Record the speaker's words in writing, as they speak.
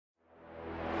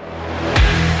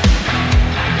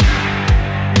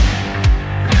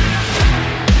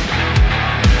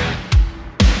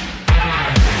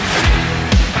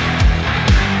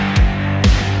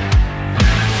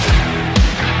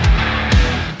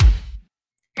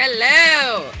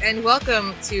Hello, and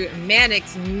welcome to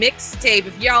Manic's Mixtape.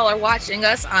 If y'all are watching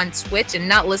us on Twitch and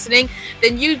not listening,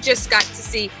 then you just got to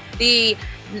see the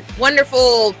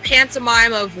wonderful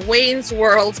pantomime of Wayne's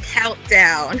World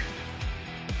countdown.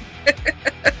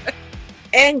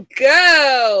 And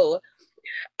go!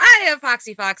 I am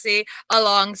Foxy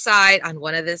alongside on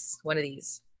one of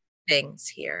these things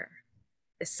here.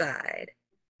 Beside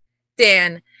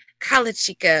Dan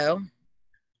Calachico.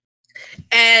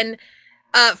 And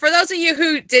for those of you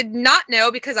who did not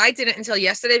know, because I didn't until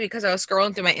yesterday because I was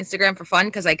scrolling through my Instagram for fun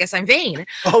because I guess I'm vain.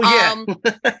 Oh,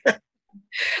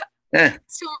 yeah.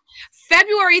 So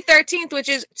February 13th, which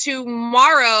is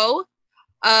tomorrow,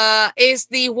 is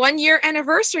the 1 year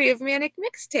anniversary of Manic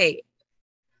Mixtape.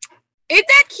 Isn't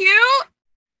that cute?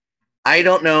 I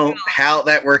don't know how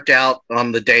that worked out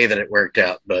on the day that it worked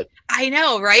out, but I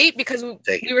know, right? Because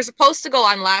we were supposed to go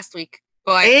on last week,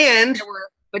 but there were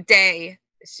bidet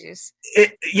issues.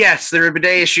 Yes, there are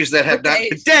bidet issues that have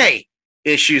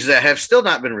issues that have still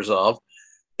not been resolved,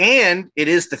 and it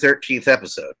is the 13th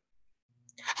episode.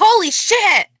 Holy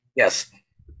shit! Yes.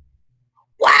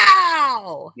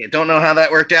 Wow. You don't know how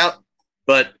that worked out,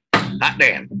 but hot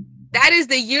damn. That is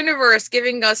the universe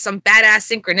giving us some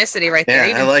badass synchronicity right there.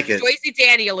 Yeah, I like it. Joyce and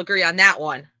Danny will agree on that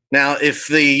one. Now, if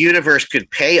the universe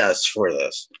could pay us for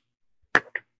this,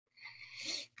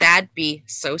 that'd be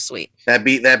so sweet.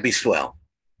 That'd be swell.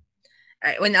 All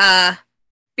right, when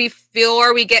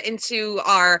before we get into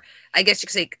our, I guess you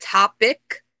could say,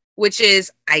 topic, which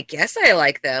is, I guess I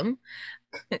like them.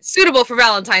 Suitable for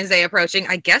Valentine's Day approaching.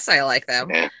 I guess I like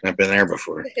them. Yeah, I've been there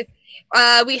before.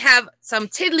 We have some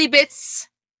tiddly bits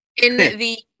in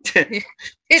the tiddly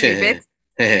bits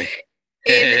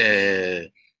in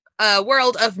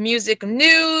world of music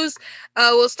news.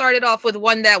 We'll start it off with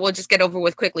one that we'll just get over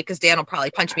with quickly because Dan will probably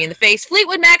punch me in the face.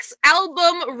 Fleetwood Mac's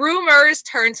album Rumors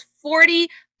turns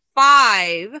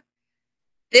 45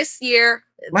 this year,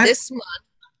 this month.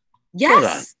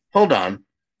 Yes. Hold on.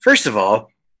 First of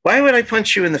all, why would I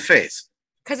punch you in the face?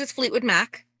 Because it's Fleetwood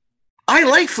Mac. I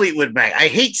like Fleetwood Mac. I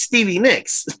hate Stevie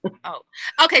Nicks. Oh,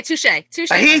 okay. Touche. I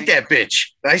hate that bitch.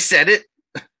 I said it.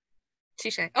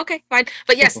 Touche. Okay, fine.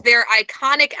 But yes, their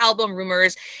iconic album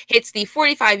Rumors hits the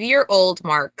 45-year-old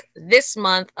mark this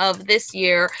month of this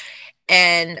year.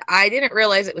 And I didn't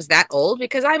realize it was that old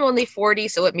because I'm only 40,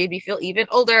 so it made me feel even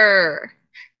older.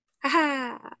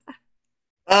 No,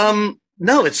 I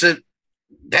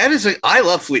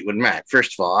love Fleetwood Mac,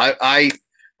 first of all. I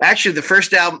actually, the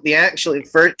first album,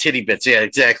 first Titty Bits, yeah,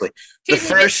 exactly. The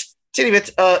first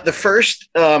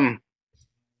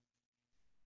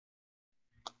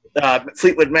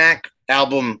Fleetwood Mac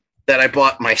album that I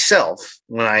bought myself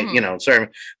when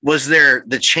was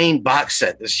the Chain box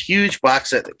set, this huge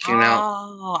box set that came out.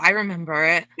 Oh, I remember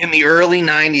it. In the early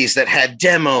 90s that had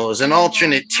demos and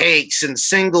alternate takes and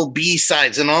single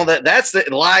B-sides and all that. That's the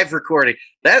live recording.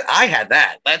 That I had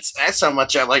that. That's how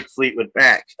much I like Fleetwood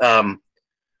Mac.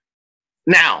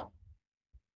 Now,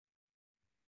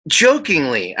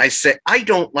 jokingly, I say I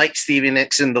don't like Stevie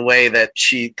Nicks in the way that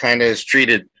she kind of has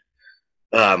treated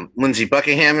Lindsey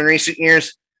Buckingham in recent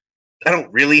years. I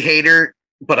don't really hate her,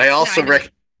 but I also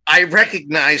I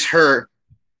recognize her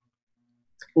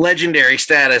legendary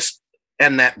status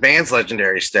and that band's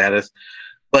legendary status.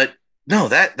 But no,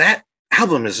 that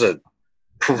album is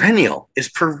perennial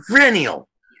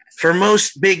for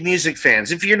most big music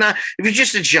fans. If you're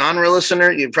just a genre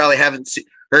listener, you probably haven't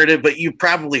heard it, but you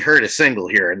probably heard a single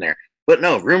here and there. But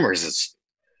no, Rumors is.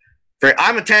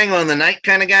 I'm a Tango in the Night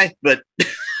kind of guy, but.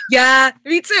 Yeah,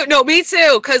 me too. No, me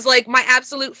too. Because my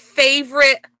absolute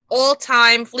favorite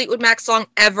all-time Fleetwood Mac song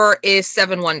ever is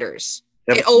Seven Wonders.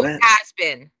 Yep, it always has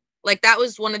been. That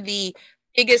was one of the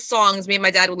biggest songs me and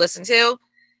my dad would listen to.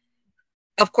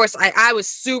 Of course, I was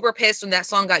super pissed when that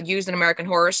song got used in American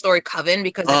Horror Story Coven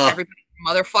because everybody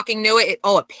motherfucking knew it.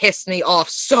 It pissed me off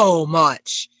so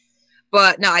much.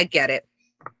 But no, I get it.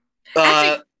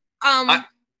 I'm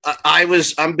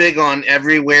big on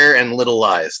Everywhere and Little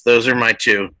Lies. Those are my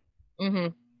two. Mm-hmm.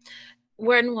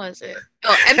 When was it?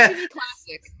 Oh, MTV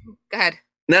Classic. Go ahead.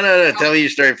 No. Tell me your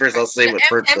story first. I'll say what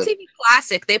first. MTV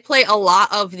Classic. They play a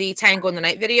lot of the Tango in the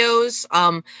Night videos.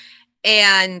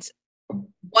 And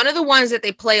one of the ones that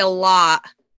they play a lot,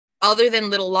 other than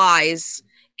Little Lies,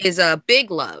 is Big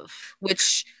Love,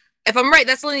 which, if I'm right,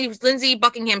 that's Lindsey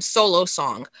Buckingham's solo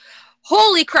song.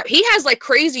 Holy crap! He has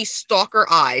crazy stalker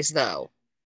eyes, though.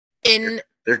 In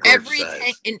every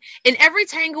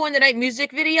Tango in the Night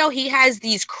music video, he has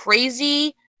these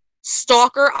crazy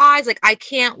stalker eyes. I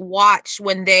can't watch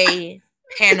when they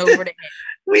pan over to him.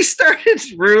 We started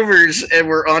Rumors and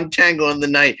we're on Tango in the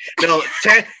Night. No,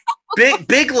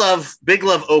 Big Love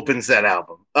opens that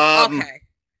album. Okay.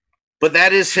 But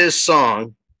that is his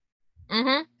song.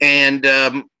 Mm-hmm. And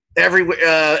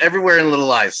everywhere in Little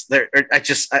Lies.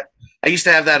 I used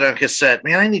to have that on cassette.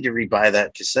 Man, I need to rebuy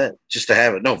that cassette just to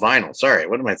have it. No, vinyl. Sorry,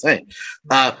 what am I saying?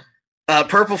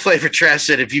 Purple Flavor Trash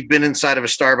said, if you've been inside of a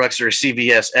Starbucks or a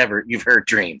CVS ever, you've heard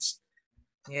Dreams.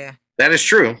 Yeah, that is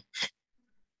true.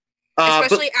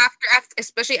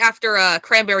 Especially after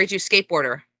Cranberry Juice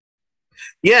Skateboarder.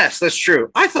 Yes, that's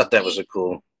true. I thought that was a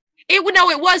cool. It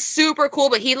was super cool,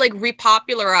 but he like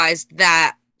repopularized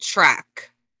that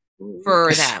track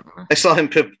for them. I saw him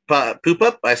poop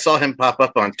up. I saw him pop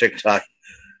up on TikTok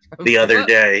the other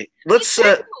day.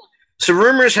 So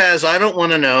rumors has I Don't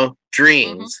Want to Know,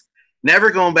 Dreams, Never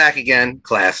Going Back Again,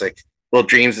 classic. Well,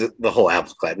 Dreams, the whole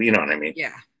album's classic. You know what I mean?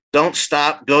 Yeah. Don't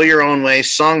Stop, Go Your Own Way,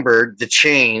 Songbird, The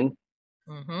Chain,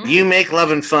 You Make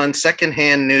Love and Fun,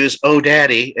 Secondhand News, Oh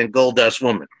Daddy, and Gold Dust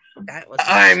Woman. Gold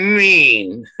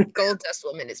Dust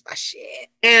Woman is my shit.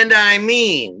 And I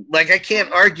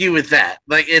can't argue with that.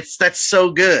 Like that's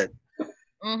so good.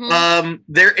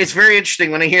 It's very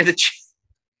interesting when I hear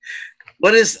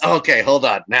what is okay, hold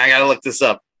on. Now I gotta look this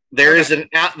up. There is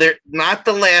not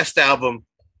the last album.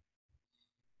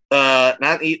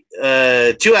 Not 2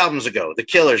 albums ago, The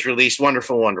Killers released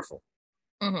Wonderful Wonderful.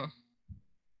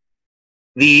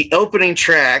 The opening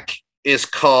track is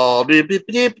called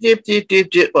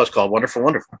it's called Wonderful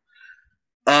Wonderful.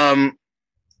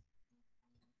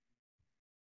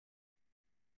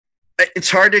 It's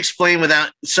hard to explain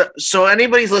without so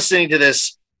anybody's listening to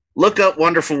this, look up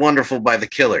Wonderful Wonderful by The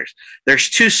Killers. There's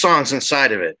 2 songs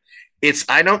inside of it. It's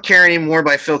I Don't Care Anymore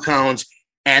by Phil Collins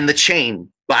and The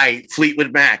Chain by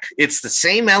Fleetwood Mac. It's the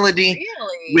same melody.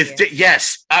 Really?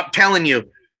 Yes, I'm telling you.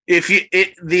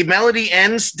 The melody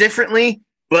ends differently,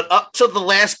 but up to the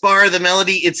last bar of the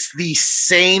melody, it's the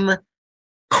same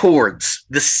chords,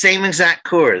 the same exact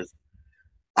chords.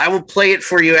 I will play it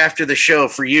for you after the show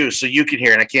for you so you can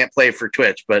hear it. I can't play it for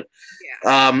Twitch, but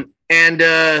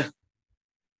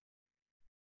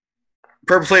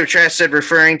Purple Flavor Trash said,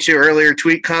 referring to earlier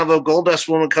tweet combo, Gold Dust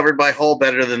Woman covered by Hole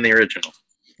better than the original.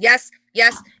 Yes. I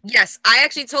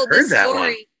actually told this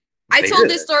story. I told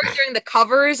this story during the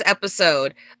covers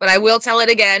episode, but I will tell it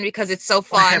again because it's so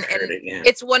fun.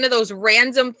 It's one of those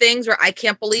random things where I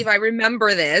can't believe I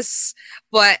remember this,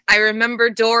 but I remember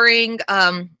during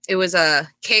it was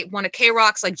one of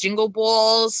K-Rock's like Jingle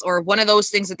Balls or one of those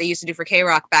things that they used to do for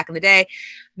K-Rock back in the day.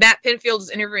 Matt Pinfield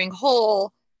was interviewing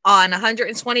Hole on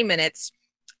 120 Minutes,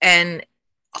 and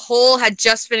Hole had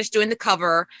just finished doing the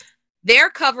cover.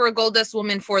 Their cover of Gold Dust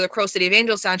Woman for the Crow City of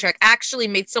Angels soundtrack actually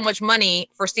made so much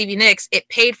money for Stevie Nicks, it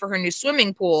paid for her new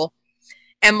swimming pool.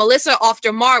 And Melissa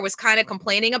Ofter-Mar was kind of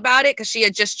complaining about it because she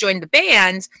had just joined the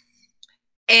band.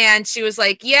 And she was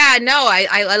like, yeah, no,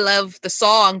 I love the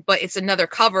song, but it's another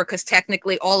cover because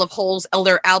technically all of Hole's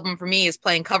elder album for me is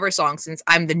playing cover songs since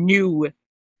I'm the new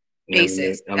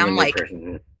bassist. I'm like,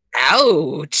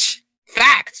 ouch.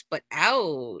 Fact, but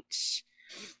ouch.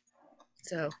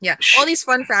 So yeah, all these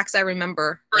fun facts I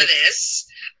remember for this,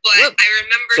 but I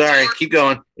remember. Sorry, keep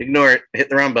going. Ignore it. Hit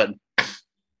the wrong button.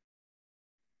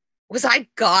 Was I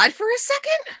God for a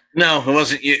second? No, it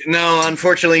wasn't you. No,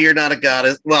 unfortunately, you're not a god.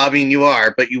 Well, I mean, you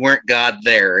are, but you weren't God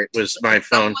there. It was my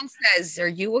phone. Someone says, "Are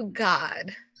you a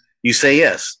god?" You say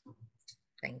yes.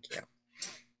 Thank you.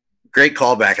 Great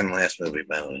callback in the last movie,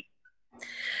 by the way.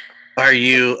 Are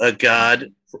you a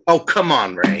god? Oh, come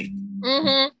on, Ray.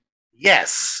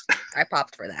 Yes. I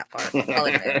popped for that part.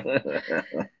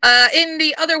 In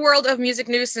the other world of music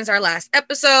news since our last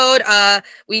episode,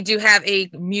 we do have a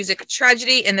music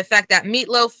tragedy in the fact that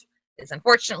Meatloaf is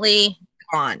unfortunately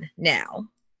gone now.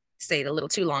 Stayed a little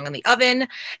too long in the oven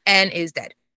and is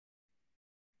dead.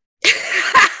 Think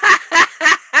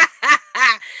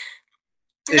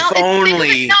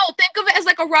of it as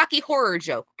like a Rocky Horror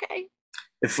joke, okay?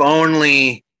 If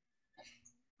only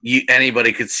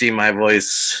anybody could see my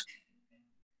voice.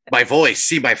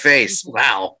 See my face.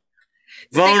 Wow.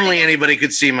 If only anybody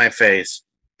could see my face.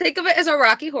 Think of it as a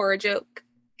Rocky Horror joke.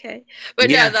 Okay. But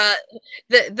yeah,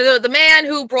 the man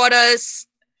who brought us,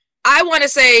 I want to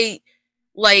say,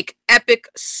 like, epic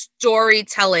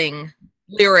storytelling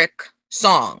lyric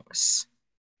songs.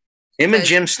 Him and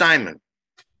Jim Steinman.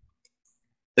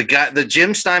 The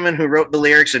Jim Steinman who wrote the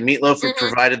lyrics and Meatloaf who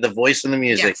provided the voice and the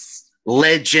music. Yes.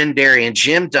 Legendary. And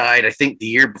Jim died, I think, the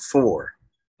year before.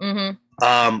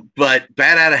 But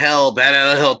Bat Out of Hell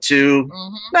 2,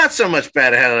 not so much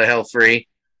Bat Out of Hell 3.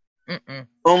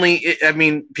 Only, I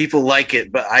mean, people like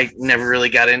it, but I never really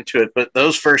got into it. But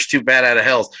those first 2 Bat Out of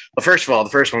Hells, well, first of all, the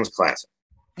first one's classic.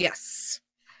 Yes.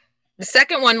 The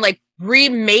second one, like,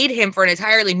 remade him for an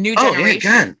entirely new generation. Oh,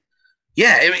 yeah, God.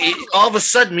 Yeah, all of a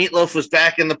sudden, Meatloaf was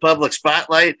back in the public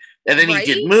spotlight, and then he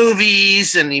did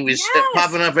movies, and he was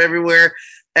popping up everywhere.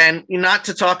 And not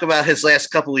to talk about his last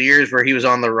couple of years where he was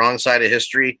on the wrong side of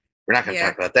history. We're not going to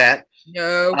talk about that.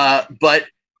 No. But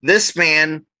this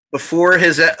man, before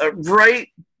his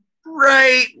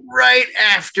right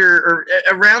after or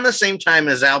around the same time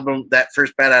his album that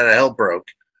first Bat Out of Hell broke,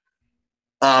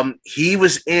 he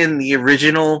was in the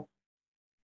original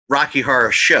Rocky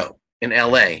Horror show in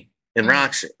L.A. in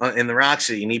Roxy, in the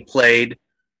Roxy, and he played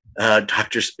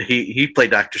he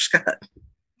played Dr. Scott.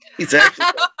 He's actually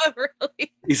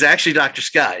really? He's actually Dr.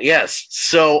 Scott. Yes.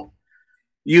 So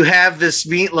you have this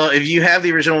Meatloaf. If you have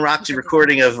the original Roxy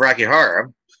recording of Rocky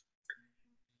Horror,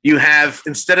 you have,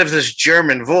 instead of this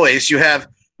German voice, you have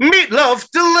Meatloaf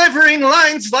delivering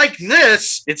lines like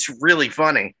this. It's really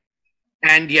funny.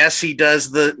 And yes, he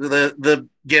does the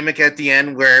gimmick at the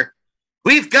end where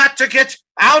we've got to get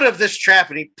out of this trap,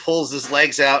 and he pulls his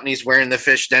legs out, and he's wearing the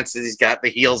fishnets, and he's got the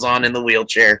heels on in the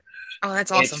wheelchair. Oh,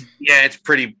 that's awesome. It's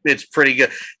pretty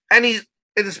good. And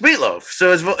it's Meatloaf.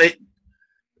 So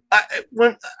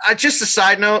just a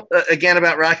side note again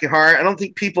about Rocky Horror, I don't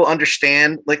think people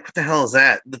understand, like, what the hell is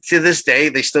that? To this day,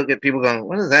 they still get people going,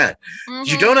 what is that? Mm-hmm.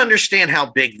 You don't understand how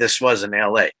big this was in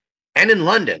LA and in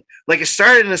London. Like, it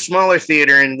started in a smaller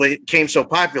theater, and when it became so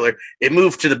popular, it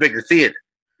moved to the bigger theater.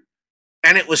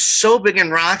 And it was so big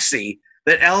in Roxy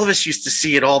that Elvis used to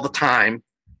see it all the time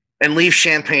and leave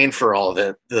champagne for all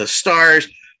the stars.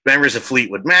 Members of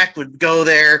Fleetwood Mac would go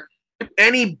there.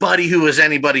 Anybody who was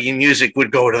anybody in music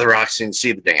would go to the Roxy and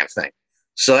see the damn thing.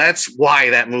 So that's why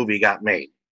that movie got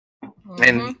made.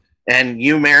 Mm-hmm. And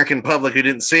you American public who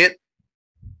didn't see it,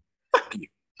 fuck you.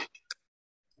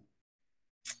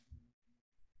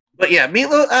 But yeah,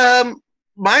 Meatloaf,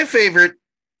 my favorite,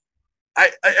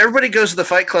 everybody goes to the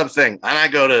Fight Club thing, and I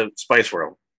go to Spice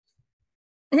World.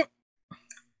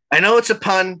 I know it's a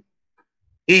pun.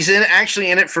 He's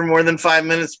actually in it for more than 5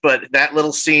 minutes, but that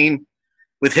little scene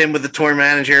with him with the tour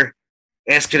manager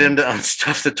asking him to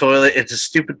unstuff the toilet, it's a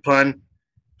stupid pun,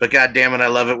 but God damn it, I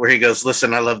love it, where he goes,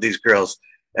 listen, I love these girls,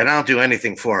 and I'll do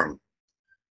anything for them,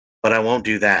 but I won't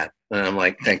do that. And I'm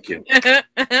like, thank you.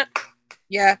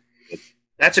 Yeah.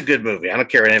 That's a good movie. I don't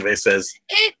care what anybody says.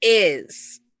 It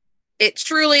is. It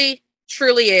truly,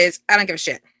 truly is. I don't give a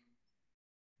shit.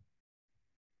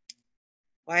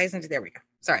 Why isn't it? There we go.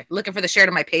 Sorry. Looking for the share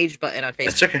to my page button on Facebook.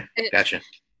 That's okay. Gotcha.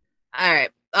 All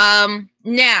right.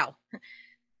 Now,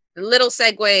 the little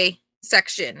segue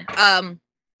section.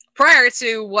 Prior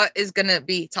to what is going to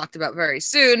be talked about very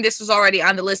soon, this was already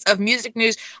on the list of music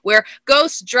news, where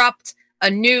Ghost dropped a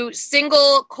new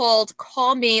single called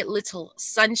Call Me Little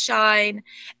Sunshine,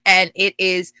 and it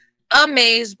is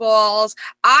amazeballs.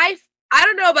 I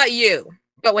don't know about you,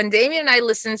 but when Damien and I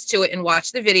listened to it and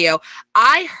watched the video,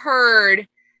 I heard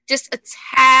just a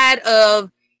tad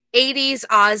of 80s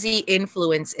Ozzy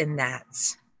influence in that.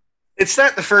 It's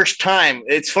not the first time.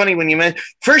 It's funny when you mention.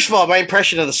 First of all, my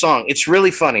impression of the song, it's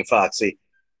really funny, Foxy,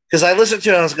 because I listened to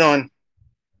it and I was going,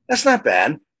 that's not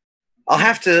bad. I'll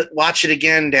have to watch it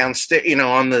again downstairs,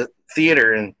 on the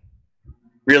theater, and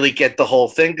really get the whole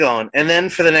thing going. And then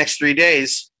for the next 3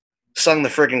 days, sung the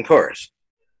friggin' chorus.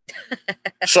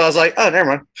 So I was like, oh, never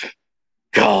mind.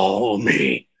 Call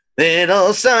me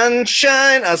little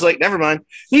sunshine. I was like, never mind.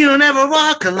 You never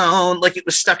walk alone. Like, it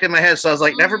was stuck in my head. So I was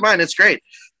like, never mind. It's great.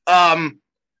 The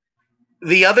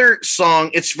other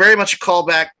song, it's very much a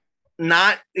callback,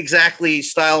 not exactly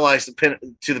style-wise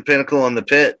to the Pinnacle and the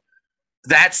Pit.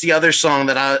 That's the other song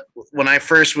that when I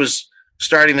first was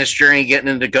starting this journey, getting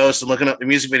into Ghost and looking up the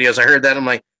music videos, I heard that. I'm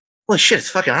like, holy shit, it's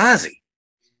fucking Ozzy.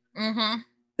 Mm-hmm.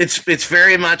 It's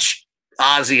very much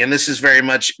Ozzy, and this is very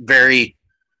much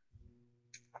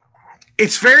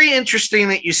it's very interesting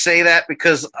that you say that,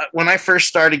 because when I first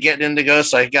started getting into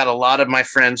Ghost, I got a lot of my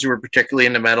friends who were particularly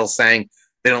into metal saying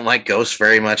they don't like Ghost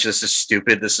very much. This is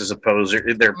stupid. This is a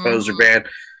poser. They're a poser band.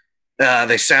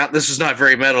 This is not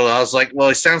very metal. I was like, well,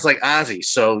 it sounds like Ozzy.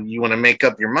 So you want to make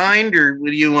up your mind, or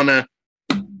do you want to?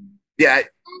 Yeah,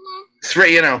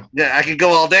 I could go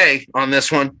all day on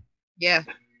this one. Yeah.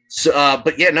 So,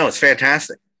 but yeah, no, it's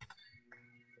fantastic.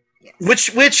 Yes.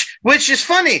 Which is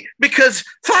funny, because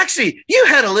Foxy, you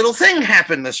had a little thing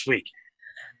happen this week.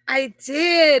 I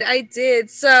did.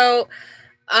 So,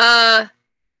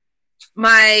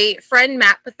 my friend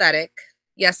Matt Pathetic,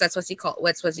 yes, that's what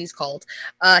he's called,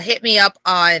 hit me up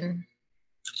on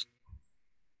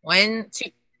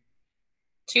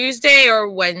Tuesday or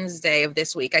Wednesday of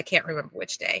this week. I can't remember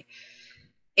which day.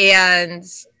 And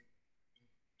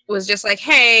was just like,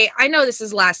 hey, I know this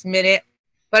is last minute,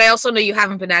 but I also know you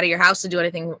haven't been out of your house to do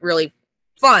anything really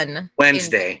fun.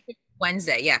 Wednesday.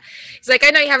 Wednesday, yeah. He's like, I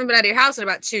know you haven't been out of your house in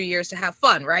about 2 years to have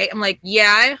fun, right? I'm like,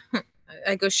 yeah,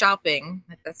 I go shopping.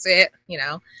 That's it, you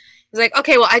know. He's like,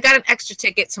 okay, well, I got an extra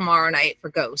ticket tomorrow night for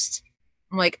Ghost.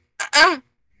 I'm like,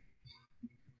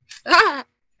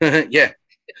 Yeah.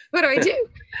 what do I do?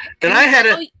 And I had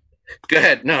a. Go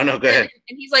ahead. No, go ahead.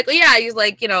 And he's like, well, yeah. He's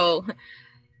like, you know,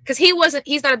 because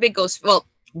he's not a big Ghost. Well,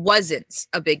 wasn't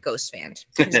a big Ghost fan.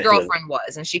 His girlfriend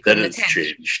was, and she couldn't attend.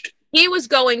 Changed. He was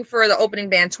going for the opening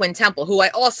band Twin Temple, who I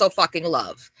also fucking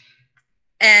love.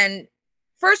 And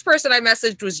first person I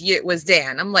messaged was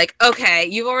Dan. I'm like, okay,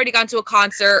 you've already gone to a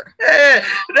concert.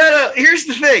 No. Here's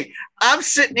the thing. I'm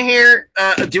sitting here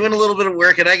doing a little bit of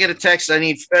work, and I get a text.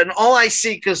 And all I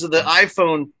see because of the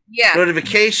iPhone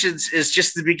notifications is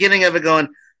just the beginning of it going,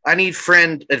 I need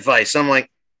friend advice. I'm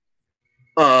like,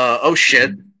 oh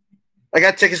shit. I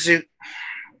got tickets to.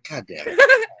 God damn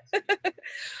it.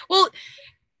 Well,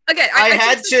 again, I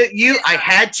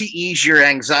had to ease your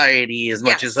anxiety as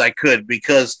much as I could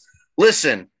because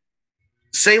listen,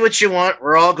 say what you want.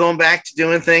 We're all going back to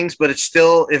doing things, but it's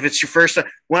still, if it's your first time.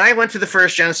 When I went to the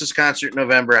first Genesis concert in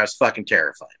November, I was fucking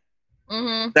terrified.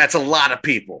 Mm-hmm. That's a lot of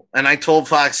people. And I told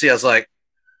Foxy, I was like,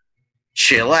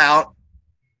 chill out.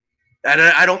 And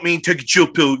I don't mean take a chill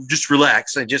pill, just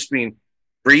relax. I just mean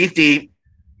breathe deep.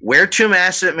 Wear 2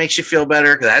 masks if it makes you feel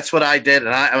better. That's what I did.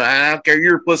 And I don't care.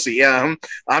 You're a pussy. Yeah,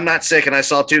 I'm not sick. And I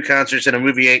saw 2 concerts and a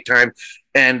movie 8 times.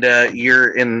 And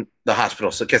you're in the hospital.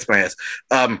 So kiss my ass.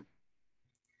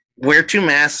 Wear 2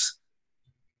 masks.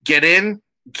 Get in.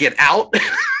 Get out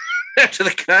after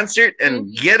the concert.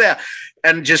 And get out.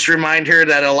 And just remind her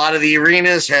that a lot of the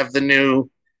arenas have the new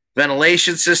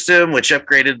ventilation system, which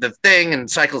upgraded the thing and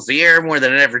cycles the air more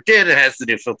than it ever did. It has the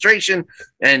new filtration.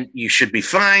 And you should be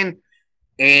fine.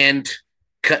 And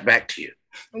cut back to you.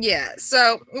 Yeah.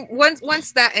 So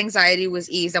once that anxiety was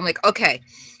eased, I'm like, okay,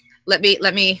 let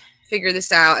me figure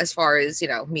this out as far as, you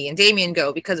know, me and Damien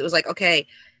go, because it was like, okay,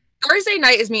 Thursday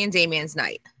night is me and Damien's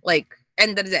night, like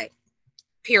end of the day,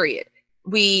 period.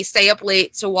 We stay up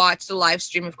late to watch the live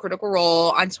stream of Critical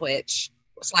Role on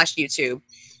Twitch/YouTube.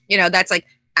 You know, that's like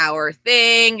our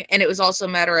thing. And it was also a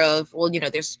matter of, well, you know,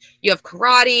 you have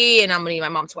karate and I'm gonna need my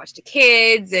mom to watch the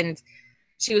kids, and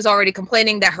she was already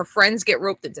complaining that her friends get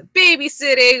roped into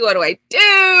babysitting. What do I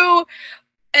do?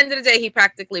 End of the day, he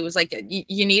practically was like,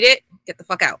 you need it? Get the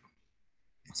fuck out.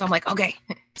 So I'm like, okay.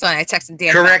 So I texted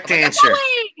Dan. Correct answer.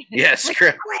 Like, yes,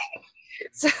 correct.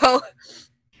 So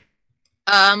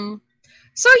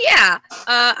yeah,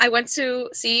 I went to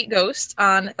see Ghost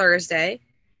on Thursday.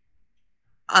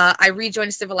 I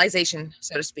rejoined Civilization,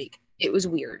 so to speak. It was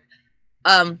weird.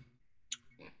 I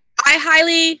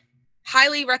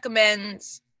highly recommend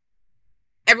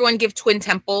everyone give Twin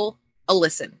Temple a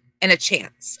listen and a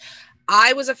chance.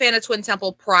 I was a fan of Twin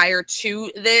Temple prior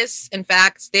to this. In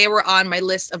fact, they were on my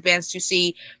list of bands to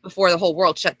see before the whole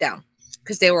world shut down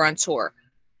because they were on tour.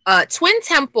 Twin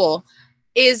Temple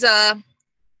is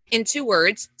in 2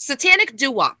 words, satanic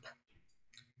doo-wop.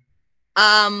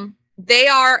 They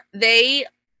are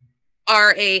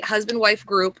a husband-wife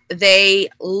group. They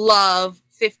love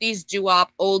 50s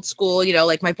doo-wop, old school, you know,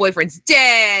 like my boyfriend's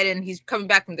dead and he's coming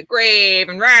back from the grave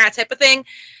and rah type of thing.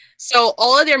 So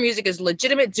all of their music is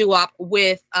legitimate doo-wop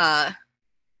with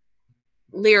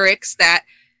lyrics that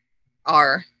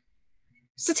are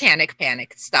satanic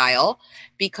panic style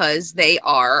because they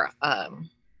are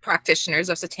practitioners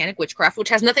of satanic witchcraft, which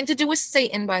has nothing to do with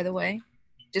Satan, by the way.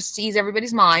 Just sees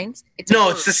everybody's minds. It's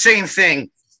the same thing.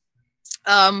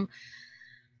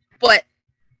 But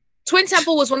Twin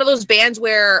Temple was one of those bands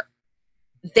where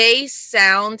they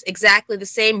sound exactly the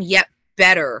same, yet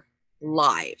better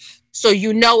live. So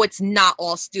you know it's not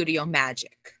all studio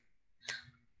magic.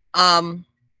 Volbeat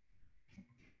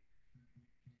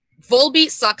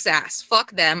sucks ass.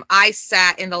 Fuck them. I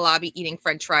sat in the lobby eating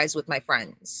French fries with my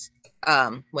friends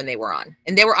when they were on.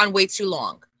 And they were on way too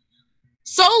long.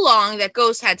 So long that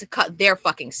Ghost had to cut their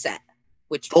fucking set.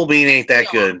 Which Volbeat ain't that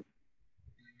good.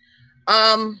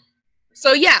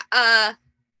 So yeah,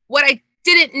 what I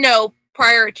didn't know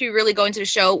prior to really going to the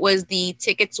show was the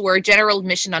tickets were general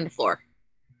admission on the floor.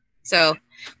 So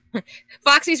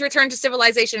Foxy's return to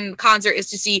Civilization concert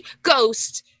is to see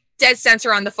Ghost dead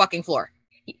center on the fucking floor.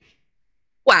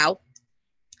 Wow.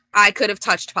 I could have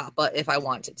touched Papa if I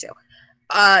wanted to.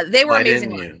 They were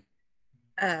amazing.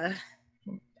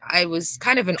 I was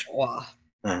kind of in awe.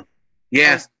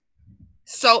 Yeah.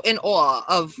 So in awe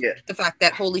of the fact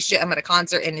that, holy shit, I'm at a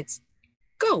concert and it's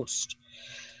Ghost.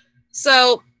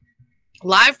 So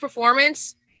live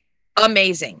performance,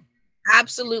 amazing.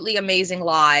 Absolutely amazing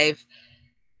live.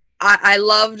 I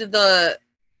loved the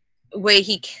way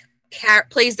he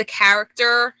plays the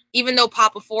character even though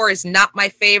Papa 4 is not my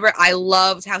favorite, I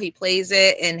loved how he plays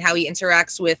it and how he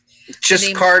interacts with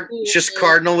just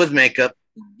Cardinal with makeup.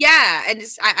 Yeah, and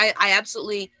I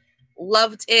absolutely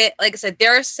loved it. Like I said,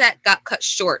 their set got cut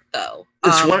short though.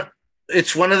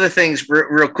 It's one of the things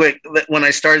real quick that when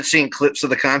I started seeing clips of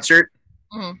the concert,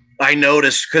 I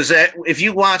noticed, because if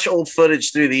you watch old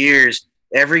footage through the years,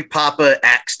 every Papa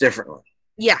acts differently.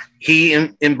 Yeah, he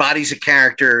embodies a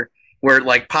character where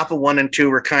like Papa 1 and 2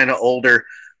 were kind of older.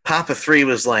 Papa 3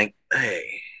 was like, hey,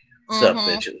 what's up,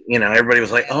 bitch? You know, everybody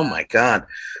was like, oh my God.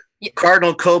 Yeah.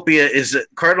 Cardinal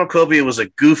Copia was a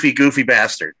goofy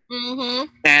bastard.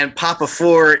 And Papa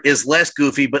 4 is less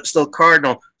goofy, but still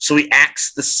Cardinal. So he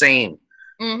acts the same.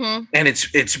 And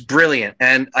it's brilliant.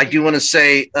 And I do want to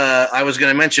say, I was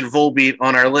going to mention Volbeat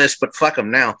on our list, but fuck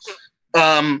them now.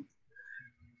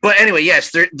 But anyway,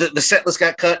 yes, the set list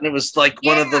got cut, and it was like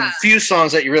one of the few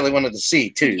songs that you really wanted to see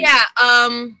too. Yeah,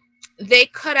 they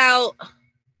cut out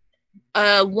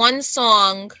one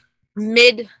song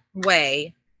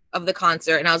midway of the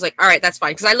concert, and I was like, all right, that's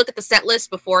fine, because I look at the set list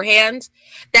beforehand.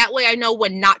 That way I know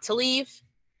when not to leave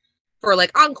for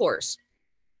like encores.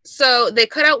 So they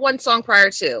cut out one song prior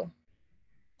to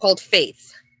called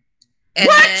Faith. And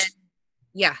what? Then,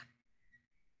 yeah.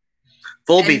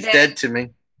 Volbeat's dead to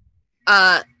me.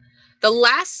 The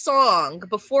last song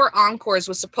before encores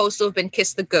was supposed to have been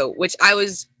Kiss the Goat, which I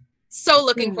was so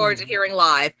looking forward to hearing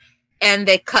live, and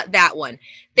they cut that one.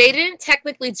 They didn't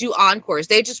technically do encores.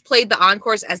 They just played the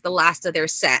encores as the last of their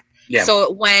set. Yeah.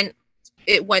 So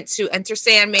it went to Enter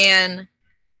Sandman,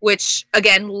 which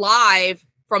again, live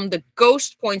from the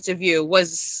Ghost point of view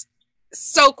was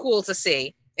so cool to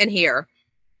see and hear.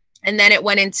 And then it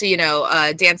went into,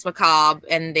 Dance Macabre,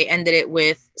 and they ended it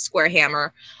with Square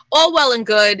Hammer. All well and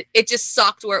good. It just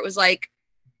sucked where it was like,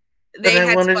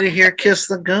 I wanted to hear Kiss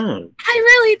the Goat. I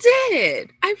really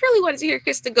did. I really wanted to hear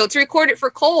Kiss the Goat, to record it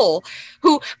for Cole,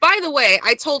 who, by the way,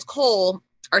 I told Cole,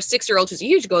 our 6-year-old, who's a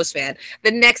huge Ghost fan,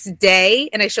 the next day,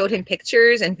 and I showed him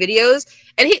pictures and videos,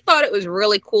 and he thought it was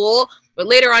really cool. But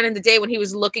later on in the day, when he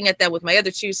was looking at them with my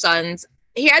other 2 sons,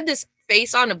 he had this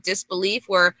face on of disbelief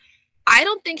where I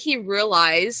don't think he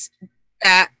realized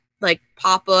that like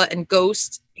Papa and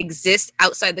Ghost exist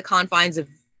outside the confines of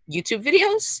YouTube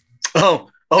videos. Oh,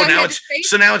 now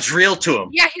it's real to him.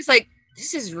 Yeah, he's like,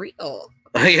 this is real.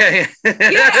 Yeah.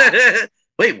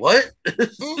 Wait, what?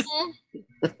 Yes.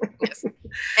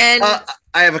 And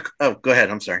I have go ahead.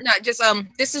 I'm sorry. No, just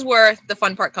this is where the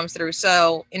fun part comes through.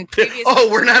 So in previous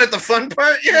we're not at the fun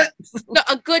part yet? No,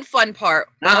 a good fun part.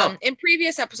 In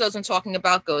previous episodes when talking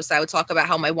about Ghosts, I would talk about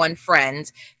how my one friend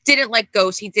didn't like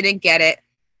Ghosts, he didn't get it.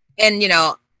 And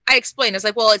I explained, it's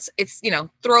like, well, it's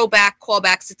throwback,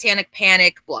 callback, satanic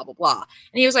panic, blah blah blah.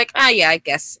 And he was like, yeah, I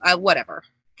guess, whatever.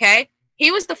 Okay. He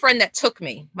was the friend that took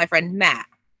me, my friend Matt.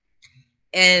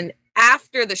 And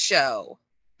after the show,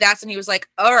 that's when he was like,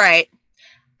 all right,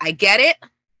 I get it.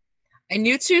 I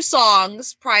knew 2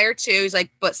 songs prior to. He's like,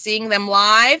 but seeing them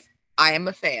live, I am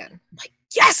a fan. I'm like,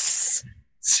 yes.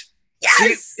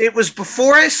 Yes. See, it was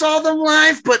before I saw them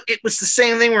live, but it was the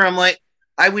same thing where I'm like,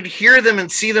 I would hear them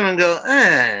and see them and go,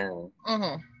 I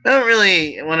don't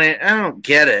really want to, I don't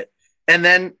get it. And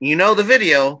then, the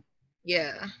video.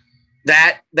 Yeah.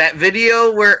 That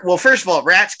video where, well, first of all,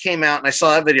 Rats came out and I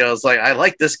saw that video. I was like, I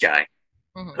like this guy.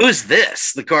 Who's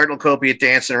this? The Cardinal Copia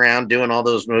dancing around, doing all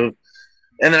those moves.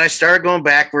 And then I started going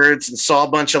backwards and saw a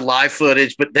bunch of live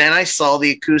footage. But then I saw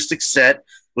the acoustic set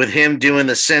with him doing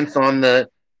the synth on the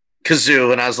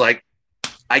kazoo. And I was like,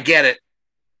 I get it.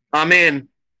 I'm in.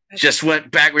 Just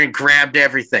went backward and grabbed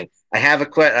everything. I have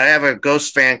a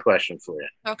Ghost fan question for you.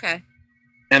 Okay.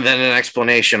 And then an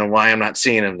explanation of why I'm not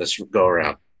seeing him this go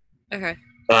around. Okay.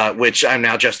 Which I'm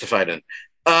now justified in.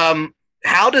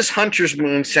 How does Hunter's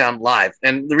Moon sound live?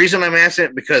 And the reason I'm asking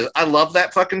it, because I love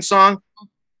that fucking song.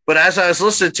 But as I was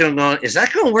listening to him going, is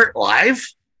that going to work live?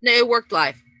 No, it worked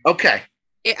live. Okay.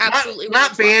 It absolutely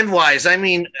not band wise. I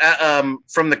mean,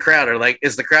 from the crowd, or like,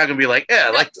 is the crowd going to be like, yeah,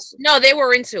 I like this? No, they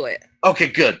were into it. Okay,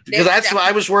 good. Because that's why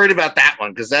I was worried about that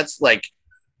one. Because that's like,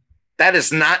 that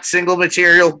is not single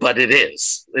material, but it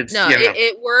is.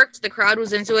 It worked. The crowd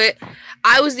was into it.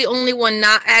 I was the only one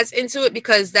not as into it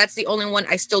because that's the only one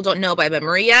I still don't know by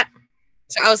memory yet.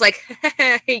 So I was like,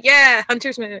 yeah,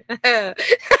 Hunter's Moon. That's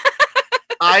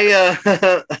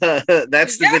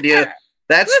the video.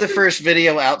 That's the first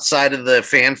video outside of the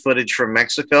fan footage from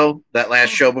Mexico, that last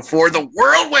show before the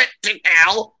world went to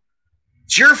hell.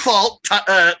 It's your fault,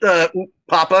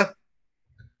 Papa.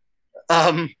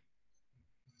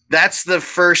 That's the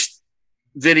first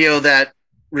video that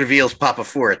reveals Papa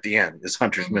 4 at the end, is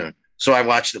Hunter's Moon. So I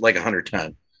watched it like 100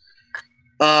 times.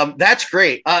 That's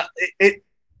great.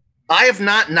 I have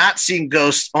not seen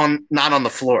ghosts not on the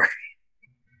floor.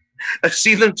 I've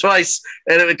seen them twice,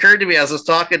 and it occurred to me as I was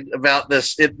talking about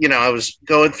this. I was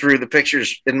going through the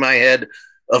pictures in my head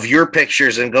of your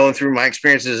pictures and going through my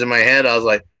experiences in my head. I was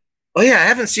like, oh yeah, I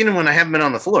haven't seen them when I haven't been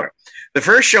on the floor. The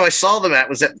first show I saw them at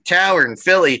was at the Tower in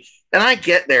Philly, and I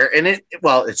get there, and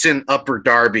it's in Upper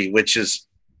Darby, which is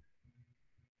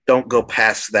don't go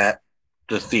past the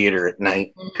theater at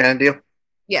night kind of deal.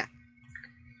 Yeah.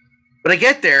 But I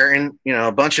get there, and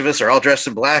a bunch of us are all dressed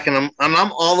in black, and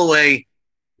I'm all the way.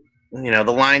 The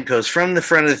line goes from the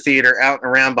front of the theater out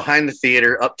and around behind the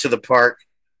theater up to the park,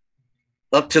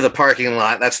 up to the parking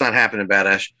lot. That's not happening,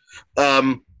 Badass.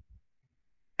 And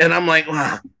I'm like,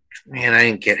 wow, man, I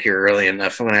didn't get here early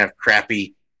enough. I'm going to have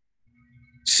crappy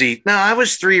seat. No, I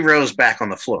was 3 rows back on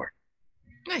the floor.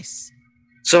 Nice.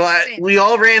 So we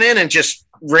all ran in and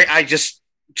I just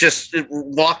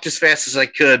walked as fast as I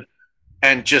could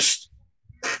and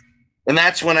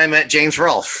that's when I met James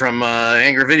Rolfe from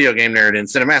Angry Video Game Nerd and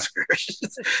Cinemassacre.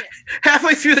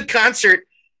 Halfway through the concert,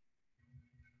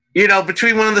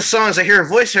 between one of the songs, I hear a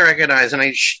voice I recognize, and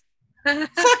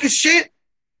fucking shit,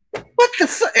 what the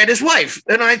fuck? And his wife.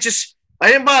 And I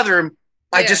didn't bother him.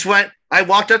 I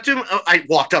walked up to him.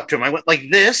 I went like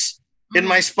this in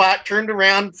my spot, turned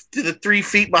around to the 3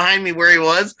 feet behind me where he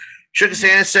was, shook his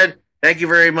hand and said, thank you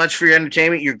very much for your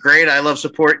entertainment. You're great. I love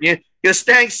supporting you. He goes,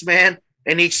 thanks, man.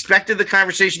 And he expected the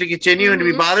conversation to continue and to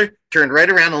be bothered, turned right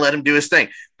around and let him do his thing.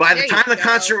 By the time the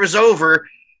concert was over,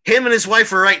 him and his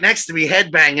wife were right next to me,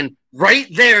 headbanging right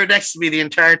there next to me the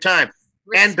entire time.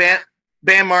 And Bam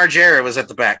Margera was at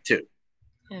the back too.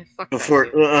 Yeah,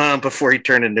 before he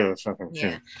turned into a fucking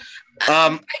shit.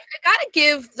 I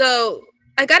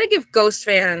gotta give Ghost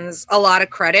fans a lot of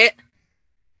credit.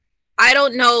 I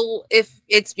don't know if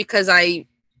it's because I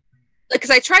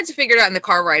tried to figure it out in the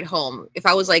car ride home if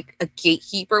I was like a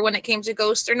gatekeeper when it came to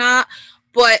Ghost or not.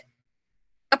 But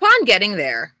upon getting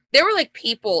there, there were like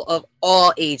people of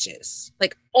all ages,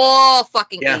 like all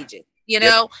fucking ages,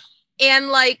 and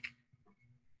like,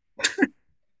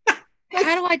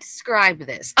 how do I describe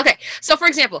this? Okay. So for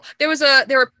example, there was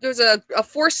a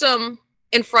foursome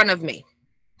in front of me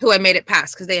who I made it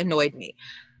past because they annoyed me.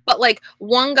 But like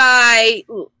one guy,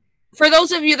 for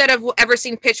those of you that have ever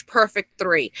seen Pitch Perfect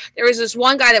 3, there was this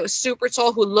one guy that was super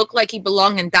tall who looked like he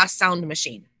belonged in Das Sound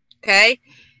Machine. Okay.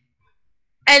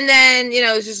 And then,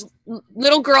 just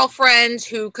little girlfriends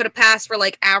who could have passed for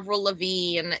like Avril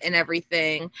Lavigne and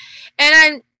everything.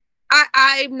 And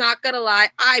I'm not going to lie.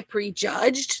 I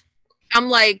prejudged. I'm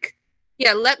like,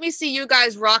 yeah, let me see you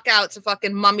guys rock out to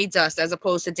fucking Mummy Dust as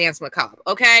opposed to Dance Macabre.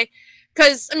 Okay.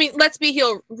 Cause let's be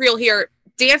real here.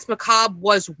 Dance Macabre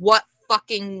was what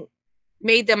fucking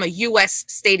made them a U.S.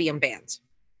 stadium band.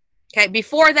 Okay,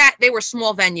 before that, they were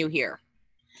small venue here.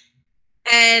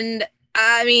 And,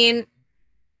 again,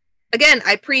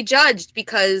 I prejudged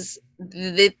because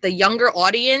the younger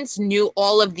audience knew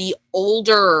all of the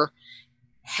older,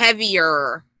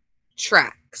 heavier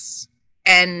tracks.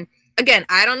 And, again,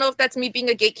 I don't know if that's me being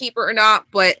a gatekeeper or not,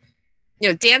 but,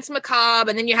 Dance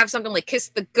Macabre, and then you have something like Kiss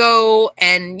the Go,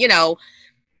 and,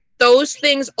 those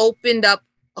things opened up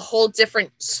a whole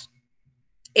different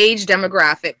age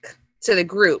demographic to the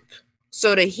group.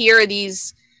 So to hear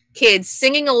these kids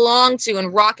singing along to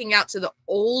and rocking out to the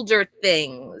older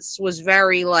things was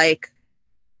very like,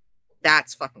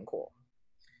 that's fucking cool.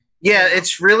 Yeah,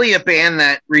 it's really a band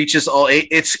that reaches all age.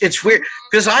 It's weird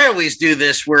because I always do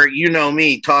this where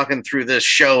me talking through this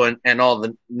show and all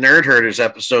the Nerd Herders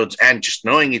episodes and just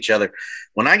knowing each other.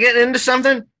 When I get into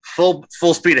something, full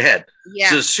speed ahead.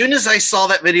 Yeah. So as soon as I saw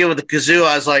that video with the kazoo,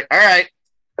 I was like, all right,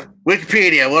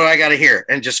 Wikipedia, what do I got to hear?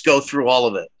 And just go through all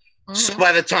of it. Mm-hmm. So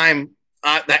by the time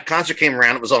that concert came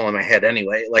around, it was all in my head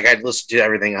anyway. Like I'd listened to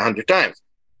everything 100 times.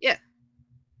 Yeah.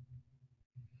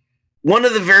 One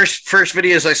of the first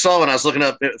videos I saw when I was looking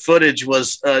up footage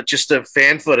was just a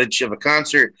fan footage of a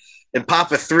concert. And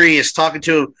Papa 3 is talking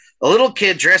to a little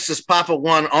kid dressed as Papa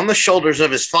 1 on the shoulders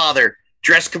of his father,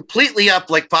 dressed completely up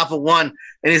like Papa 1.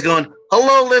 And he's going,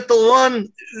 hello, little one.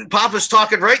 Papa's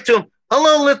talking right to him.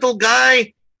 Hello, little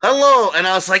guy. Hello. And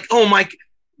I was like, oh my,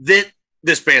 this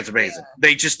band's amazing. Yeah.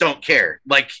 They just don't care.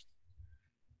 Like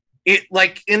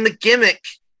in the gimmick,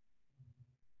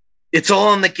 it's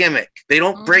all in the gimmick. They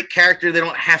don't break character. They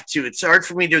don't have to. It's hard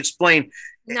for me to explain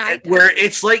where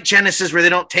it's like Genesis, where they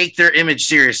don't take their image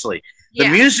seriously. Yeah.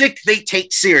 The music they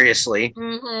take seriously,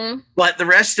 but the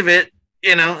rest of it,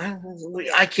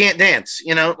 I can't dance.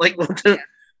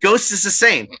 Ghost is the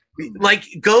same. Like,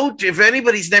 if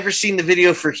anybody's never seen the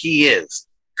video for He Is,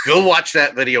 go watch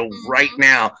that video right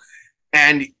now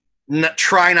and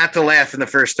try not to laugh in the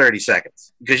first 30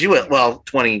 seconds because you will. Well,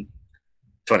 20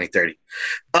 2030.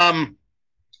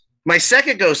 My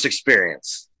second ghost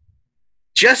experience,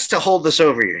 just to hold this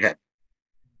over your head,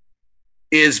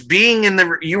 is being in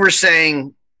the, you were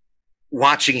saying,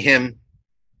 watching him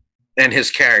and his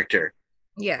character.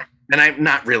 Yeah. And I'm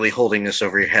not really holding this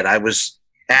over your head. I was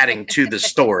adding to the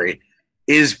story,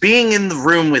 is being in the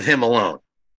room with him alone,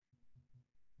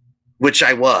 which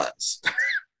I was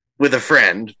with a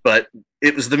friend, but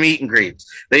it was the meet and greets.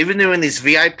 They've been doing these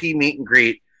VIP meet and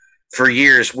greet for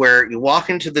years where you walk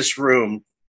into this room,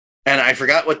 and I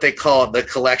forgot what they call it, the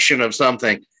collection of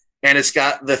something. And it's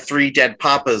got the 3 dead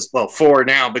papas, well, 4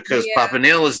 now because Papa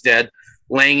Neil is dead,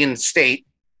 laying in state.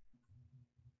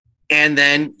 And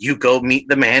then you go meet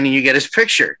the man and you get his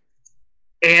picture.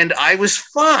 And I was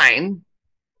fine.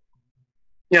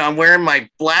 You know, I'm wearing my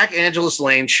black Angelus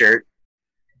Lane shirt,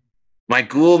 my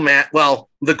ghoul mask. Well,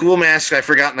 the ghoul mask I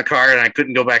forgot in the car and I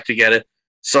couldn't go back to get it.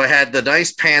 So I had the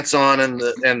nice pants on and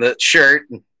the shirt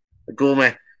and the ghoul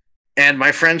mask. And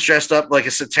my friend's dressed up like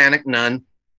a satanic nun.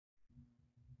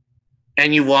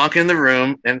 And you walk in the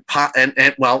room and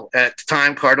well, at the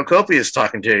time, Cardinal Copia is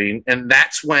talking to you. And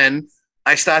that's when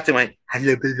I stopped and went,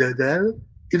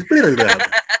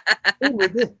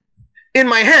 in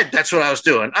my head, that's what I was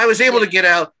doing. I was able to get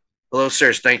out, hello,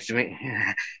 sir, thanks to me. You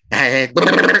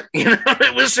know,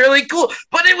 it was really cool.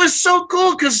 But it was so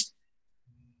cool because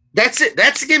that's it.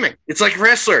 That's the gimmick. It's like a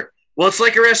wrestler. Well, it's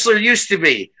like a wrestler used to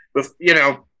be. You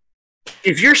know,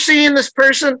 if you're seeing this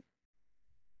person,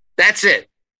 that's it.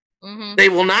 Mm-hmm. They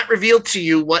will not reveal to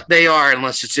you what they are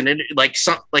unless it's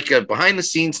like a behind the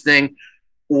scenes thing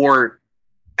or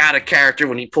out of character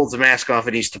when he pulls the mask off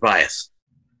at East Tobias.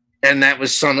 And that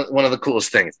was one of the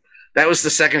coolest things. That was the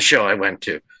second show I went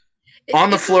to. On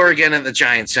the floor again at the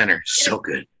Giant Center. So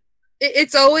good.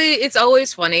 It's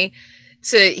always funny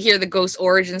to hear the ghost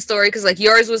origin story because like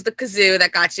yours was the kazoo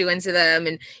that got you into them,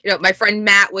 and you know my friend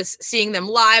Matt was seeing them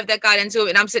live that got into it,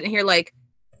 and I'm sitting here like,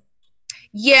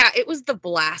 yeah, it was the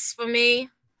blasphemy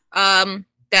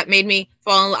that made me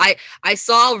fall in. I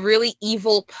saw a really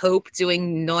evil Pope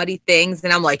doing naughty things,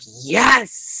 and I'm like,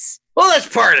 yes. Well, that's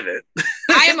part of it.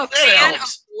 I am a fan of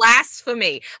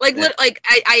blasphemy. Like, yeah.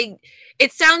 I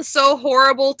it sounds so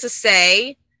horrible to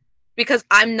say because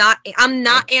I'm not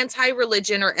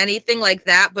anti-religion or anything like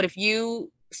that. But if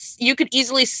you could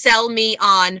easily sell me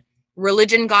on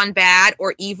religion gone bad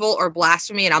or evil or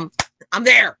blasphemy, and I'm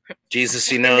there. Jesus,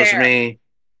 he knows me.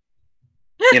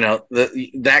 You know,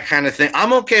 that kind of thing.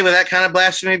 I'm okay with that kind of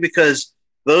blasphemy because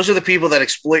those are the people that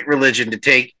exploit religion to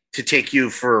take you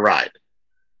for a ride.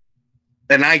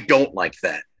 And I don't like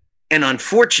that. And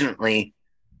unfortunately,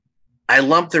 I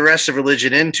lump the rest of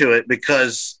religion into it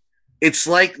because it's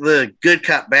like the good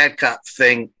cop, bad cop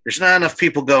thing. There's not enough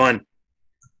people going,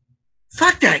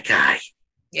 fuck that guy.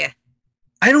 Yeah.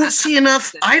 I don't see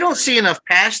enough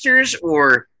pastors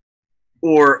or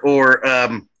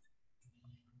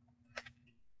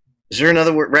is there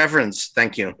another word? Reverends.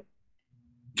 Thank you.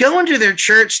 Going to their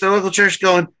church, their local church,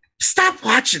 going, stop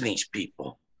watching these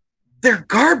people. They're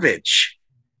garbage.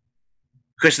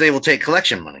 Because they will take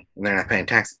collection money and they're not paying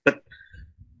taxes. But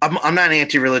I'm not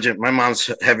anti-religion. My mom's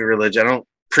heavy religion. I don't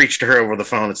preach to her over the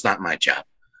phone. It's not my job.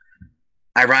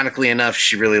 Ironically enough,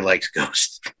 she really likes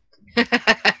ghosts.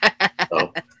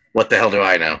 So what the hell do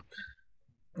I know?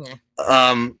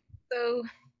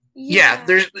 Yeah.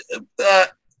 There's.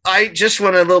 I just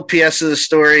want a little PS of the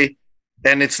story,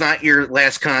 and it's not your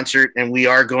last concert, and we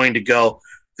are going to go.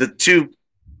 The 2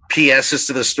 PSs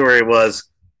to the story was,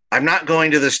 I'm not going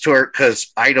to this tour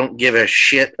because I don't give a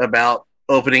shit about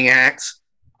opening acts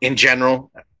in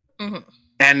general. Mm-hmm.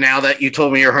 And now that you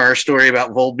told me your horror story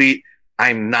about Volbeat,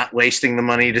 I'm not wasting the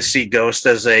money to see Ghost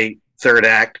as a third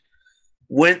act.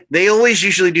 When they always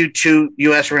usually do 2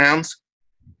 US rounds.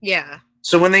 Yeah.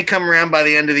 So when they come around by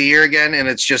the end of the year again and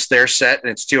it's just their set and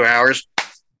it's 2 hours,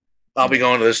 I'll be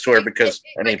going to this tour because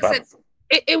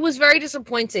it was very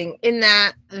disappointing in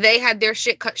that they had their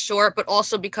shit cut short, but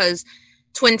also because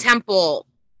Twin Temple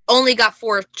only got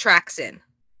 4 tracks in.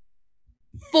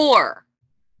 4.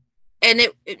 And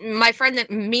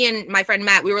me and my friend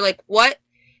Matt, we were like, what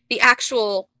the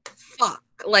actual fuck?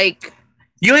 Like,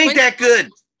 you ain't that good.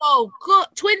 So good.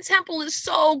 Twin Temple is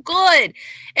so good.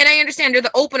 And I understand they're the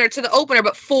opener to the opener,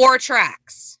 but 4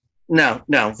 tracks. No.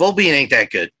 Volbeat ain't that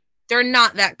good. They're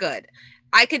not that good.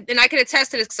 I could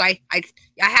attest to this because I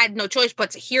had no choice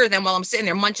but to hear them while I'm sitting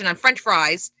there munching on French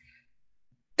fries.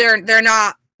 They're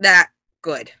not that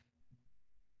good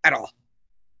at all.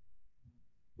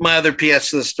 My other PS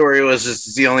to the story was this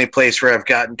is the only place where I've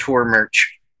gotten tour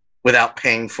merch without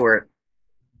paying for it.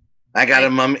 I got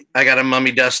a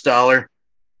mummy dust dollar.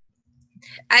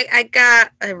 I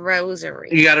got a rosary.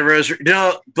 You got a rosary?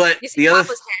 No, but you see, Papa's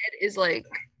head is like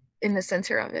in the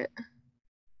center of it.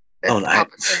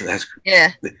 That's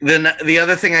yeah. Then the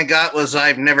other thing I got was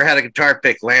I've never had a guitar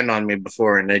pick land on me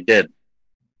before, and they did.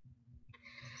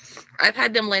 I've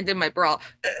had them land in my bra.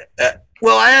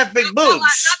 Well, I have big boobs.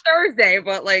 Not Thursday,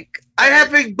 but like I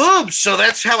have big boobs, so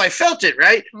that's how I felt it,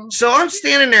 right? Mm-hmm. So I'm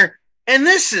standing there, and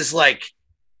this is like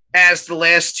as the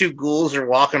last two ghouls are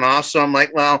walking off. So I'm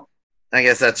like, well, I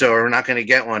guess that's over. We're not going to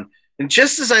get one. And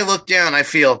just as I look down, I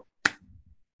feel,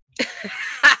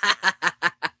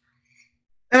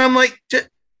 and I'm like,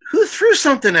 who threw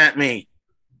something at me?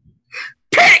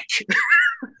 Pick!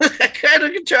 I got a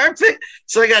guitar pick.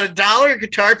 So I got $1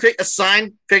 guitar pick, a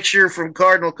signed picture from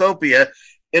Cardinal Copia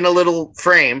in a little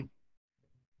frame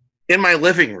in my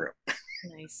living room.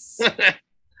 Nice.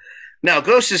 Now,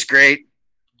 Ghost is great.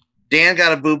 Dan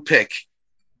got a boob pick.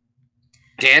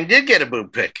 Dan did get a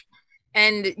boob pick.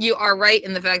 And you are right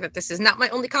in the fact that this is not my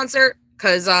only concert,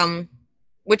 because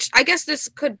which I guess this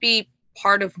could be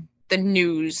part of the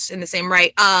news in the same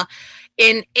right.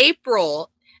 In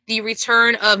April, the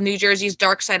return of New Jersey's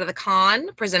Dark Side of the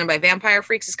Con, presented by Vampire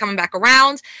Freaks, is coming back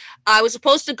around. I was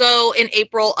supposed to go in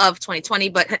April of 2020,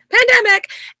 but pandemic.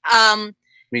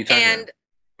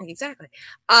 Exactly.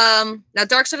 Now,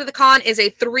 Dark Side of the Con is a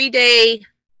 3-day,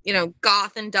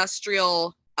 goth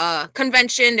industrial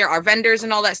convention. There are vendors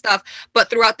and all that stuff, but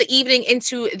throughout the evening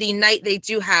into the night, they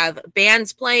do have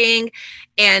bands playing,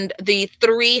 and the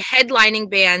 3 headlining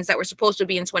bands that were supposed to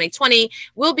be in 2020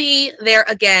 will be there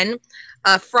again.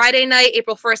 Friday night,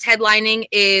 April 1st, headlining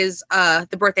is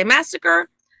The Birthday Massacre.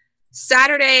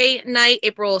 Saturday night,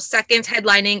 April 2nd,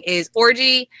 headlining is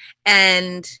Orgy.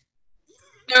 And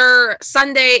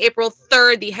Sunday, April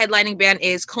 3rd, the headlining band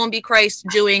is Combichrist,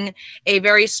 doing a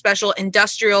very special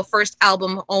industrial first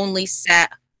album only set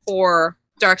for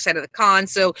Dark Side of the Con.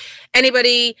 So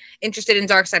anybody interested in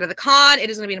Dark Side of the Con,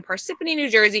 it is going to be in Parsippany, New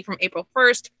Jersey from April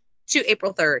 1st to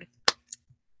April 3rd.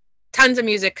 Tons of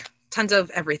music, tons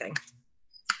of everything.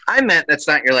 I meant that's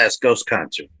not your last Ghost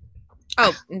concert.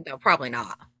 Oh, no, probably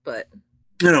not. But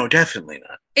no, definitely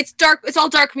not. It's dark. It's all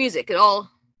dark music.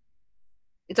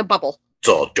 It's a bubble. It's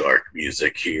all dark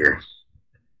music here.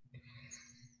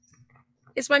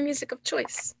 It's my music of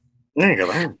choice. There you go.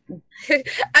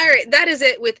 All right, that is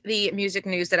it with the music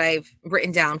news that I've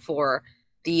written down for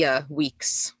the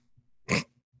weeks.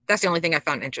 That's the only thing I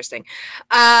found interesting.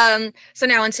 So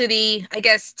now into the, I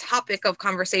guess, topic of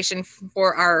conversation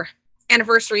for our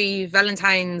anniversary,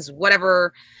 Valentine's,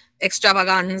 whatever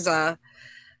extravaganza,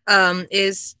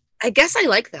 is, I guess I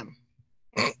like them.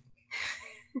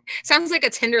 Sounds like a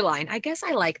Tinder line. I guess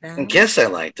I like them. I guess I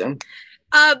like them.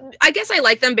 I guess I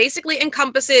like them basically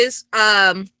encompasses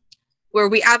where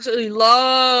we absolutely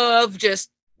love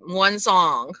just one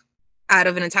song out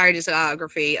of an entire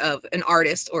discography of an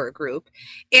artist or a group.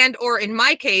 And, or in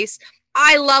my case,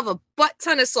 I love a butt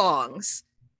ton of songs,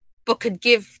 but could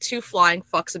give 2 flying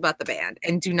fucks about the band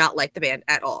and do not like the band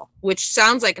at all, which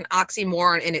sounds like an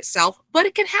oxymoron in itself, but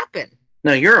it can happen.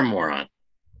 No, you're a moron.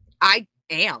 I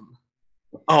am.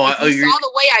 Oh, you saw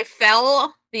the way I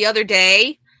fell the other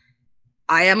day.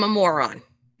 I am a moron.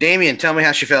 Damien, tell me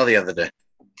how she fell the other day.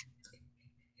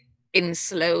 In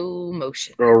slow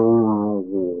motion.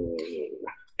 Oh.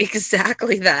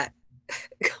 Exactly that.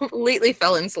 Completely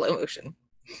fell in slow motion.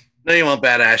 No, you won't,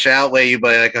 Badass. I outweigh you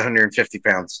by like 150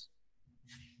 pounds.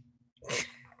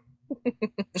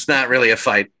 It's not really a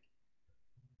fight.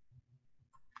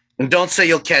 And don't say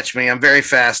you'll catch me. I'm very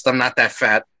fast. I'm not that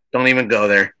fat. Don't even go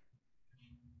there.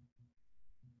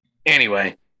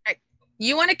 Anyway. Right.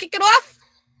 You want to kick it off?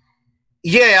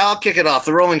 Yeah, I'll kick it off.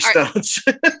 The Rolling Stones.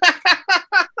 Side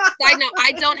note,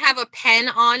 I don't have a pen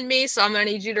on me, so I'm going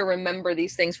to need you to remember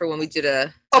these things for when we do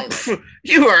the...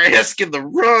 You are asking the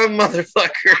wrong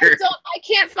motherfucker. I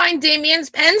can't find Damien's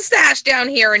pen stash down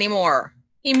here anymore.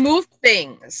 He moved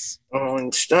things.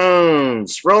 Rolling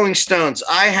Stones.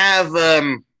 I have...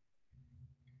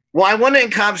 Well, I want to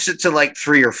encompass it to like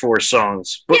 3 or 4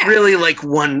 songs, but really like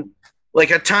one... Like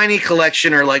a tiny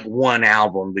collection or like one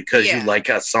album because you like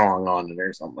a song on it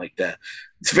or something like that.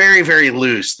 It's very, very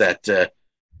loose that...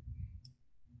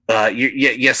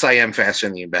 yes, I am faster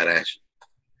than you, Badass.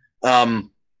 I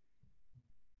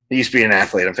used to be an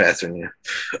athlete. I'm faster than you.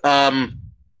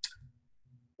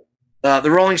 The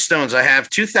Rolling Stones. I have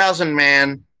 2000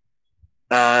 Man,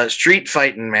 Street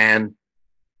Fighting Man,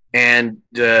 and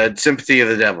Sympathy of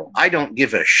the Devil. I don't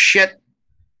give a shit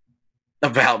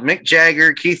about Mick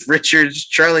Jagger, Keith Richards,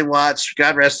 Charlie Watts,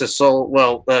 God rest his soul.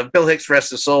 Well, Bill Hicks,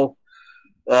 rest his soul.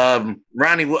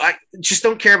 Ronnie Wood. I just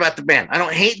don't care about the band. I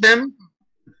don't hate them.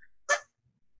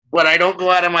 But I don't go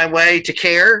out of my way to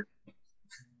care.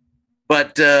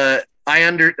 But I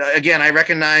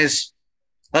recognize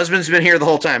husband's been here the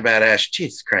whole time, badass.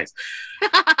 Jesus Christ.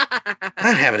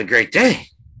 I'm having a great day.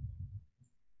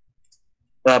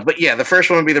 But yeah, the first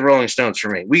one would be the Rolling Stones for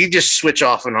me. We could just switch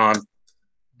off and on.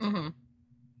 Mm-hmm.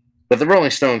 But the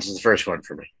Rolling Stones is the first one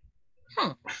for me.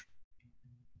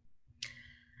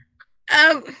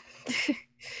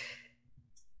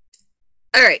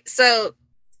 All right, so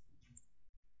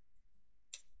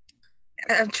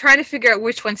I'm trying to figure out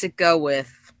which one to go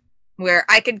with, where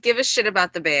I could give a shit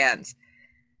about the band.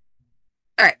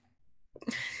 All right.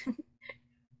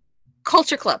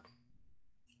 Culture Club.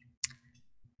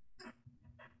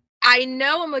 I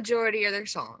know a majority of their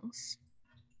songs.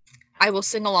 I will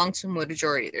sing along to a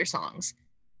majority of their songs.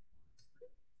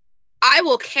 I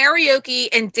will karaoke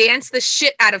and dance the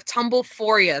shit out of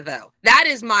Tumblephoria, though. That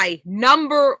is my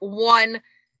number one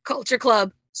Culture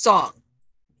Club song.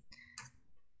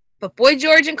 But Boy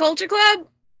George and Culture Club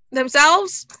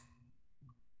themselves,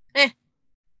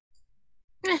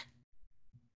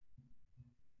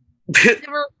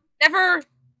 never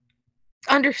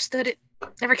understood it.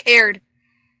 Never cared.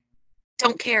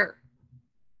 Don't care.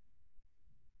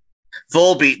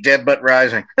 Volbeat, Dead But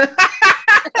Rising.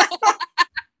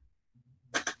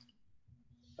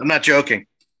 I'm not joking.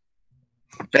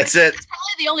 That's it. It's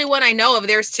probably the only one I know of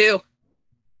theirs too.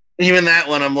 Even that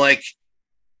one, I'm like,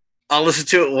 I'll listen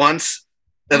to it once,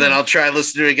 and then I'll try to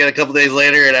listen to it again a couple days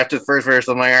later, and after the first verse,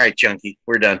 I'm like, all right, Chunky,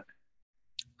 we're done. Wow.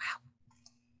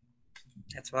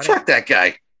 That's funny. Fuck that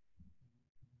guy.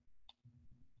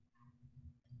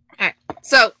 All right,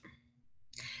 so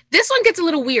this one gets a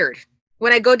little weird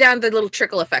when I go down the little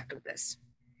trickle effect of this.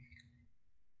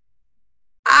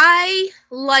 I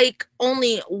like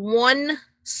only one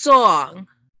song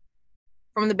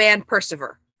from the band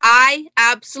Percifer. I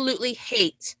absolutely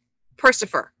hate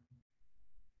Percifer.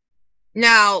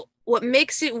 Now, what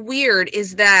makes it weird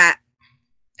is that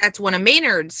that's one of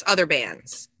Maynard's other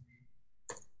bands.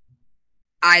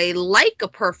 I like A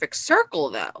Perfect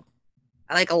Circle, though.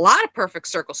 I like a lot of Perfect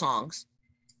Circle songs.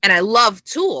 And I love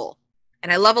Tool.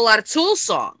 And I love a lot of Tool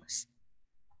songs.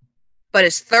 But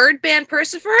his third band,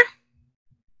 Percifer?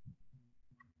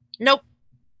 Nope.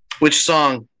 Which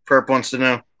song? Perp wants to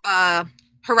know.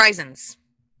 Horizons.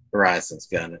 Horizons,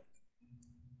 got it.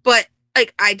 But,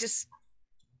 like, I just...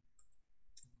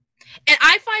 And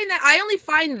I find that... I only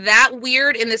find that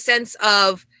weird in the sense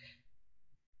of...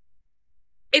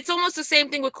 It's almost the same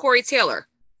thing with Corey Taylor.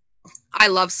 I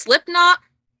love Slipknot.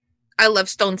 I love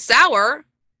Stone Sour.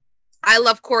 I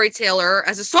love Corey Taylor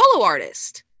as a solo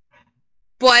artist.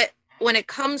 But when it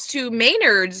comes to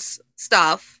Maynard's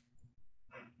stuff,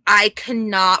 I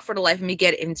cannot for the life of me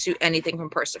get into anything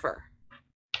from Percifer.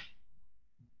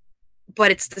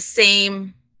 But it's the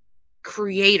same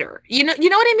creator. You know what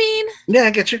I mean? Yeah,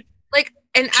 I get you. Like,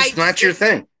 and it's not your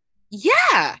thing.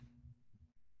 Yeah.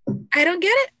 I don't get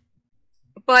it.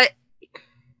 But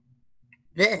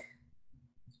bleh.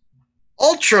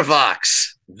 Ultravox,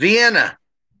 Vienna.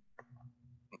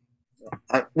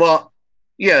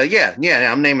 Yeah.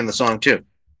 I'm naming the song too.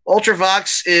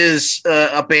 Ultravox is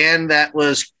a band that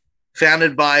was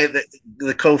founded by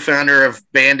the co-founder of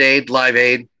Band Aid, Live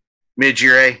Aid, Midge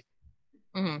Ure.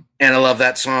 Mm-hmm. And I love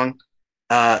that song,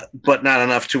 but not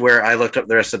enough to where I looked up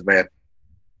the rest of the band.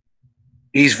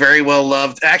 He's very well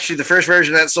loved. Actually, the first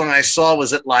version of that song I saw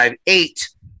was at Live 8,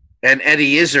 and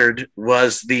Eddie Izzard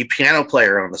was the piano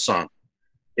player on the song.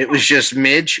 It was just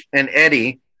Midge and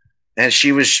Eddie, and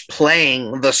she was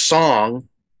playing the song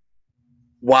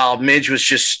while Midge was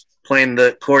just playing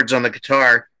the chords on the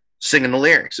guitar, singing the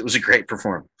lyrics. It was a great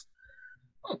performance.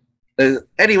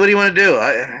 Eddie, what do you want to do?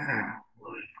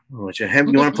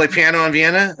 You want to play piano on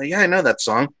Vienna? Yeah, I know that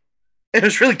song. It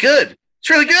was really good. It's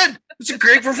really good. It's a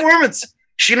great performance.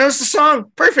 She knows the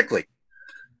song perfectly.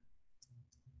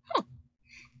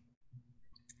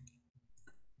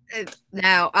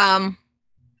 Now,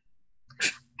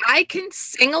 I can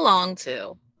sing along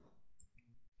to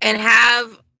and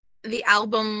have the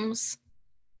albums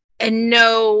and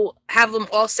have them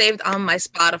all saved on my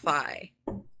Spotify.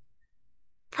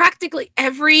 Practically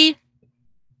every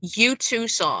U2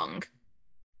 song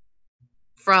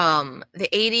from the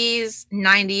 80s,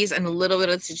 90s, and a little bit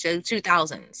of the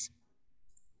 2000s.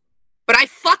 But I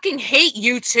fucking hate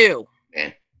U2.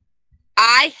 Yeah.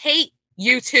 I hate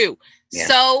U2. Yeah.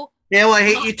 So... Yeah, well, I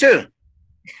hate you too.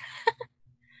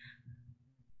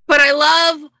 But I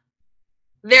love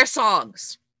their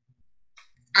songs.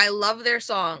 I love their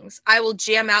songs. I will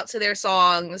jam out to their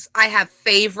songs. I have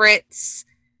favorites.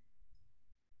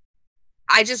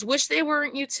 I just wish they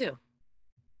weren't U2.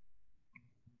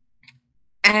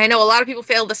 And I know a lot of people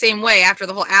failed the same way after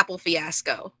the whole Apple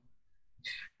fiasco.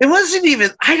 It wasn't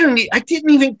even. I didn't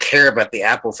even care about the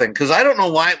Apple thing because I don't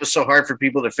know why it was so hard for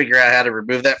people to figure out how to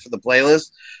remove that from the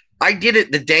playlist. I did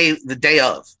it the day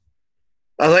of.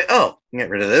 I was like, oh, get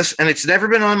rid of this, and it's never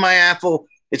been on my Apple.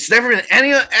 It's never been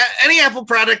any Apple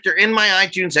product or in my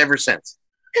iTunes ever since.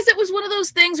 Because it was one of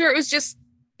those things where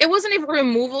it wasn't even a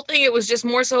removal thing. It was just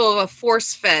more so of a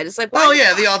force fed. It's like, oh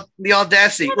yeah, the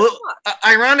audacity. Well,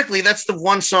 ironically, that's the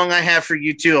one song I have for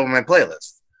U2 on my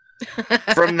playlist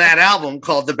from that album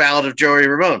called "The Ballad of Joey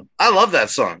Ramone." I love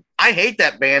that song. I hate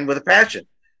that band with a passion.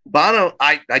 Bono,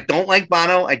 I don't like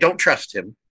Bono. I don't trust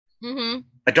him. Mm-hmm.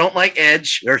 I don't like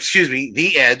Edge, or excuse me,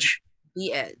 The Edge.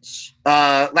 The Edge.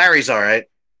 Larry's all right.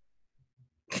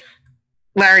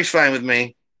 Larry's fine with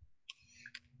me.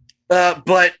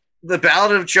 But The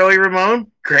Ballad of Joey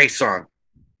Ramone, great song.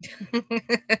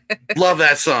 Love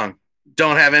that song.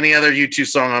 Don't have any other U2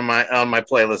 song on my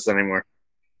playlist anymore.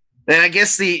 And I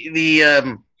guess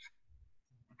the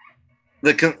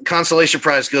consolation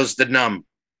prize goes to Numb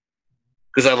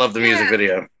because I love the music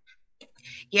video.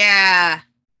 Yeah,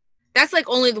 that's like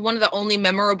one of the only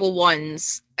memorable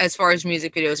ones as far as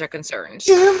music videos are concerned.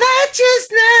 That's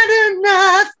just not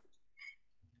enough.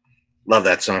 Love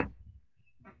that song.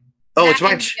 Oh, it's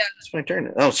my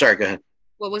turn. Oh, sorry. Go ahead.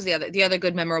 What was the other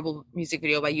good memorable music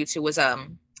video by U2 was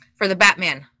for the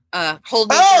Batman. Hold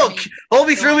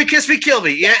Me Through Me, Kiss Me, Kill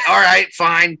Me. Yeah, all right,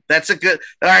 fine. That's a good.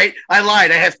 All right, I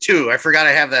lied. I have two. I forgot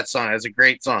I have that song. It's a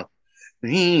great song.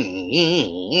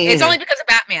 It's only because of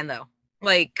Batman, though.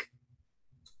 Like,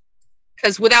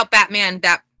 because without Batman,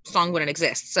 that song wouldn't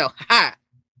exist. So, ha.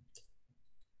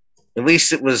 At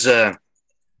least it was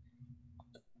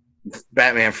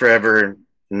Batman Forever,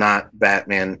 not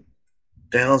Batman.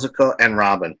 The hell's it called? And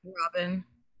Robin.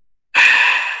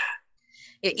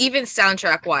 Yeah, even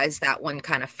soundtrack wise, that one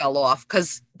kind of fell off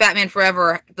because Batman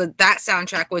Forever, that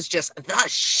soundtrack was just the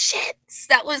shits.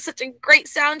 That was such a great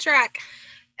soundtrack.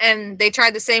 And they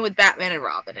tried the same with Batman and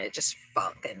Robin. It just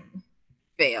fucking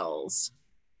fails.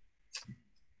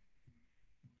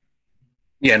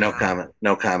 Yeah, no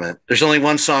comment. There's only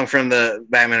one song from the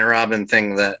Batman and Robin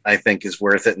thing that I think is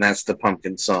worth it, and that's the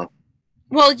Pumpkin song.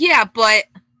 Well, yeah, but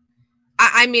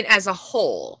I mean as a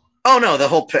whole. Oh, no, the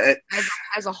whole...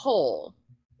 As a whole.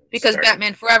 Because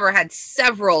Batman Forever had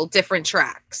several different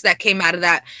tracks that came out of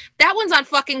that. That one's on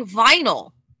fucking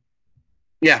vinyl.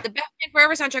 Yeah. The Batman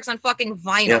Forever soundtrack's on fucking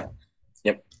vinyl.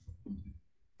 Yep.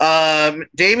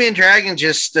 Damien Dragon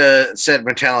just said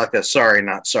Metallica, sorry,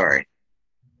 not sorry.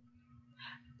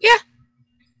 Yeah.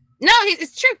 No,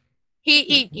 it's true.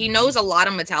 He knows a lot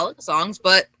of Metallica songs,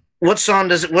 but what's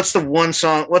the one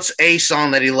song, what's a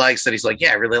song that he likes that he's like,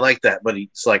 yeah, I really like that, but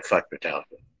he's like, fuck Metallica?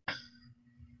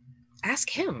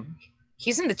 Ask him.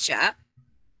 He's in the chat.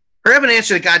 Hurry up and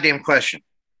answer the goddamn question.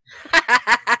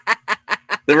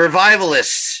 The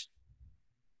Revivalists.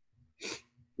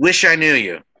 Wish I Knew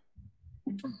You.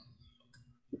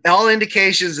 All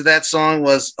indications of that song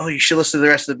was, oh, you should listen to the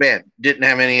rest of the band. Didn't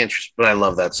have any interest, but I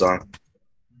love that song.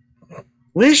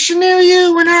 Wish I knew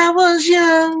you when I was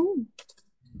young.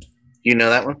 You know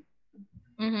that one?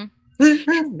 Mm-hmm.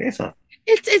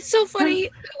 It's so funny the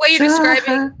way you're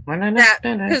describing that.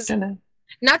 Because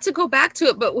not to go back to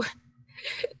it, but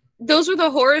those were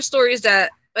the horror stories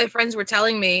that my friends were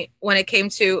telling me when it came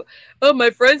to, oh,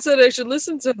 my friend said I should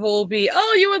listen to Volbeat.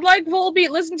 Oh, you would like Volbeat?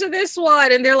 Listen to this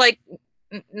one. And they're like,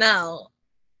 no,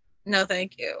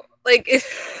 thank you. Like,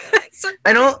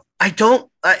 I don't.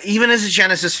 Even as a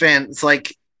Genesis fan, it's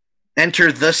like,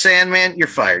 Enter the Sandman. You're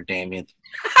fired, Damien.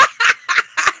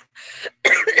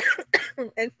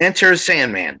 Enter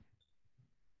Sandman.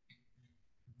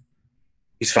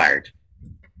 He's fired.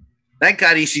 Thank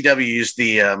God ECW used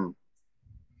the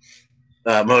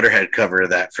Motorhead cover of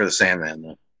that for the Sandman,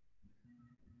 though.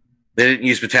 They didn't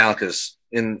use Metallica's.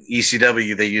 In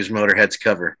ECW, they used Motorhead's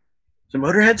cover. Is it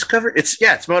Motorhead's cover? It's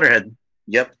Motorhead.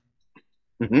 Yep.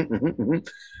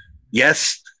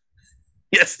 Yes.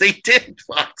 Yes, they did,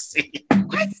 Foxy.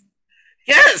 What?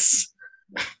 Yes.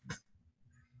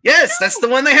 Yes, that's the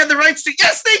one they had the rights to.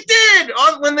 Yes, they did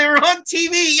when they were on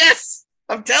TV. Yes,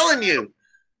 I'm telling you.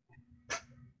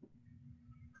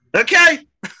 Okay.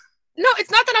 No, it's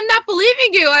not that I'm not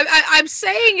believing you. I'm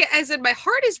saying it as in my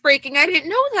heart is breaking. I didn't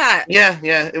know that. Yeah.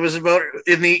 It was about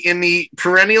in the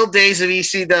perennial days of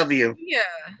ECW. Yeah.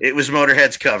 It was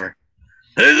Motorhead's cover.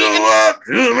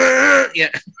 Yeah.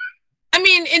 I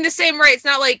mean, in the same way, it's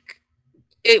not like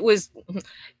it was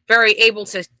very able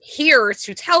to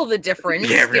tell the difference.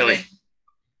 Yeah, really.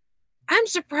 I'm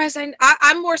surprised.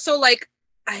 I'm more so like,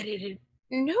 I didn't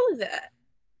know that.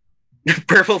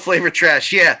 Purple flavor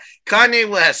trash. Yeah. Kanye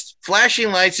West.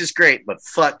 Flashing Lights is great, but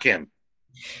fuck him.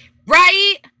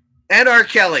 Right? And R.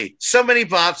 Kelly. So many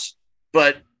bops,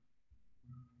 but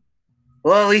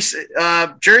well, at least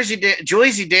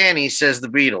Joyzy Danny says the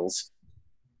Beatles.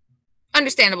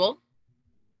 Understandable.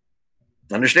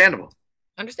 Understandable.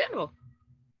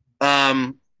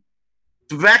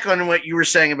 Back on what you were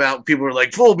saying about people were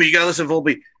like, Volbeat, you gotta listen to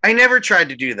Volbeat. I never tried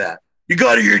to do that. You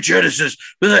gotta hear Genesis.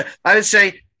 I would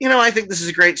say, I think this is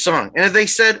a great song. And if they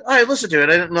said, I listened to it,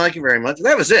 I didn't like it very much,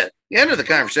 that was it. The end of the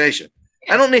conversation.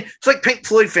 I don't need, it's like Pink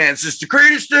Floyd fans. It's the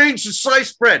greatest thing since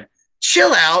sliced bread.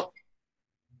 Chill out.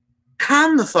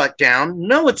 Calm the fuck down.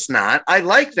 No, it's not. I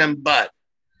like them, but.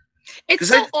 It's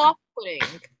so off-putting.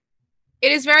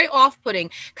 It is very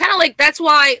off-putting. Kind of like, that's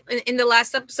why in the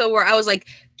last episode where I was like,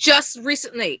 just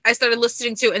recently, I started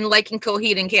listening to and liking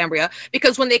Coheed and Cambria,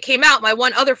 because when they came out, my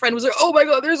one other friend was like, oh my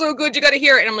God, they're so good, you gotta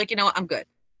hear it. And I'm like, you know what, I'm good.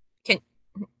 Can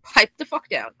pipe the fuck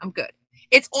down. I'm good.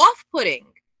 It's off-putting.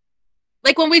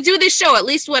 Like when we do this show, at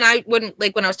least when I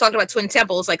was talking about Twin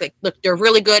Temples, like look, they're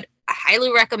really good. I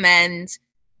highly recommend.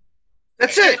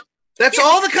 That's it. That's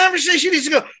all the conversation needs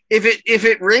to go. If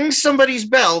it rings somebody's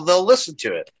bell, they'll listen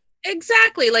to it.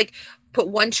 Exactly. Like put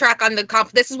one track on the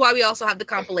this is why we also have the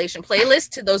compilation playlist.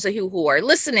 To those of you who are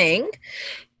listening,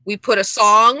 we put a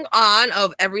song on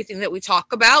of everything that we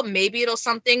talk about. Maybe it'll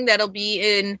something that'll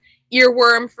be an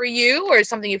earworm for you, or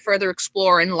something you further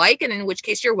explore and like, and in which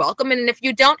case you're welcome. And if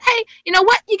you don't, hey, you know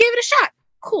what? You gave it a shot.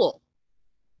 Cool.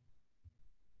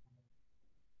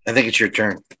 I think it's your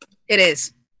turn. It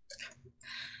is.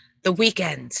 The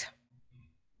Weeknd.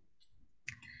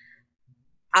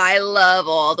 I love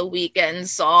all the Weeknd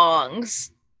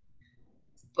songs,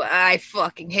 but I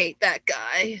fucking hate that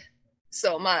guy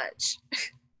so much.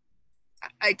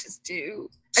 I just do.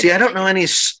 See, I don't know any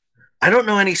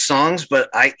songs, but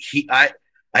I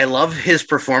love his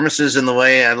performances in the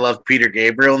way I love Peter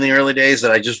Gabriel in the early days,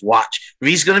 that I just watch. If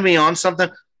he's going to be on something,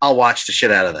 I'll watch the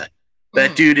shit out of that.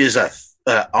 That dude is a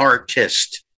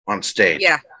artist on stage.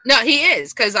 Yeah, no, he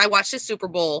is, because I watched his Super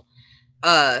Bowl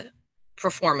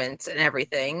performance and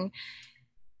everything.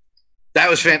 That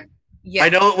was fantastic. Yeah. I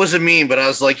know it was a meme, but I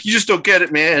was like, you just don't get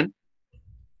it, man.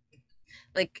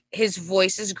 Like, his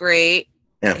voice is great.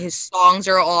 Yeah. His songs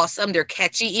are awesome. They're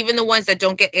catchy, even the ones that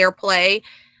don't get airplay.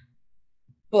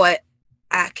 But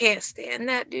I can't stand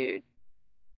that dude.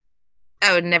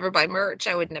 I would never buy merch.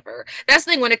 I would never. That's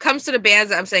the thing. When it comes to the bands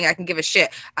that I'm saying I can give a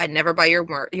shit, I'd never buy your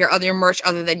other merch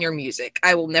other than your music.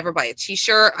 I will never buy a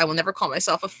t-shirt. I will never call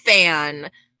myself a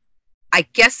fan. I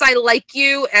guess I like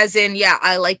you, as in, yeah,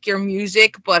 I like your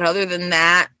music, but other than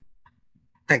that,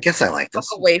 I guess I like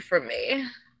this. Away from me.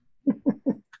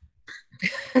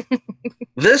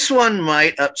 This one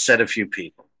might upset a few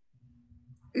people.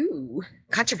 Ooh,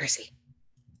 controversy.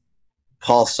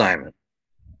 Paul Simon.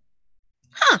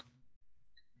 Huh.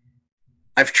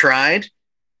 I've tried.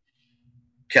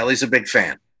 Kelly's a big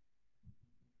fan.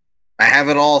 I have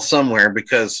it all somewhere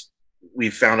because we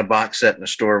found a box set in a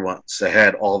store once that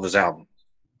had all of his albums.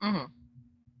 Mm-hmm.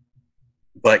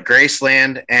 But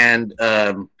Graceland and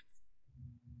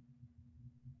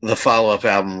the follow-up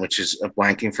album, which is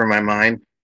blanking from my mind,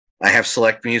 I have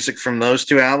select music from those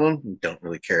two albums. Don't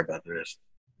really care about the rest.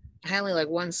 I only like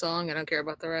one song. I don't care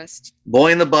about the rest.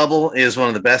 Boy in the Bubble is one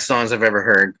of the best songs I've ever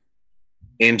heard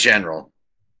in general.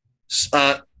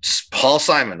 Paul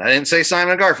Simon. I didn't say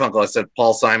Simon Garfunkel. I said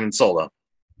Paul Simon solo.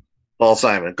 Paul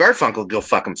Simon. Garfunkel, go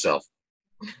fuck himself.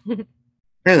 You're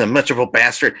the miserable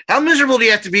bastard. How miserable do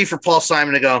you have to be for Paul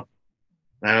Simon to go,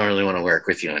 I don't really want to work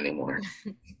with you anymore?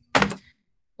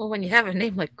 Well, when you have a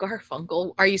name like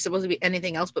Garfunkel, are you supposed to be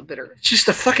anything else but bitter? It's just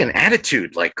a fucking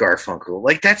attitude like Garfunkel.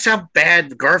 Like, that's how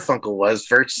bad Garfunkel was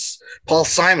versus Paul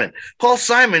Simon. Paul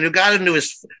Simon, who got into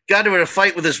a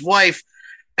fight with his wife,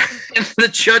 and the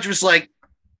judge was like,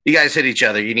 you guys hit each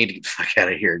other. You need to get the fuck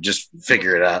out of here. Just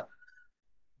figure it out.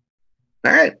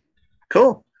 All right.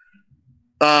 Cool.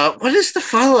 What is the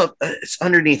follow-up? It's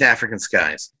Underneath African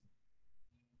Skies.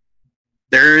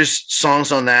 There's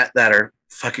songs on that are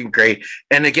fucking great.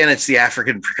 And again, it's the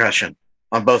African percussion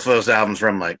on both of those albums where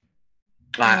I'm like,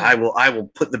 I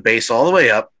will put the bass all the way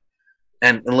up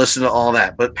and listen to all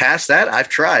that. But past that, I've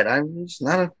tried. I'm just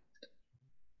not a...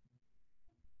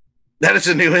 That is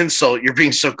a new insult. You're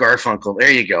being so Garfunkel.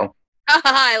 There you go.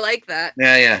 I like that.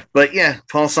 Yeah. But yeah,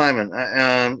 Paul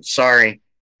Simon. Sorry.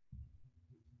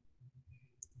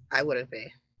 I wouldn't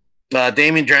be.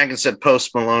 Damien Dragon said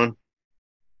Post Malone.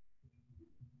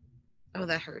 Oh,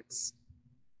 that hurts.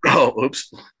 Oh,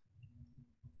 oops.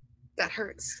 That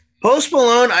hurts. Post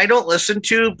Malone, I don't listen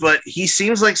to, but he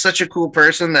seems like such a cool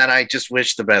person that I just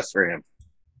wish the best for him.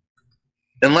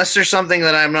 unless there's something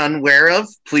that I'm unaware of,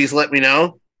 please let me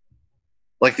know.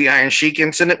 Like the Iron Sheik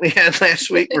incident we had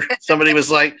last week where somebody was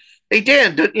like, hey,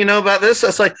 Dan, don't you know about this? I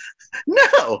was like,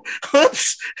 no,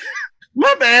 oops,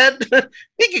 my bad.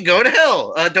 He could go to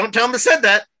hell. Don't tell him I said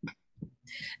that.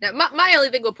 Now, my only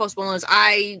thing with Post Malone is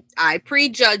I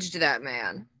prejudged that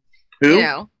man. Who? You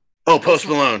know? Oh, Post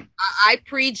Malone. I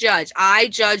prejudged. I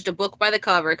judged a book by the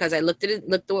cover because I looked at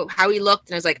how he looked,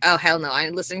 and I was like, oh, hell no, I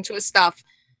ain't listening to his stuff.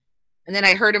 And then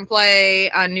I heard him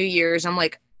play on New Year's. I'm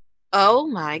like, oh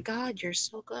my God, you're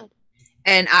so good.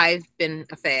 And I've been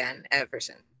a fan ever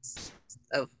since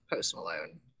of Post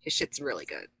Malone. His shit's really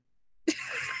good.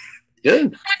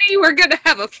 Good. Honey, we're going to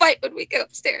have a fight when we go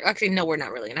upstairs. Actually, no, we're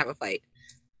not really going to have a fight.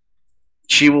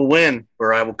 She will win,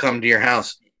 or I will come to your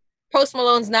house. Post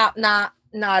Malone's not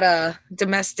a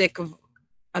domestic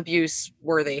abuse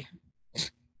worthy.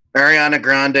 Ariana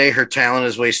Grande, her talent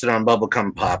is wasted on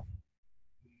bubblegum pop.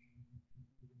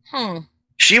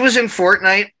 She was in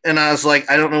Fortnite, and I was like,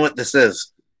 I don't know what this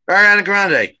is. Ariana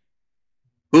Grande.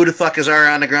 Who the fuck is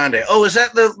Ariana Grande? Oh, is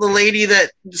that the lady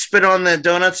that spit on the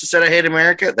donuts and said I hate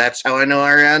America? That's how I know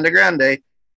Ariana Grande.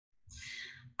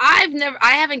 I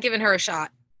haven't given her a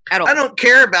shot at all. I don't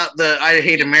care about the I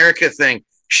hate America thing.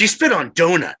 She spit on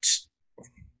donuts.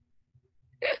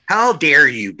 How dare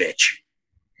you, bitch?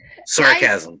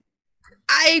 Sarcasm.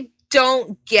 I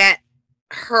don't get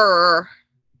her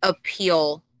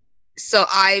appeal, so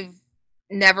I've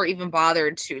never even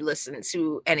bothered to listen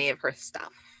to any of her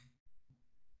stuff.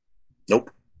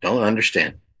 Nope. Don't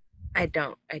understand. I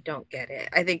don't get it.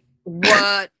 I think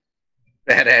what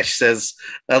Bad Ash says,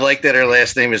 I like that her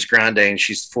last name is Grande and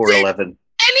she's 4'11".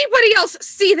 Anybody else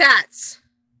see that?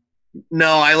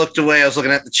 No, I looked away. I was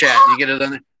looking at the chat. Did you get it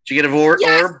on there? Did you get a orb?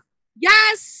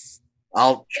 Yes.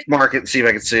 I'll mark it and see if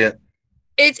I can see it.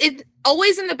 It's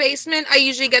always in the basement. I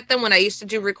usually get them when I used to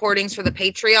do recordings for the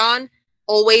Patreon.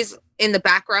 Always in the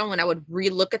background when I would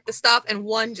re-look at the stuff, and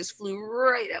one just flew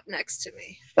right up next to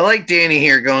me. I like Danny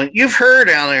here going, you've heard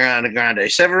Ariana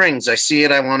Grande. 7 Rings. I see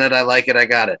it. I want it. I like it. I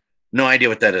got it. No idea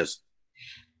what that is.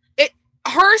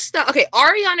 Her stuff. Okay,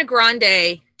 Ariana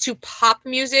Grande to pop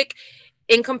music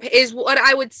is what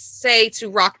I would say to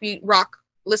rock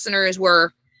listeners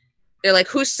where they're like,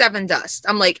 who's Seven Dust?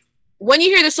 I'm like, when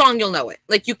you hear the song, you'll know it.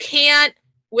 Like, you can't,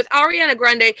 with Ariana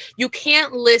Grande, you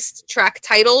can't list track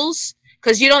titles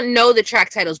because you don't know the track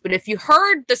titles. But if you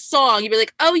heard the song, you'd be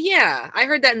like, oh yeah, I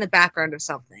heard that in the background of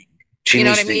something. She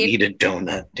needs to eat a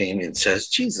donut, Damien says.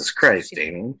 Jesus Christ,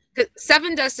 Damien.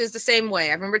 Seven Dust is the same way.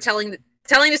 I remember telling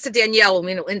this to Danielle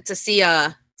when we went to see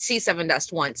Seven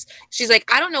Dust once. She's like,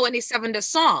 I don't know any Seven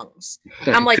Dust songs.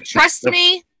 I'm like, trust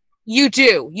me, you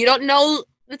do. You don't know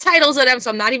the titles of them, so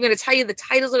I'm not even going to tell you the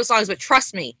titles of the songs, but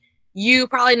trust me, you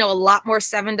probably know a lot more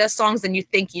Seven Dust songs than you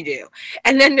think you do.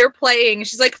 And then they're playing,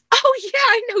 she's like, oh yeah,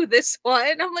 I know this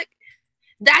one. I'm like,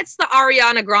 that's the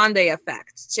Ariana Grande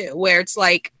effect too, where it's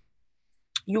like,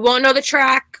 you won't know the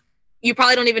track, you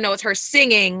probably don't even know it's her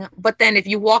singing, but then if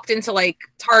you walked into like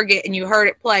Target and you heard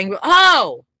it playing,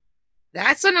 oh,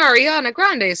 that's an Ariana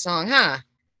Grande song, huh?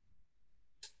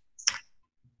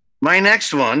 My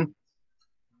next one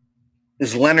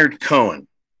is Leonard Cohen.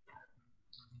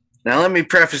 Now, let me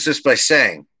preface this by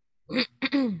saying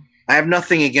I have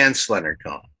nothing against Leonard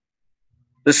Cohen.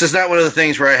 This is not one of the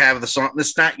things where I have the song. This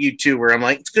is not U2 where I'm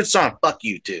like, it's a good song. Fuck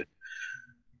U2.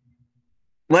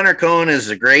 Leonard Cohen is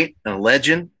a great and a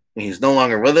legend. He's no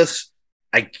longer with us.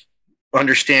 I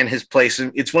understand his place.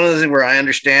 It's one of those things where I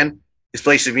understand his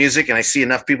place in music, and I see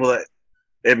enough people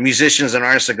that musicians and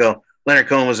artists that go, Leonard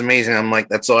Cohen was amazing. I'm like,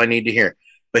 that's all I need to hear.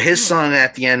 But his song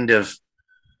at the end of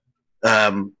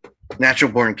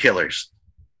Natural Born Killers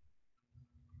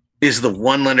is the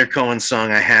one Leonard Cohen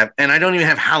song I have. And I don't even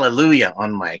have Hallelujah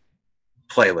on my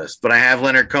playlist, but I have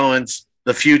Leonard Cohen's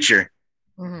The Future.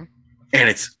 Mm-hmm. And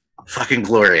it's a fucking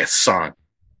glorious song.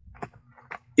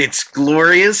 It's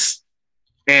glorious.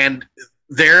 And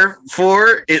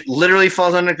therefore, it literally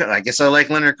falls under, I guess I like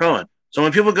Leonard Cohen. So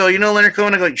when people go, you know Leonard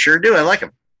Cohen, I go, sure do. I like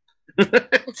him.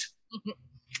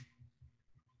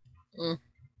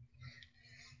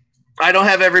 I don't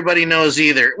have Everybody Knows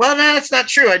either. Well, no, that's not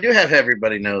true. I do have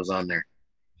Everybody Knows on there.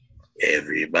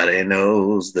 Everybody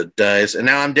knows the dice. And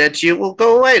now I'm dead to you. Well,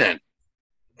 go away then.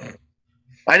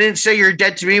 I didn't say you're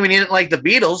dead to me when you didn't like the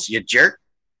Beatles, you jerk.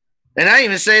 And I didn't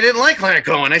even say I didn't like Leonard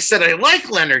Cohen. I said I like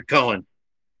Leonard Cohen.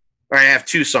 Or I have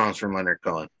 2 songs from Leonard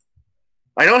Cohen.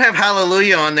 I don't have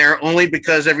Hallelujah on there only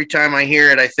because every time I hear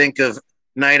it, I think of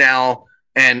Night Owl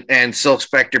and Silk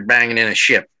Spectre banging in a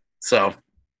ship. So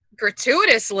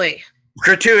gratuitously,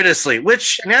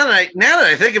 which now that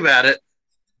I think about it,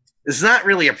 is not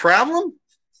really a problem.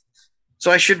 So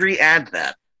I should re-add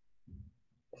that.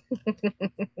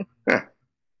 Huh.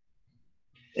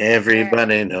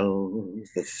 Everybody knows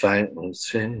the fight was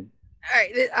finished. All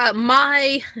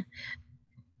right,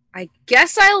 I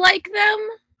guess I like them.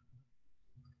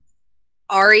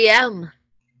 REM.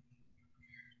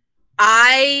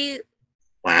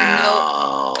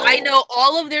 Wow. I know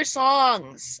all of their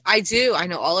songs. I do. I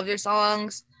know all of their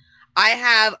songs. I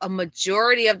have a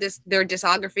majority of their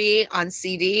discography on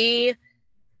CD.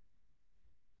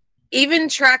 Even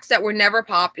tracks that were never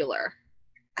popular.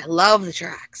 I love the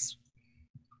tracks.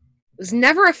 Was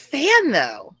never a fan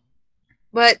though.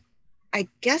 But I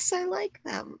guess I like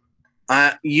them.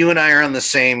 You and I are on the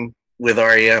same with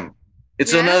REM.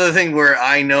 It's another thing where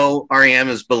I know REM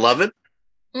is beloved.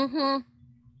 Mm-hmm.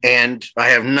 And I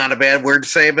have not a bad word to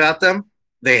say about them.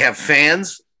 They have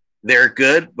fans. They're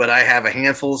good, but I have a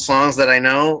handful of songs that I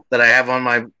know that I have on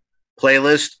my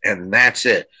playlist, and that's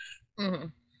it. Mm-hmm.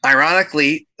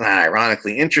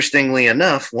 Interestingly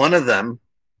enough, one of them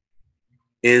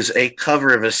is a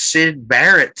cover of a Syd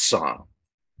Barrett song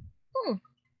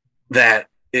that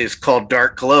is called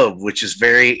Dark Globe, which is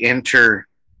very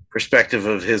perspective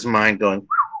of his mind going.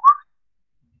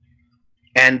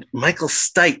 And Michael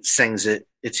Stipe sings it.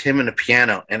 It's him and a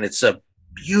piano, and it's a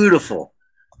beautiful.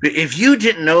 If you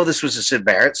didn't know this was a Syd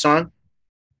Barrett song,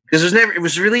 because it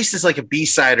was released as like a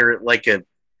B-side or like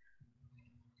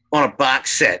on a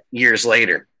box set years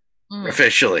later,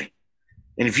 officially.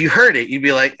 And if you heard it, you'd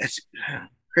be like, "That's a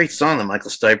great song that Michael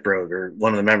Stipe wrote, or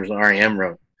one of the members of REM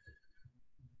wrote."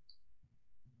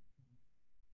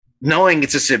 Knowing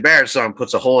it's a Syd Barrett song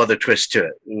puts a whole other twist to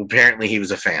it. Apparently, he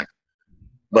was a fan.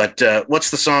 But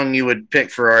what's the song you would pick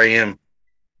for REM?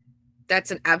 That's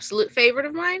an absolute favorite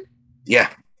of mine. Yeah.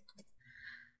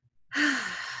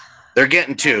 They're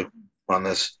getting 2 on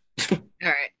this. All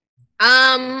right.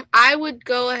 I would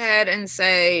go ahead and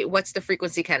say, "What's the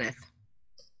Frequency, Kenneth?"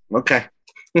 Okay.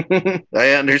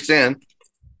 I understand.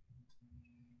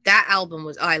 That album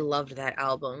was, I loved that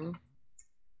album.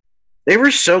 They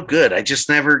were so good. I just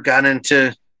never got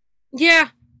into. Yeah.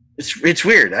 It's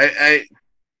weird.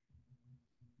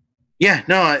 Yeah,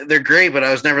 no, they're great, but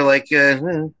I was never like.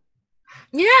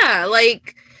 Yeah,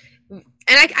 like, and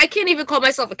I can't even call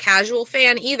myself a casual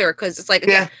fan either, because it's like,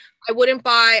 again, I wouldn't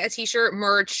buy a t-shirt,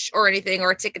 merch, or anything,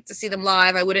 or a ticket to see them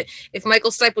live. I wouldn't, if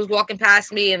Michael Stipe was walking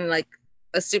past me in like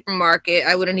a supermarket,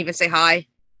 I wouldn't even say hi.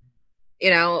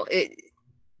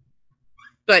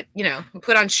 But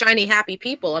put on Shiny Happy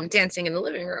People, I'm dancing in the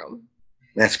living room.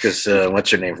 That's because what's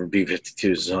her name from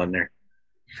B-52 is on there.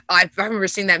 I remember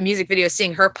seeing that music video,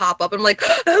 seeing her pop up, and I'm like,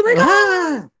 oh my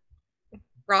god,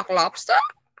 Rock Lobster.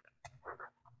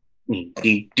 I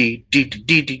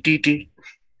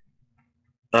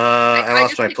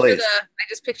lost my place. I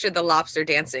just pictured the lobster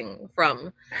dancing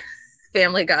from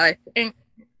Family Guy. The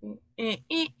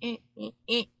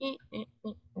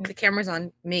camera's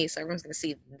on me, so everyone's going to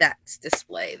see that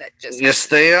display. That just yes,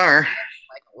 they are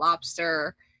like a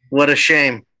lobster. What a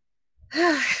shame.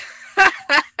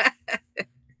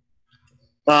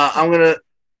 I'm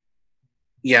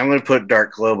gonna put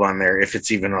Dark Globe on there if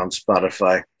it's even on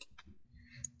Spotify.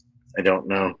 I don't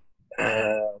know.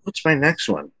 What's my next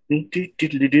one? We're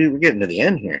getting to the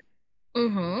end here.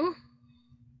 Mm-hmm.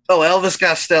 Oh, Elvis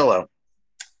Costello.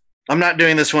 I'm not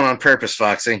doing this one on purpose,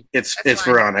 Foxy. It's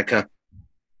Veronica.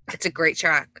 It's a great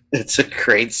track. It's a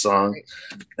great song.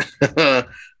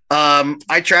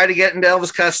 I try to get into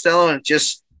Elvis Costello, and it's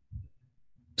just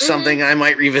something I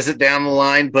might revisit down the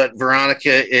line, but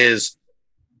Veronica is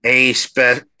a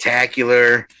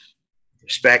spectacular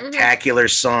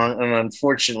song, and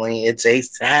unfortunately it's a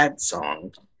sad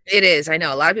song. It is. I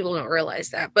know a lot of people don't realize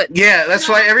that, but yeah, that's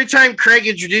why every time Craig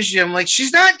introduces you, I'm like,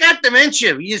 she's not got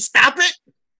dementia. You stop it.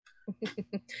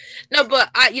 No, but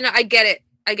I get it.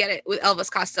 I get it with Elvis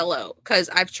Costello, because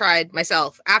I've tried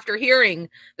myself. After hearing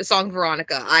the song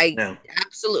Veronica, I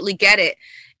absolutely get it.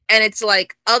 And it's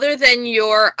like, other than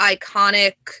your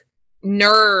iconic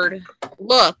nerd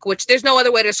look, which there's no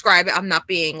other way to describe it, I'm not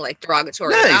being like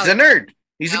derogatory. No, he's a nerd.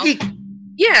 He's a geek.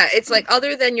 Yeah, it's like,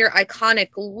 other than your iconic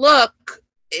look,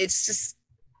 it's just...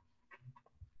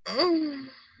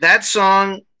 That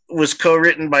song was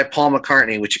co-written by Paul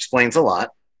McCartney, which explains a lot.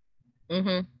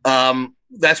 Mm-hmm.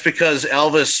 That's because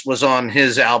Elvis was on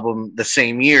his album the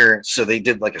same year, so they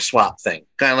did like a swap thing,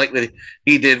 kind of like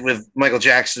he did with Michael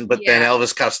Jackson, but then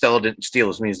Elvis Costello didn't steal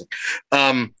his music.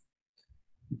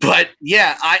 But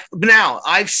yeah,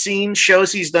 I've seen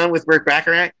shows he's done with Burt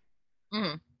Bacharach,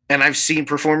 and I've seen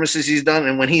performances he's done,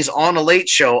 and when he's on a late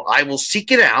show, I will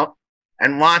seek it out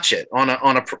and watch it on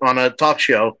a talk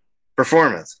show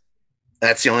performance.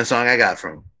 That's the only song I got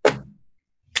from him.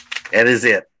 That is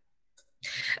it.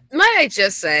 Might I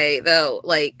just say, though,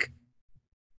 like,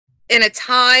 in a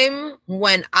time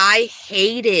when I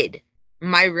hated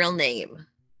my real name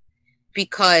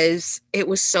because it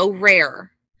was so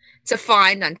rare to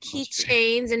find on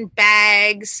keychains and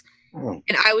bags,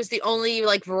 and I was the only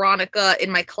like Veronica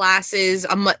in my classes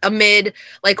amid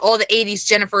like all the 80s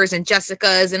Jennifers and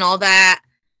Jessicas and all that,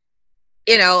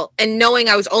 and knowing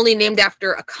I was only named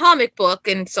after a comic book,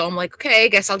 and so I'm like, okay, I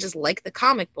guess I'll just like the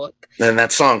comic book. Then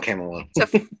that song came along.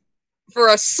 For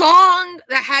a song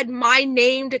that had my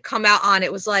name to come out on,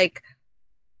 it was like,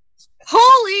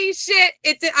 holy shit.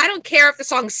 I don't care if the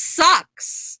song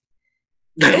sucks.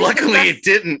 Luckily it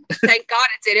didn't. Thank God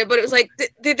it didn't, but it was like,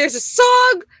 there's a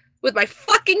song with my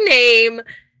fucking name.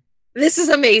 This is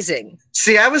amazing.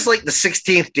 See, I was like the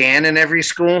 16th Dan in every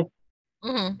school,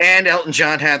 and Elton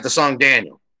John had the song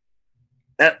Daniel.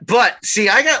 But see,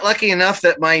 I got lucky enough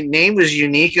that my name was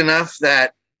unique enough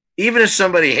that even if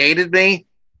somebody hated me,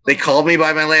 they called me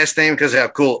by my last name because of how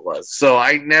cool it was. So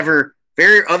I never,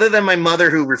 other than my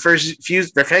mother who refuses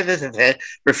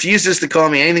to call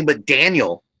me anything but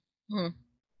Daniel.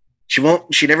 She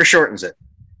never shortens it.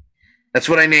 That's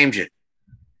what I named you.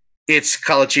 It's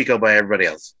Calachico by everybody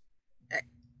else.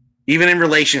 Even in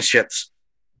relationships.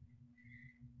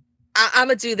 I'm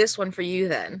going to do this one for you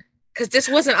then. Because this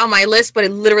wasn't on my list, but it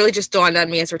literally just dawned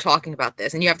on me as we're talking about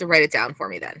this. And you have to write it down for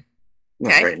me then.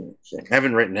 Okay? I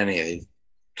haven't written any of these.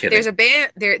 Kidding.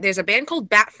 There's a band called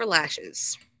Bat for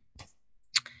Lashes.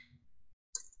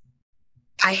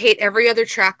 I hate every other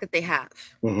track that they have.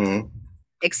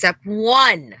 Except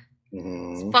one.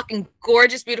 It's a fucking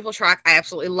gorgeous, beautiful track. I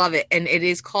absolutely love it. And it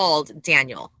is called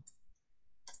Daniel.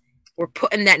 We're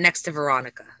putting that next to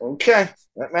Veronica. Okay.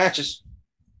 That matches.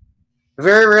 I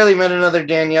very rarely met another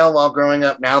Danielle while growing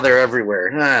up. Now they're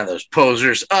everywhere. Those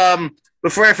posers.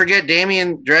 Before I forget,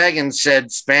 Damien Dragon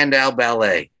said Spandau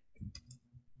Ballet.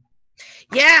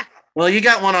 Yeah. Well, you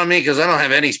got one on me because I don't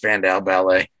have any Spandau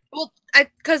Ballet. Well,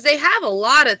 because they have a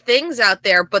lot of things out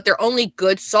there, but their only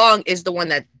good song is the one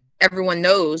that everyone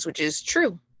knows, which is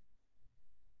True.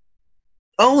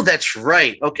 Oh, that's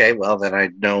right. Okay, well, then I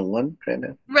know one.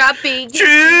 Robbie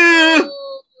True.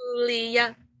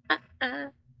 Julia.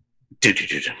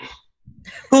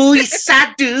 Oh, yes,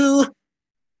 I do.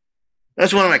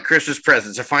 That's one of my Christmas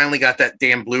presents. I finally got that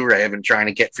damn Blu-ray I've been trying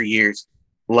to get for years.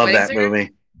 Love that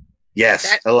movie.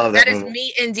 Yes, I love that movie. That is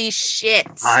me indie shit.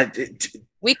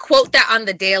 We quote that on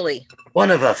the daily.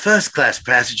 One of our first-class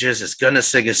passengers is going to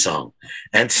sing a song.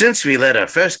 And since we let our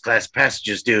first-class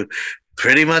passengers do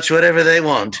pretty much whatever they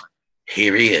want,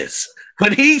 here he is.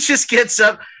 When he just gets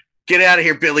up, get out of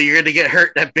here, Billy. You're going to get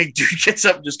hurt. That big dude gets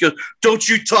up and just goes, don't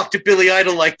you talk to Billy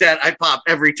Idol like that. I pop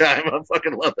every time. I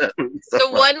fucking love that movie.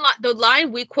 The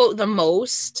line we quote the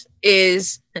most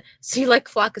is, see like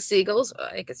flock of seagulls?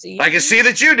 I can see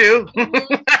that you do.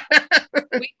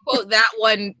 We quote that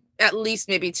one at least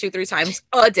maybe 2-3 times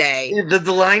a day.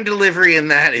 The line delivery in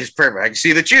that is perfect. I can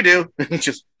see that you do.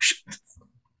 Just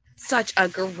such a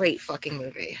great fucking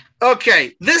movie.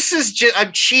 Okay, this is just,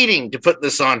 I'm cheating to put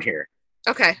this on here.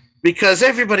 Okay. Because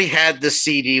everybody had the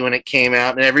CD when it came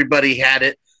out, and everybody had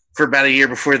it for about a year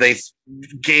before they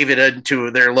gave it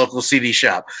into their local CD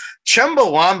shop.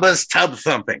 Chumbawamba's Tub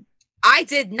Thumping. I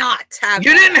did not have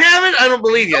You didn't have it? I don't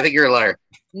believe you. I think you're a liar.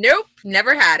 Nope,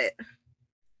 never had it.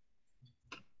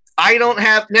 I don't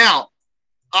have... Now,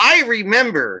 I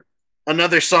remember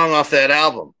another song off that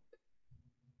album.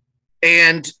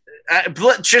 And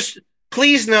just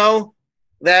please know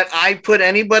that I put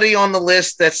anybody on the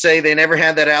list that say they never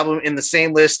had that album in the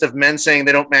same list of men saying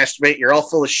they don't masturbate. You're all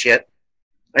full of shit.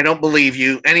 I don't believe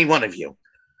you, any one of you.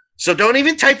 So don't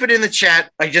even type it in the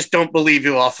chat. I just don't believe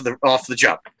you off the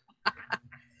jump.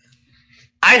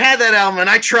 I had that album and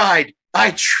I tried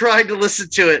to listen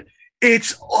to it.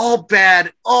 It's all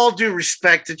bad. All due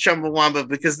respect to Chumbawamba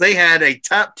because they had a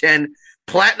top 10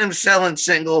 platinum selling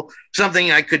single,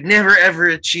 something I could never ever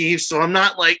achieve. So I'm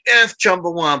not like F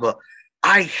Chumbawamba.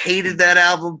 I hated that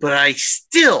album, but I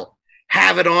still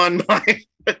have it on my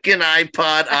fucking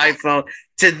iPod, iPhone.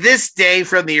 To this day,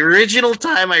 from the original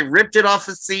time I ripped it off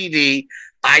a CD,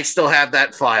 I still have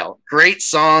that file. Great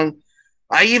song.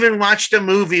 I even watched a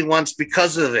movie once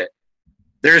because of it.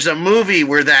 There's a movie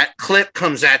where that clip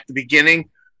comes at the beginning.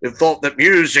 It thought that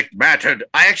music mattered.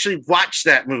 I actually watched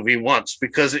that movie once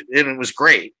because it was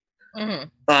great. Mm-hmm.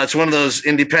 It's one of those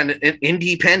independent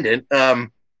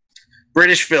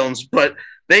British films, but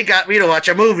they got me to watch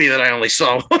a movie that I only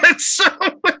saw once.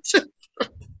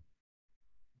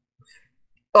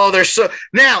 They're so...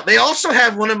 Now, they also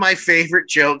have one of my favorite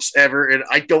jokes ever, and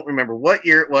I don't remember what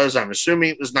year it was. I'm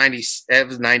assuming it was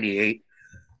 98.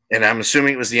 and I'm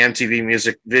assuming it was the MTV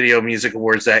Music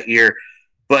Awards that year.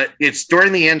 But it's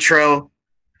during the intro,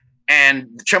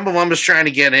 and Chumbawamba's trying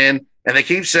to get in, and they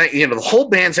keep saying, the whole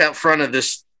band's out front of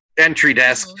this entry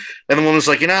desk, and the woman's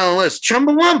like, let's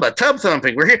Chumbawamba, tub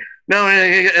thumping, we're here. No,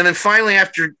 and then finally,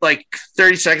 after like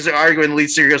 30 seconds of arguing, the lead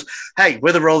singer goes, "Hey,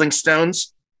 we're the Rolling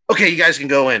Stones. Okay, you guys can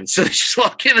go in." So they just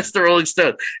walk in as the Rolling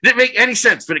Stones. It didn't make any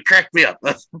sense, but it cracked me up.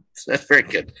 That's very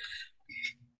good.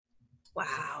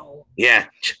 Wow. Yeah.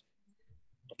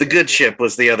 The Good Ship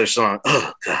was the other song.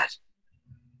 Oh, God.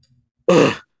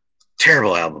 Ugh.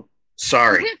 Terrible album.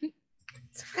 Sorry.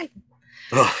 It's fine.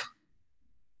 Ugh.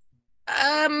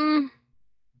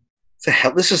 The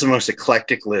hell, this is the most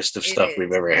eclectic list of stuff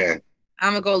we've ever had.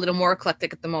 I'm gonna go a little more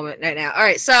eclectic at the moment right now. All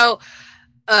right, so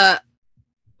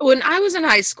when I was in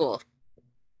high school,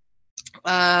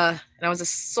 and I was a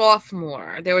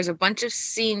sophomore, there was a bunch of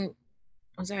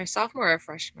was I a sophomore or a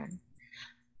freshman?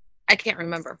 I can't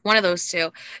remember. One of those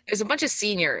two. There's a bunch of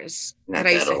seniors that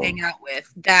I used to hang out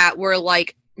with that were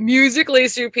like musically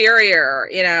superior,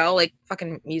 like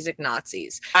fucking music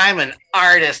Nazis. I'm an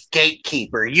artist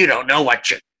gatekeeper. You don't know what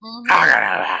you're.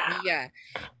 Yeah.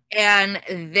 And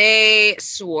they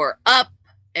swore up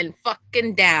and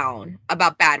fucking down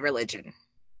about Bad Religion.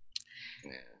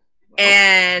 Yeah.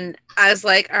 And I was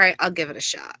like, all right, I'll give it a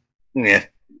shot. Yeah.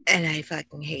 And I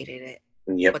fucking hated it.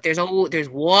 Yep. But there's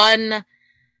one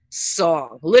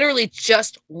song, literally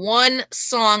just one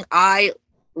song I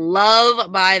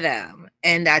love by them,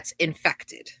 and that's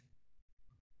Infected.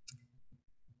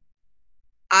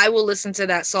 I will listen to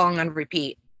that song on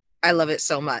repeat. I love it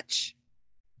so much.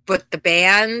 But the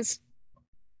bands,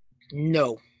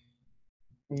 no.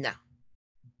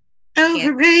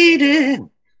 Overrated.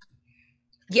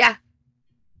 Yeah.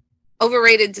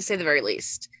 Overrated to say the very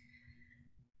least.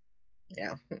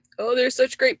 Yeah. Oh, they're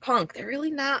such great punk. They're really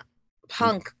not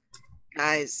punk,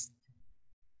 guys.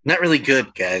 Not really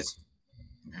good, guys.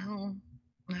 No,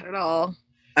 not at all.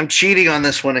 I'm cheating on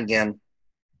this one again.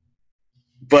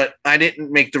 But I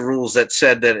didn't make the rules that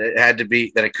said that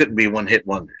it couldn't be one-hit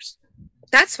wonders.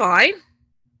 That's fine.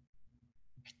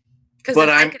 Because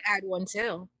I could add one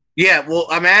too. Yeah, well,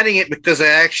 I'm adding it because I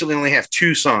actually only have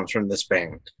 2 songs from this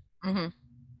band. Mm-hmm.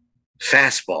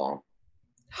 Fastball.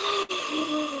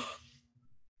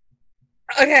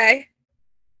 Okay.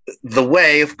 The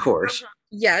Way, of course.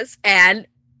 Yes, and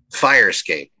Fire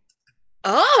Escape.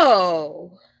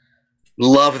 Oh.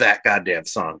 Love that goddamn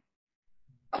song.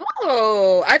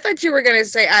 Oh, I thought you were going to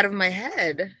say Out of My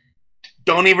Head.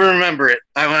 Don't even remember it.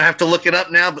 I'm going to have to look it up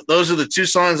now, but those are the 2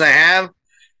 songs I have.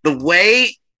 The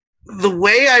Way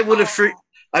I would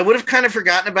have kind of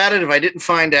forgotten about it if I didn't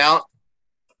find out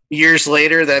years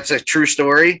later that's a true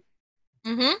story.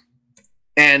 Mm-hmm.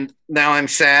 And now I'm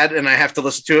sad and I have to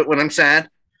listen to it when I'm sad.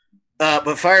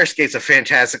 But Fire Escape's a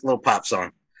fantastic little pop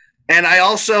song. And I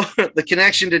also, the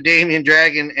connection to Damien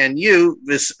Dragon and you,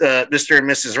 this Mr. and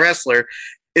Mrs. Wrestler,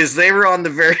 is they were on the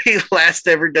very last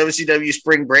ever WCW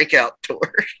Spring Breakout tour.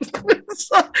 The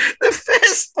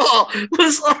Fastball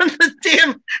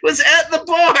was at the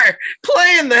bar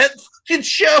playing that fucking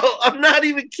show. I'm not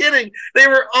even kidding. They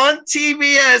were on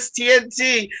TBS,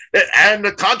 TNT, and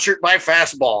a concert by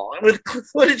Fastball with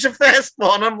footage of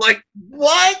Fastball. And I'm like,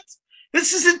 what?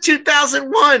 This is in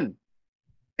 2001.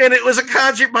 And it was a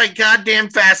concert by goddamn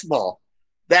Fastball.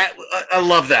 That I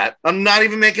love that. I'm not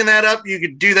even making that up. You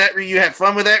could do that. You have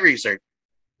fun with that research.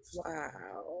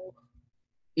 Wow.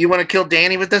 You want to kill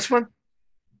Danny with this one?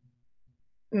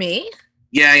 Me?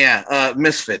 Yeah.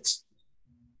 Misfits.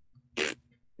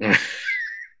 Will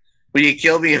you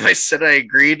kill me if I said I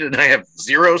agreed and I have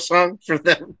 0 songs for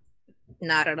them?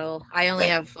 Not at all. I only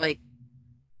have like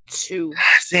 2.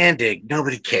 Zandig,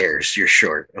 nobody cares. You're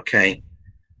short, okay?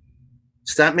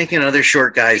 Stop making other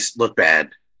short guys look bad.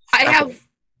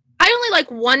 I only like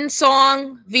one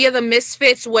song via the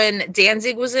Misfits when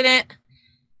Danzig was in it.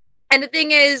 And the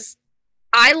thing is,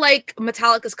 I like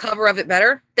Metallica's cover of it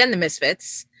better than the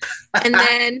Misfits. And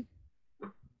then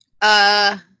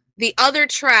the other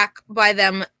track by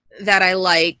them that I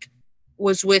like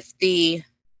was with the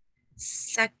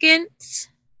second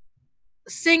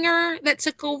singer that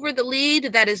took over the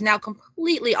lead that is now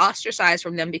completely ostracized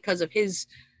from them because of his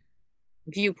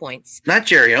viewpoints. Not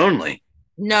Jerry Only.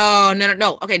 No.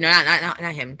 Okay, no,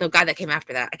 not him. The guy that came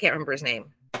after that. I can't remember his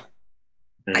name. I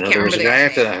can't remember the guy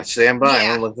after that. Stand by.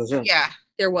 Yeah. I'll look this up. Yeah,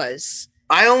 there was.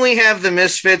 I only have the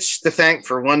Misfits to thank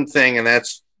for one thing, and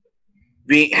that's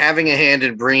having a hand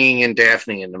in bringing in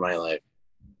Daphne into my life.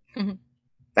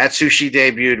 That's who she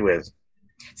debuted with.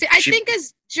 See, I think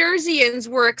as Jerseyans,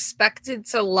 we're expected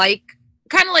to like,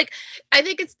 kind of like, I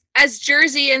think as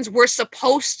Jerseyans, we're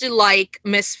supposed to like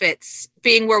Misfits,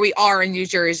 being where we are in New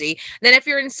Jersey. Then if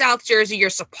you're in South Jersey, you're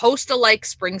supposed to like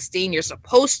Springsteen. You're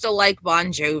supposed to like Bon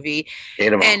Jovi.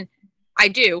 Hate 'em all. And I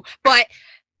do, but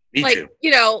Me like too.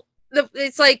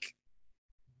 it's like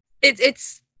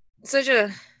it's such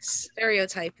a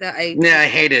stereotype that I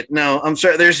hate it. No, I'm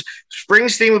sorry. There's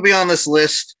Springsteen would be on this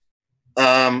list.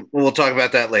 We'll talk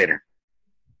about that later.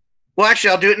 Well,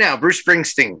 actually, I'll do it now. Bruce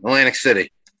Springsteen, Atlantic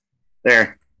City.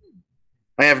 There.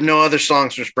 I have no other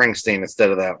songs for Springsteen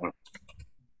instead of that one.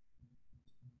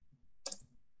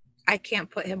 I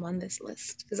can't put him on this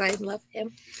list because I love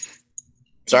him.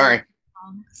 Sorry.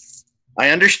 I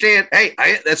understand. Hey,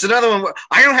 that's another one.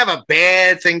 I don't have a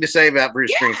bad thing to say about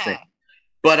Bruce Springsteen,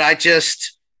 but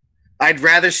I'd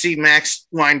rather see Max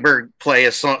Weinberg play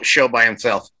a show by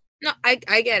himself. No, I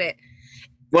get it.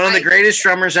 One of the greatest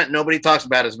drummers that nobody talks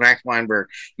about is Max Weinberg,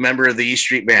 member of the E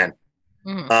Street Band.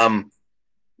 Mm-hmm.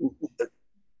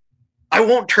 I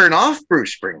won't turn off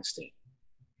Bruce Springsteen,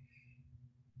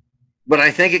 but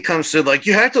I think it comes to like,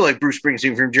 you have to like Bruce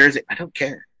Springsteen from Jersey. I don't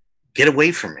care. Get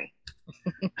away from me.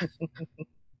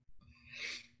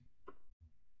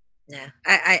 Yeah,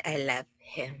 I love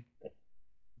him.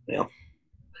 Yeah.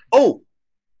 Oh,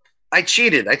 I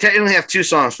cheated. I technically have 2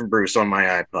 songs from Bruce on my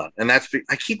iPod, and I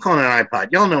keep calling it an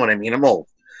iPod. Y'all know what I mean. I'm old.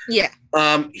 Yeah.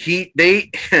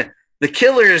 The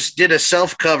Killers did a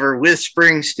self cover with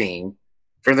Springsteen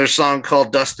for their song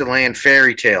called Dusty Land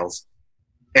Fairy Tales,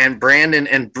 and Brandon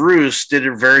and Bruce did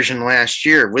a version last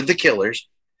year with the Killers,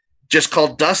 just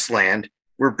called Dustland,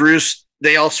 where Bruce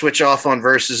they all switch off on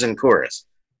verses and chorus,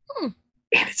 and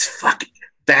it's fucking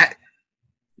that.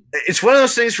 It's one of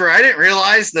those things where I didn't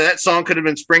realize that song could have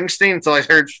been Springsteen until I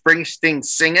heard Springsteen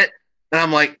sing it. And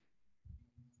I'm like,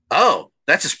 oh,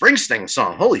 that's a Springsteen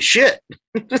song. Holy shit.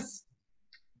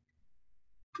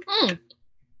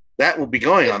 That will be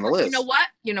going on the list.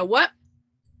 You know what?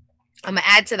 I'm going to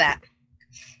add to that.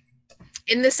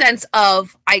 In the sense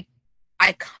of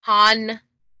iconography.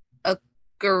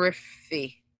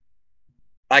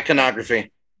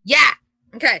 Iconography. Yeah.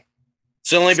 Okay. It's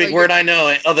the only big word I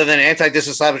know other than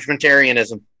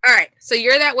anti-disestablishmentarianism. All right. So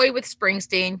you're that way with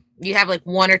Springsteen. You have like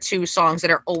 1 or 2 songs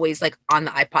that are always like on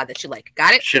the iPod that you like.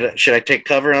 Got it? Should I take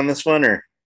cover on this one or?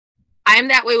 I am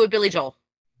that way with Billy Joel.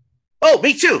 Oh,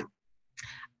 me too.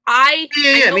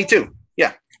 Me too.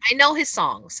 Yeah. I know his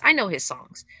songs.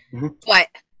 Mm-hmm. But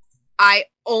I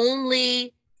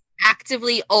only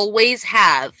actively always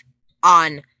have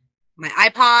on my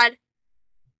iPod,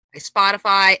 my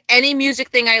Spotify, any music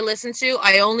thing I listen to,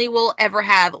 I only will ever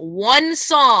have 1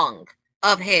 song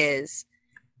of his,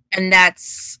 and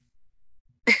that's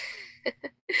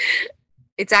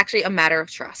it's actually A Matter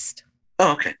of Trust.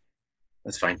 Oh, okay.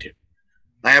 That's fine too.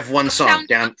 I have 1 song.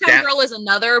 Uptown Girl is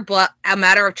another, but A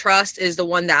Matter of Trust is the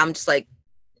one that I'm just like,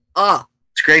 oh.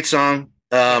 It's a great song.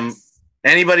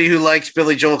 Anybody who likes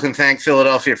Billy Joel can thank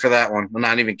Philadelphia for that one. I'm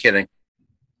not even kidding.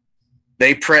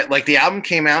 The album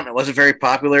came out and it wasn't very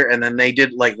popular, and then they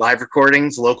did like live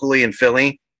recordings locally in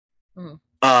Philly, and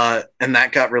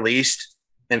that got released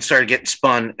and started getting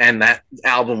spun, and that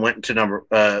album went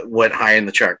high in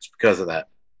the charts because of that.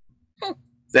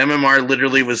 The MMR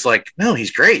literally was like, no, he's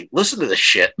great. Listen to this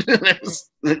shit. It was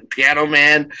Piano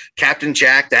Man, Captain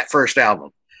Jack, that first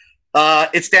album.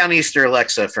 It's Downeaster,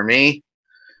 Alexa, for me.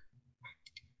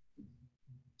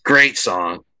 Great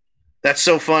song. That's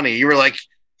so funny. You were like,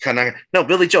 no,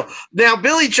 Billy Joel. Now,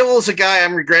 Billy Joel is a guy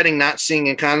I'm regretting not seeing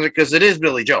in concert because it is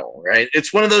Billy Joel, right?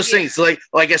 It's one of those things like,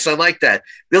 I guess I like that.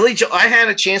 Billy Joel, I had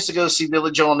a chance to go see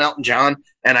Billy Joel and Elton John,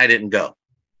 and I didn't go.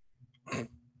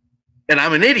 And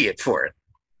I'm an idiot for it.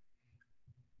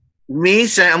 Me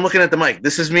saying, I'm looking at the mic.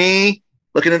 This is me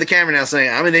looking at the camera now saying,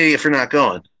 I'm an idiot for not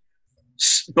going.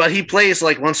 But he plays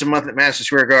like once a month at Madison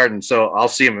Square Garden, so I'll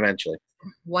see him eventually.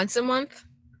 Once a month?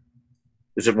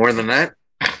 Is it more than that?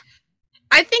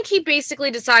 I think he basically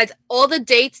decides all the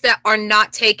dates that are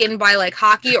not taken by like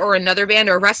hockey or another band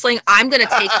or wrestling, I'm going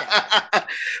to take them.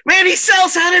 Man, he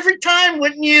sells out every time,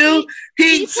 wouldn't you?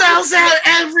 He sells out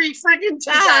every freaking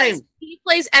time. He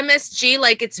plays MSG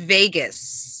like it's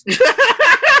Vegas.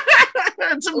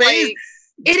 That's amazing. Like,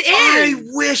 it is. I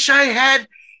wish I had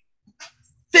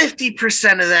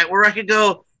 50% of that where I could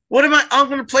go, I'm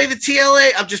going to play the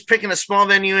TLA. I'm just picking a small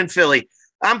venue in Philly.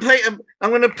 I'm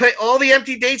going to play all the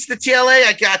empty dates to TLA.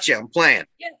 I got you. I'm playing.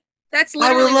 Yeah, that's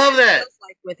literally. I would love that.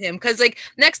 Like with him, because like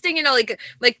next thing you know,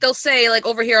 like they'll say like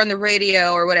over here on the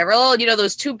radio or whatever. Oh,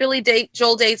 those 2 Billy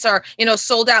Joel dates are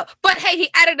sold out. But hey,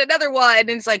 he added another one, and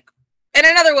it's like, and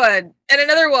another one, and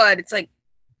another one. It's like,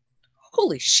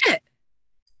 holy shit.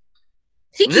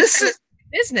 He keeps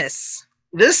business.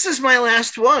 This is my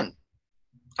last one.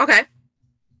 Okay.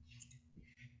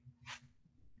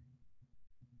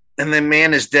 And then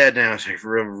Man is Dead now is like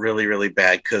really, really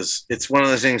bad because it's one of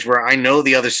those things where I know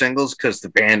the other singles because the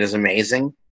band is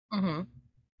amazing. Mm-hmm.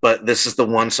 But this is the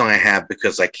one song I have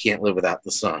because I can't live without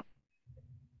the song.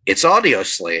 It's Audio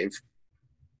Slave,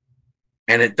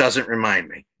 and it doesn't remind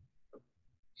me.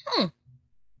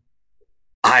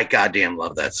 I goddamn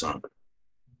love that song.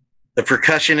 The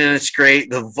percussion in it's great.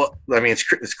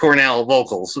 It's Cornell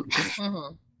vocals.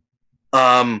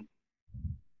 Mm-hmm.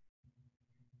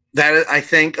 That I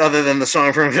think, other than the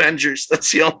song from Avengers,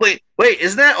 that's the only. Wait,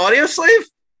 isn't that Audio Slave?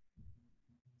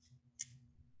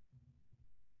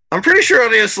 I'm pretty sure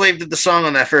Audio Slave did the song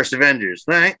on that first Avengers.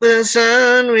 Like the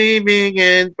sun we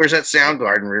begin. Where's that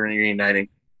Soundgarden reuniting?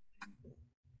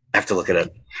 I have to look it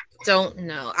up. Don't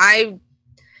know. I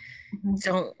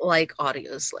don't like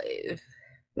Audio Slave.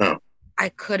 No. I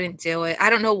couldn't do it. I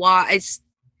don't know why.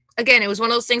 Again, it was one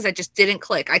of those things that just didn't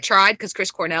click. I tried because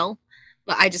Chris Cornell,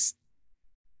 but I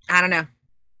don't know.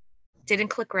 Didn't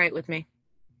click right with me.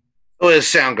 Oh,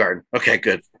 it's Soundgarden. Okay,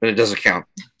 good. But it doesn't count.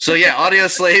 So yeah, Audio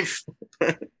Slave.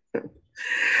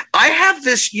 I have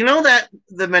this, that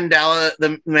the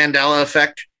Mandela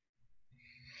effect.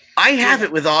 I have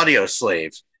it with Audio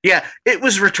Slave. Yeah, it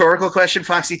was a rhetorical question,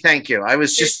 Foxy. Thank you. I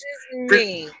was just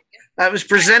I was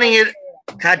presenting it.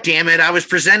 God damn it. I was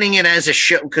presenting it as a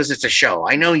show because it's a show.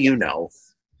 I know you know.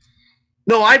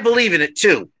 No, I believe in it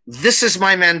too. This is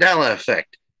my Mandela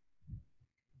effect.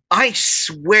 I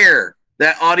swear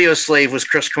that Audio Slave was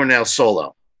Chris Cornell's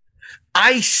solo.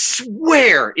 I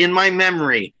swear in my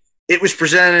memory it was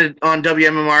presented on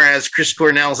WMMR as Chris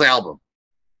Cornell's album.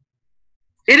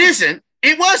 It isn't.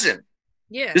 It wasn't.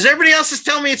 Yeah. Because everybody else is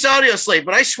telling me it's Audio Slave,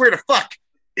 but I swear to fuck,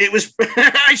 it was.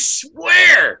 I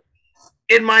swear,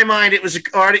 in my mind, it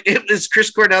was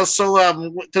Chris Cornell's solo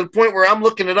album to the point where I'm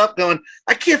looking it up, going,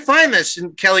 I can't find this.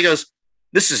 And Kelly goes,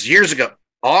 "This is years ago.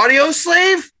 Audio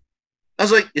Slave." I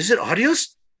was like, "Is it Audio?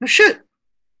 Oh shit!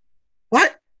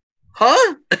 What?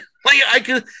 Huh?" Like I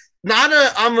could not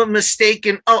a. I'm a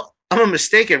mistaken. Oh, I'm a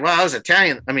mistaken. Well, I was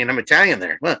Italian. I mean, I'm Italian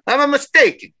there. Well, I'm a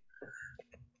mistaken.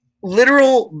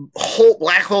 Literal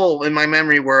black hole in my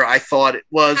memory where I thought it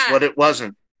was what it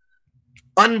wasn't.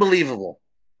 Unbelievable.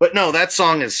 But no, that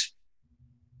song is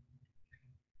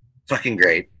fucking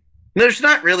great. There's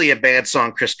not really a bad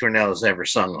song Chris Cornell has ever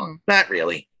sung on. Not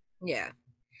really. Yeah.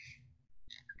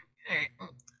 All right.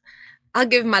 I'll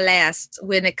give my last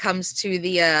when it comes to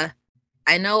the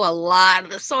I know a lot of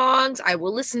the songs. I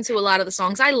will listen to a lot of the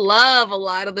songs. I love a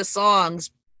lot of the songs.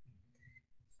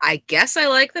 I guess I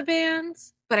like the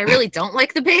bands, but I really don't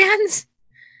like the bands.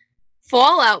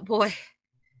 Fall Out Boy.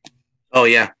 Oh,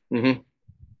 yeah. Mm-hmm.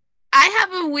 I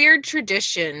have a weird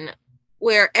tradition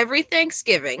where every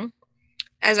Thanksgiving,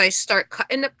 as I start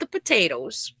cutting up the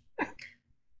potatoes,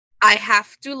 I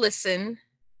have to listen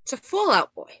to Fall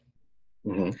Out Boy.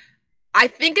 Mm-hmm. I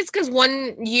think it's because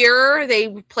one year they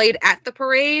played at the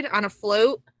parade on a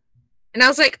float, and I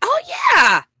was like, oh,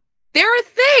 yeah, they're a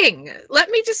thing. Let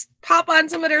me just pop on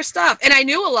some of their stuff. And I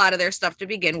knew a lot of their stuff to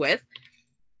begin with.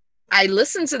 I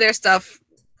listened to their stuff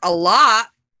a lot.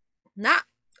 Not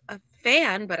a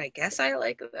fan, but I guess I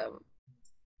like them.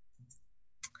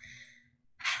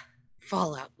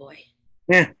 Fall Out Boy.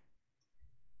 Yeah.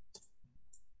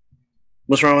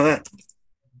 What's wrong with that?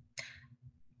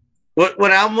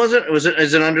 What album was it?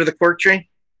 Is it Under the Cork Tree?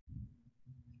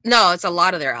 No, it's a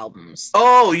lot of their albums.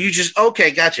 Oh, you just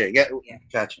okay, gotcha. Yeah,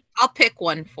 gotcha. I'll pick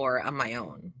one for on my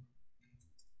own.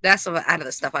 That's out of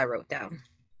the stuff I wrote down.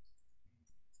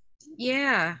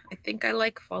 Yeah, I think I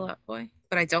like Fall Out Boy,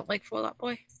 but I don't like Fall Out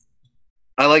Boy.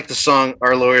 I like the song.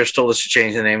 Our lawyers told us to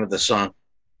change the name of the song.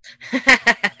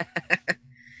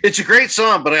 It's a great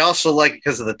song, but I also like it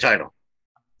because of the title.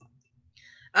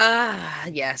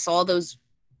 Yes, all those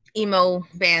emo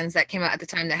bands that came out at the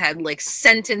time that had like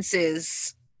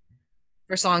sentences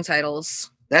for song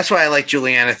titles. That's why I like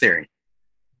Juliana Theory.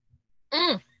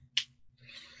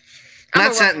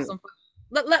 Not sentence.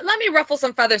 Let me ruffle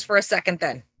some feathers for a second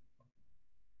then.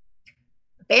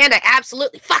 Band I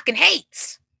absolutely fucking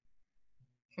hate.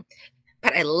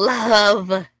 But I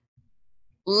love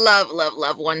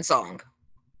one song.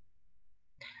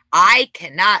 I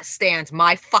cannot stand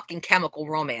My Fucking Chemical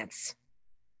Romance.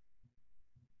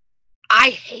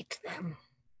 I hate them.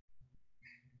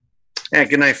 Yeah,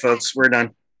 good night, folks. We're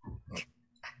done.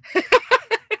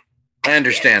 I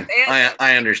understand.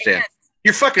 I understand.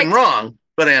 You're fucking wrong,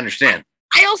 but I understand.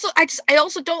 I also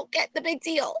don't get the big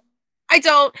deal. I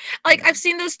don't like. I've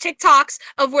seen those TikToks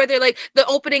of where they're like the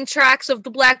opening tracks of the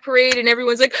Black Parade, and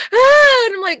everyone's like, ah,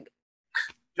 and I'm like,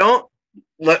 don't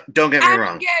get me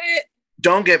wrong. Get it.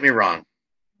 Don't get me wrong.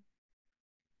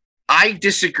 I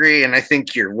disagree, and I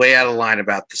think you're way out of line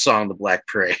about the song "The Black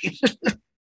Parade."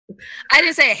 I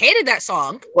didn't say I hated that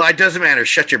song. Well, it doesn't matter.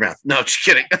 Shut your mouth. No, just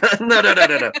kidding.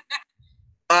 No.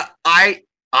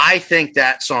 I think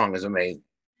that song is amazing.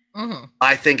 Mm-hmm.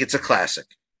 I think it's a classic,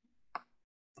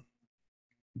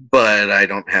 but I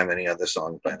don't have any other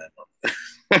songs by that.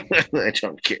 I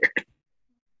don't care.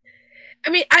 I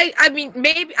mean,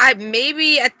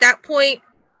 maybe at that point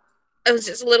I was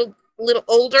just a little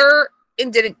older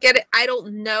and didn't get it. I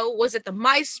don't know. Was it the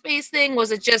MySpace thing?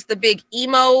 Was it just the big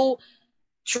emo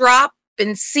drop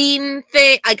and scene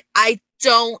thing? Like, I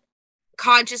don't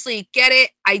consciously get it.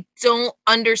 I don't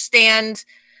understand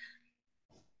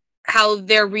how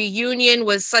their reunion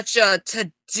was such a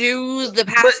to do the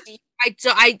past year.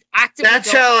 I actively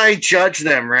That's how I judge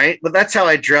them, right? But that's how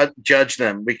I judge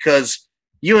them, because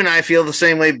you and I feel the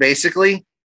same way, basically.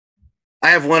 I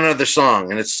have one other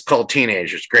song, and it's called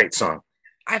Teenagers. Great song.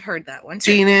 I've heard that one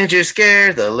too. Teenagers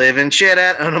scare the living shit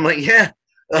out. And I'm like, yeah.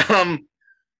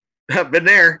 I've been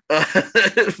there.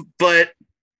 But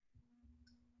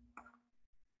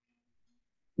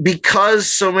because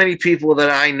so many people that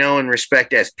I know and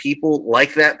respect as people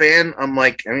like that band, I'm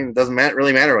like, I mean, it doesn't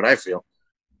really matter what I feel.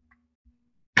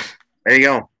 There you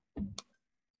go.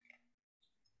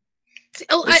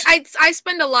 Oh, I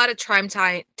spend a lot of time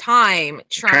trying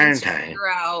to figure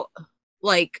out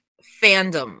like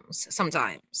fandoms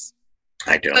sometimes.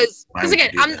 I don't, because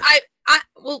again,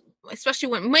 well,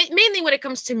 especially mainly when it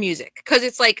comes to music, because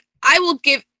it's like I will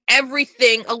give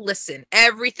everything a listen,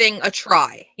 everything a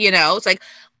try. You know, it's like,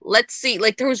 let's see.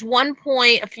 Like, there was one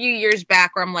point a few years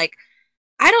back where I'm like,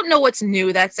 I don't know what's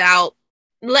new that's out.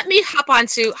 Let me hop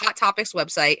onto Hot Topics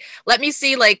website. Let me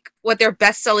see like what their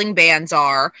best-selling bands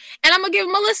are, and I'm gonna give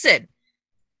them a listen.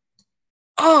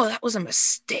 Oh, that was a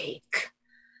mistake.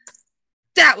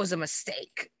 That was a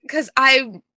mistake, because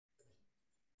I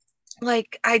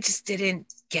just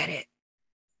didn't get it.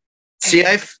 See,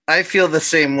 I feel the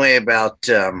same way about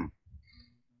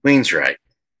Queensryche.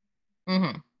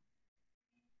 Mm-hmm.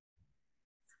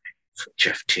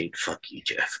 Jeff Tate, fuck you,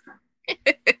 Jeff.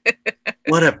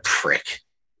 What a prick.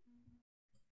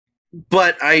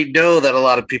 But I know that a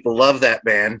lot of people love that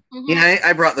band. Mm-hmm. Yeah,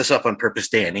 I brought this up on purpose,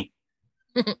 Danny.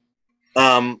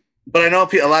 But I know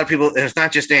a lot of people, and it's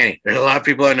not just Danny. There's a lot of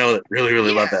people I know that really,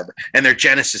 really love that band. And they're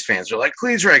Genesis fans. They're like,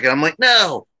 Queensryche. And I'm like,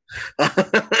 no.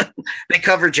 They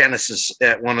covered Genesis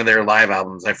at one of their live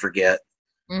albums. I forget.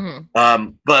 Mm-hmm.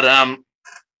 But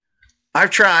I've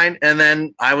tried. And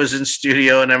then I was in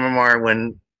studio in MMR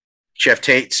when Jeff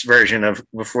Tate's version of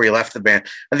Before He Left the Band.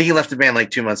 I think he left the band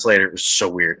like 2 months later. It was so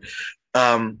weird.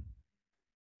 And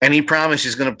he promised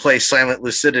he's going to play Silent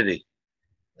Lucidity.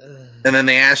 And then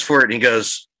they asked for it, and he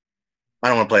goes, I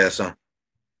don't want to play that song.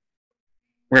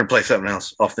 We're going to play something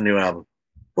else off the new album.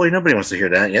 Boy, nobody wants to hear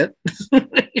that yet.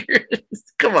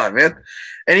 Come on, man.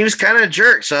 And he was kind of a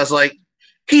jerk. So I was like,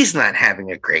 he's not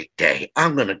having a great day.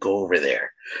 I'm going to go over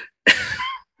there.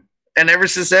 And ever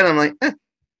since then, I'm like,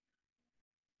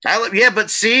 yeah, but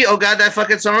see, oh God, that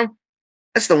fucking song.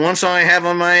 That's the one song I have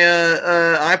on my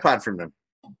iPod from them.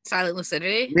 Silent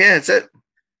Lucidity? Yeah, that's it.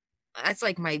 That's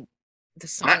like the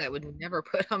song I would never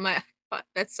put on my iPod.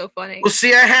 That's so funny. Well,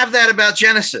 see, I have that about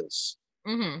Genesis.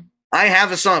 Mm-hmm. I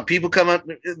have a song. People come up,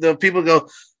 the people go,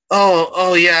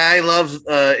 oh yeah, I love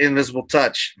Invisible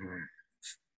Touch.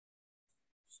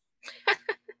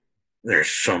 There's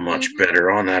so much better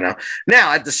on that now.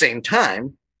 Now, at the same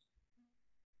time,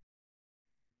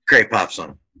 great pop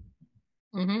song.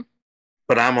 Mm-hmm.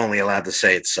 But I'm only allowed to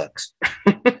say it sucks.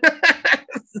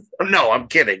 No, I'm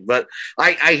kidding. But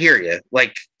I hear you.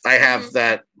 Like, I have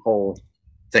that whole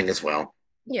thing as well.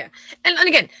 Yeah. And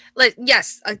again, like,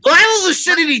 yes. Silent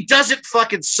Lucidity doesn't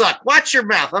fucking suck. Watch your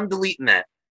mouth. I'm deleting that.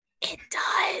 It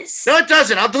does. No, it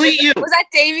doesn't. I'll delete you. Was that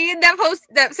Davey in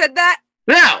that said that?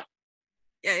 No.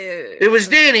 Yeah. It was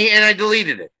Danny, and I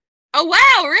deleted it. Oh,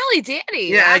 wow. Really,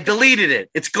 Danny? Yeah, I deleted it.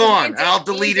 It's gone. I'll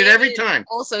delete it every time.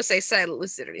 Also say Silent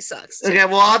Lucidity sucks. Too. Okay,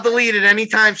 well, I'll delete it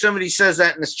anytime somebody says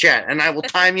that in this chat, and I will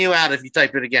time you out if you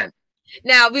type it again.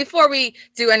 Now, before we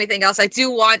do anything else, I do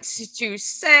want to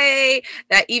say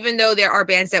that even though there are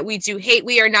bands that we do hate,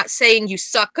 we are not saying you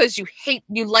suck because you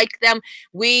like them.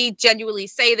 We genuinely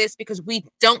say this because we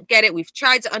don't get it. We've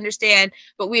tried to understand,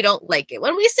 but we don't like it.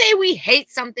 When we say we hate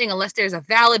something, unless there's a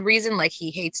valid reason, like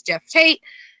he hates Jeff Tate,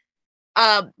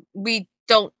 we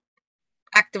don't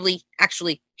actively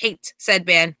actually hate said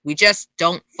band. We just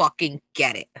don't fucking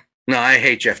get it. No, I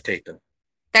hate Jeff Tate, though.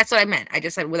 That's what I meant. I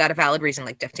just said without a valid reason,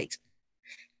 like Jeff Tate.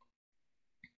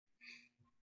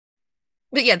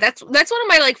 But yeah, that's one of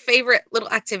my like favorite little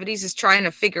activities is trying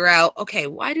to figure out, okay,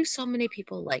 why do so many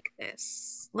people like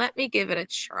this? Let me give it a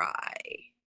try.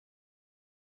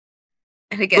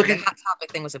 And again, Look the at Hot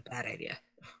Topic thing was a bad idea.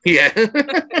 yeah. It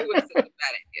was such a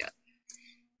bad idea.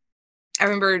 I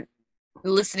remember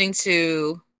listening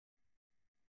to.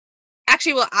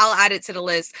 Actually, well, I'll add it to the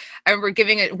list. I remember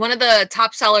giving it one of the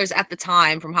top sellers at the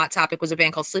time from Hot Topic was a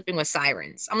band called Sleeping with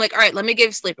Sirens. I'm like, all right, let me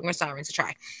give Sleeping with Sirens a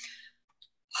try.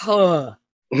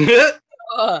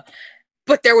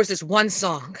 But there was this one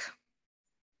song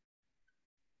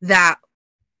that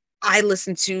I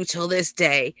listen to till this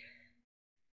day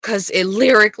because it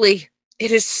lyrically,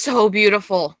 it is so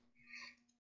beautiful.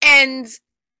 And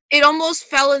it almost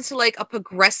fell into like a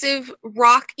progressive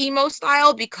rock emo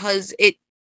style because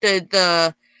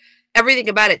the everything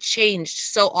about it changed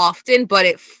so often, but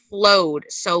it flowed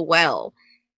so well.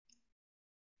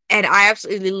 And I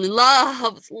absolutely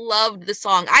loved the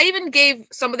song. I even gave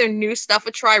some of their new stuff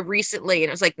a try recently, and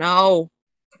it was like, no,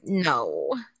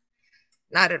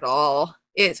 not at all.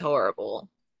 It's horrible.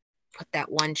 But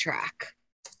that one track,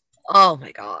 oh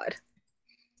my God.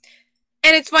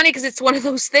 And it's funny because it's one of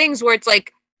those things where it's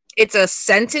like, it's a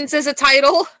sentence as a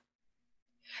title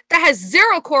that has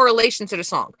zero correlation to the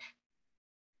song.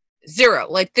 Zero.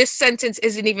 Like, this sentence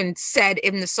isn't even said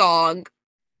in the song.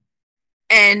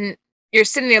 And you're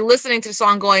sitting there listening to the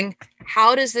song going,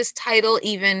 how does this title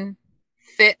even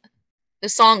fit the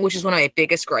song? Which is one of my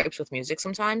biggest gripes with music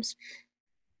sometimes.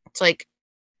 It's like,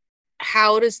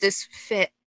 how does this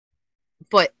fit?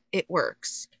 But it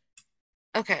works.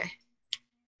 Okay.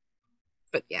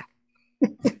 But yeah.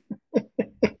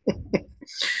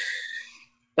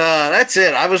 That's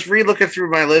it. I was re-looking through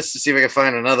my list to see if I could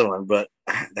find another one, but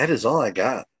that is all I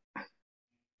got.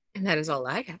 And that is all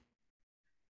I got.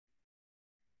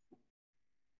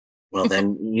 Well,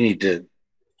 then you need to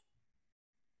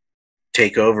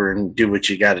take over and do what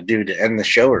you got to do to end the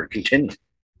show or continue.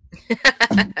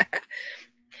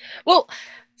 Well,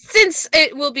 since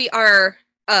it will be our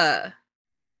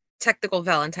technical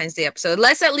Valentine's Day episode,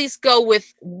 let's at least go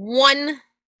with one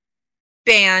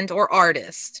band or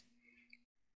artist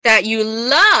that you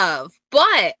love,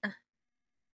 but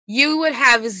you would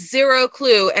have zero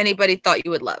clue anybody thought you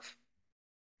would love.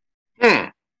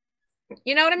 You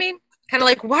know what I mean? Kind of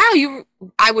like, wow,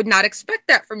 I would not expect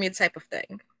that from you type of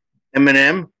thing.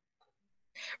 Eminem?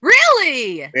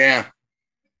 Really? Yeah.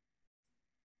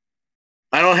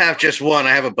 I don't have just one.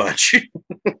 I have a bunch.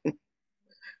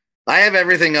 I have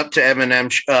everything up to Eminem,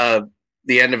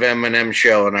 the end of Eminem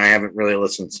show, and I haven't really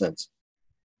listened since.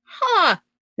 Huh.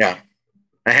 Yeah.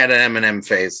 I had an Eminem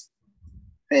phase.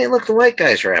 Hey, look, the white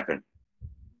guy's rapping.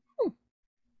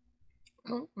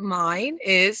 Mine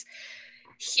is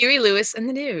Huey Lewis and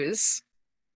the News.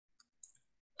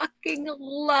 Fucking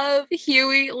love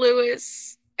Huey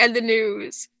Lewis and the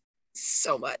News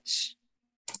so much.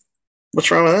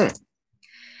 What's wrong with that?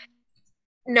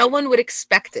 No one would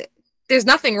expect it. There's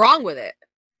nothing wrong with it.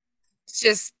 It's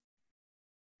just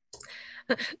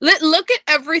look at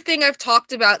everything I've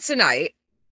talked about tonight.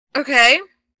 Okay?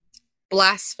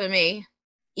 Blasphemy,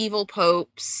 evil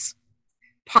popes,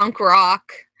 punk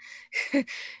rock,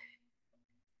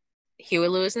 Huey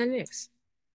Lewis and the News.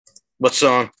 What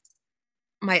song?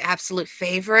 My absolute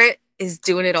favorite is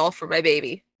Doing It All for My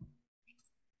Baby,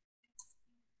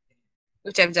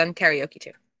 which I've done karaoke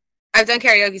to. I've done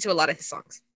karaoke to a lot of his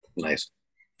songs. Nice.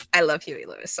 I love Huey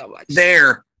Lewis so much.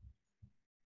 Their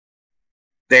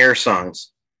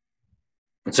songs.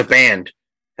 It's a band.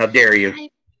 How dare you?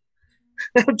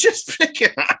 I'm just picking.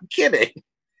 I'm kidding.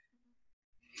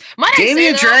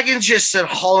 Damien Dragons just said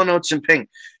Hall & Oates and Pink.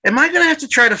 Am I going to have to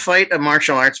try to fight a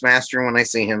martial arts master when I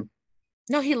see him?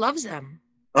 No, he loves them.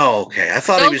 Oh, okay. I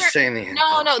thought he was saying the...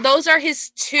 No. Those are his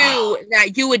two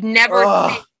that you would never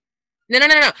think.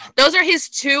 No. Those are his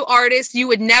two artists you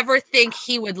would never think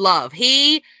he would love.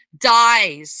 He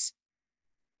dies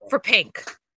for Pink.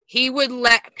 He would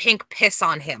let Pink piss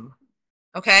on him.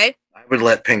 Okay? I would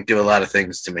let Pink do a lot of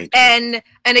things to me. Too. And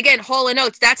again, Hall &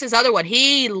 Oates, that's his other one.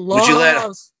 He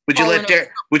loves... Would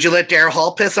you let Daryl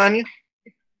Hall piss on you?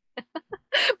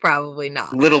 Probably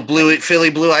not. Little Philly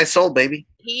Blue Eye Soul, baby.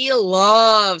 He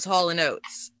loves Hall &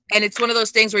 Oates. And it's one of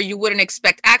those things where you wouldn't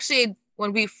expect. Actually,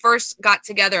 when we first got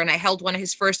together and I held one of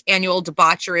his first annual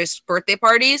debaucherous birthday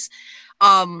parties,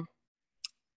 one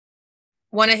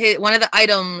of the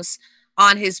items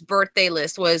on his birthday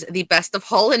list was the best of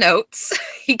Hall & Oates.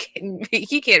 he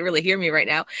can't really hear me right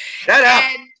now. Shut up.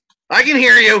 I can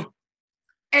hear you.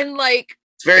 And like,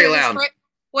 it's very loud.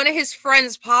 One of his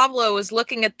friends, Pablo, was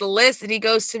looking at the list and he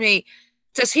goes to me,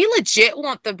 does he legit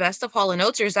want the best of Hall &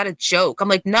 Oates or is that a joke? I'm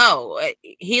like, no,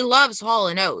 he loves Hall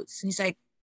 & Oates. And he's like,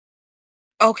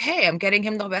 okay, I'm getting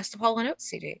him the best of Hall & Oates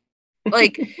CD.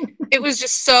 Like, It was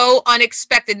just so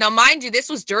unexpected. Now, mind you, this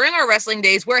was during our wrestling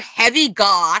days. We're heavy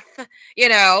goth, you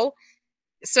know,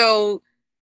 so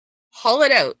Hall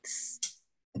 & Oates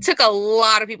took a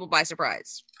lot of people by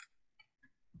surprise.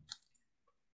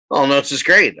 Hall & Oates is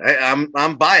great.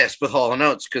 I'm biased with Hall &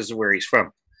 Oates because of where he's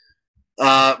from.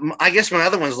 I guess my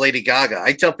other one's Lady Gaga.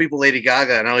 I tell people Lady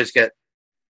Gaga, and I always get,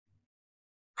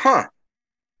 huh?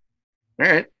 All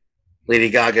right, Lady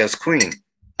Gaga is queen.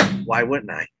 Why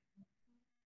wouldn't I?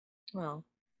 Well,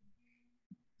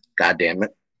 God damn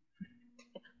it.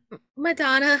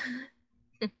 Madonna.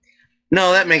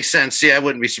 No, that makes sense. Yeah, I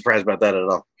wouldn't be surprised about that at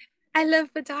all. I love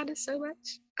Madonna so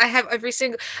much. I have every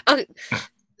single.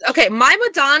 Okay, my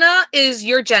Madonna is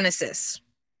your Genesis.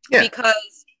 Yeah.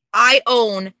 Because I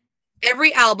own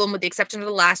every album with the exception of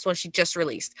the last one she just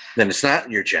released. Then it's not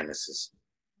your Genesis.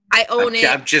 I own it.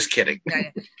 I'm just kidding.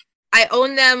 I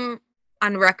own them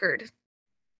on record.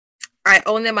 I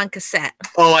own them on cassette.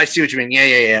 Oh, I see what you mean.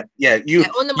 Yeah. You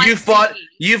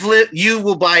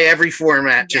will buy every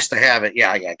format just to have it.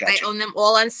 Yeah, gotcha. I own them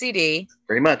all on CD.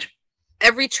 Pretty much.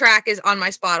 Every track is on my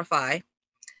Spotify.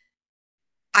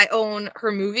 I own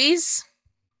her movies.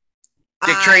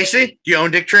 Dick Tracy? Do you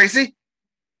own Dick Tracy?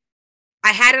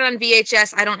 I had it on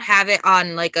VHS. I don't have it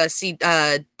on like a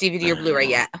DVD or Blu-ray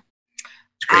yet.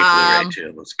 It's great Blu-ray too.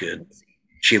 It looks good.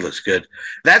 She looks good.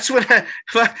 That's what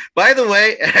by the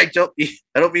way, I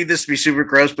don't mean this to be super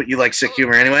gross, but you like sick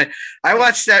humor anyway. I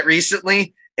watched that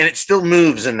recently and it still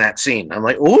moves in that scene. I'm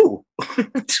like, ooh.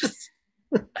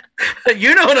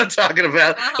 You know what I'm talking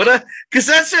about. But because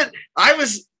that's it. I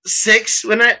was 6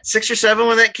 or 7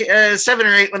 when that 7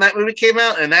 or 8 when that movie came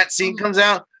out and that scene comes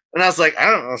out. And I was like, I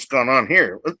don't know what's going on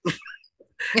here.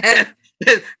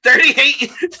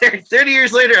 30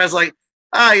 years later, I was like,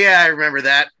 oh yeah, I remember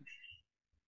that.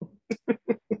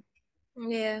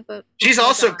 Yeah, but she's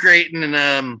also great in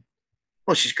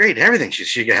well, she's great in everything.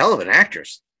 She's a hell of an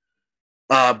actress.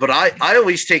 But I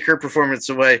always take her performance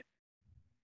away.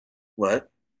 What?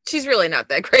 She's really not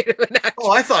that great of an actress. Oh,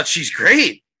 I thought she's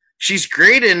great. She's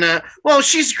great in well,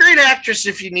 she's a great actress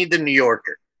if you need the New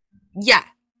Yorker. Yeah.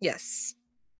 Yes.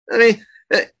 I mean,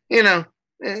 you know,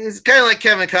 it's kind of like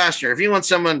Kevin Costner. If you want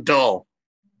someone dull,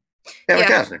 Kevin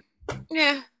Costner.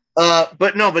 Yeah.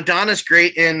 But no, Madonna's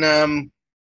great in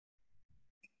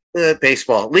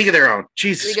baseball. League of Their Own.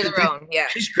 Jesus. League of Their Own, yeah.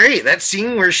 She's great. That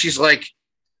scene where she's like,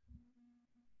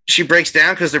 she breaks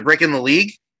down because they're breaking the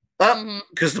league up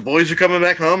because the boys are coming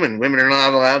back home and women are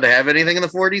not allowed to have anything in the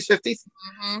 40s, 50s.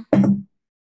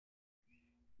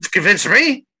 It's convinced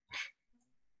me.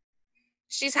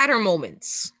 She's had her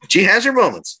moments. She has her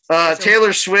moments.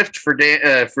 Taylor Swift for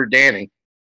Danny.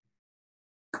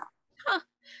 Huh.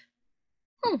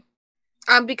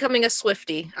 I'm becoming a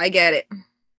Swiftie. I get it.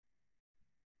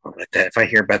 If I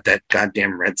hear about that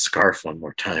goddamn red scarf one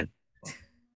more time.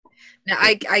 Now,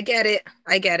 I get it.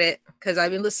 I get it. Because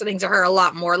I've been listening to her a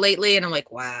lot more lately, and I'm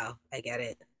like, wow, I get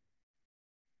it.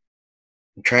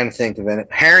 I'm trying to think of it.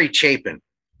 Harry Chapin.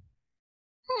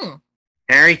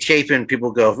 Harry Chapin,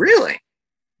 people go, really?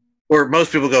 Or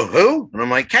most people go, who? And I'm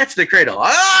like, Catch the Cradle. Oh,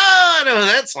 I know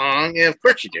that song. Yeah, of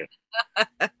course you do.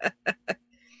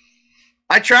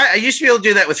 I used to be able to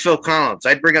do that with Phil Collins.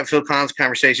 I'd bring up Phil Collins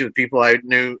conversation with people I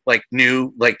knew,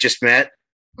 just met.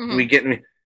 We get me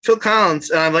Phil Collins,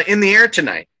 and I'm like, In the Air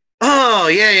Tonight. Oh,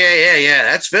 yeah.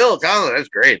 That's Phil Collins. That's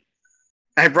great.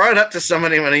 I brought it up to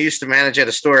somebody when I used to manage at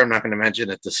a store. I'm not going to mention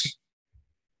it.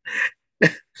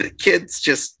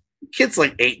 Kids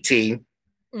like 18.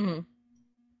 And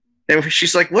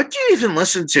she's like, what do you even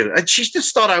listen to? And she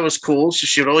just thought I was cool. So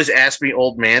she would always ask me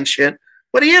old man shit.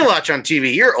 What do you watch on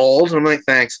TV? You're old. I'm like,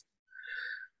 thanks.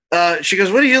 She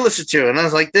goes, what do you listen to? And I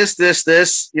was like, this.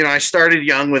 You know, I started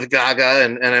young with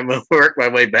Gaga and I worked my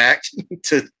way back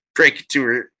to break it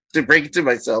to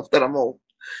myself that I'm old.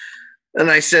 And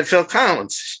I said, Phil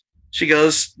Collins. She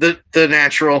goes, the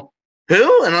natural.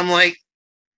 Who? And I'm like,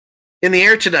 In the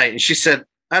Air Tonight. And she said,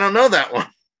 I don't know that one.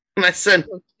 And I said,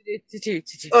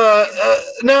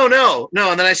 no.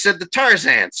 And then I said the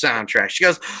Tarzan soundtrack. She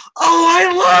goes, oh,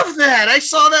 I love that. I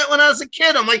saw that when I was a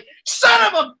kid. I'm like,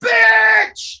 son of a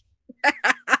bitch.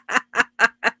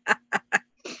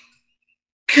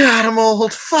 God, I'm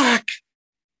old. Fuck.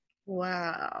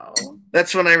 Wow.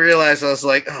 That's when I realized I was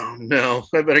like, oh no,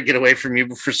 I better get away from you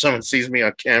before someone sees me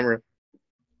on camera.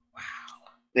 Wow.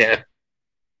 Yeah.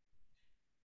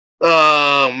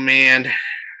 Oh man.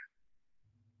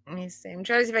 Let me see. I'm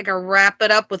trying to see if I can wrap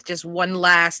it up with just one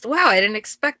last. Wow, I didn't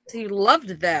expect you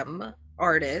loved them,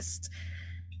 artist.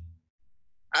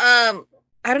 I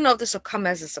don't know if this will come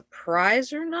as a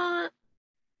surprise or not.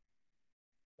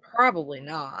 Probably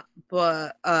not.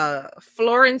 But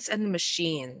Florence and the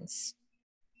Machines.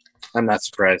 I'm not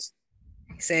surprised.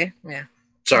 See? Yeah.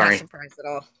 Sorry. Not surprised at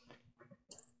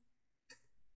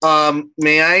all.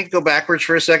 May I go backwards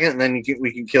for a second, and then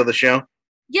we can kill the show?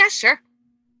 Yeah, sure.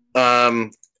 I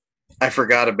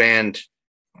forgot a band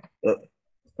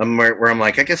where I'm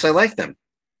like, I guess I like them.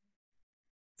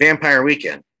 Vampire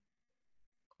Weekend.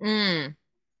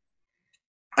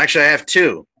 Actually, I have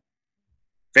two.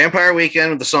 Vampire Weekend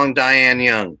with the song Diane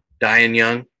Young. Diane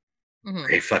Young. Mm-hmm.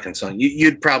 Great fucking song.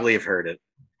 You'd probably have heard it.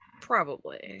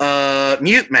 Probably.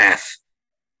 Mute Math.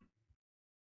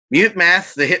 Mute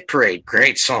Math, The Hit Parade.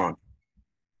 Great song.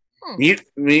 Mute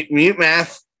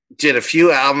Math did a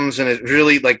few albums, and it's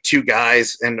really like two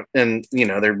guys, and you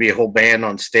know, there'd be a whole band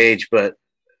on stage, but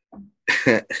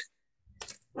it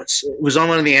was on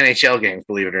one of the NHL games,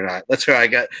 believe it or not. That's how I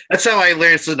learned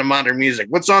to listen to modern music.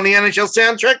 What's on the NHL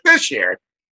soundtrack this year?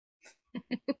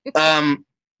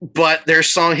 But their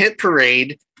song Hit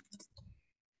Parade,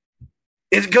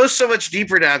 it goes so much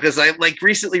deeper now, because I like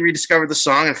recently rediscovered the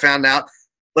song and found out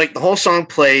like the whole song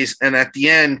plays, and at the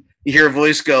end you hear a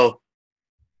voice go,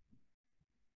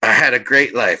 I had a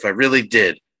great life. I really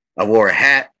did. I wore a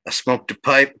hat. I smoked a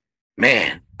pipe.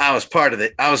 Man, I was part of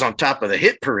it. I was on top of the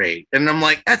hit parade. And I'm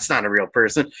like, that's not a real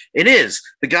person. It is.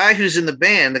 The guy who's in the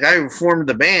band, the guy who formed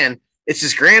the band, it's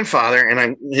his grandfather,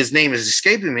 and his name is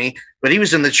escaping me, but he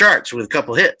was in the charts with a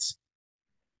couple hits.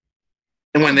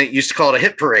 And when they used to call it a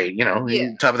hit parade, you know,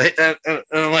 top of the hit, and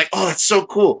I'm like, oh, that's so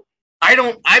cool.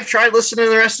 I've tried listening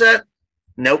to the rest of that.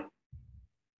 Nope.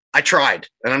 I tried,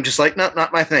 and I'm just like, no,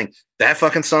 not my thing. That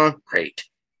fucking song, great.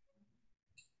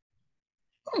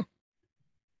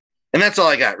 And that's all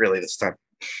I got really this time.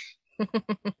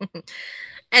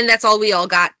 And that's all we all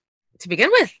got to begin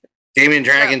with. Damien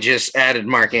Dragon just added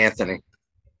Mark Anthony.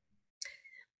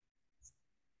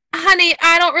 Honey,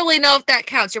 I don't really know if that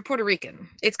counts. You're Puerto Rican.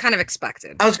 It's kind of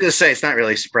expected. I was going to say, it's not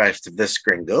really surprised to this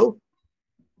gringo.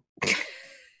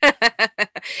 It'd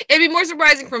be more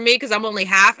surprising for me because I'm only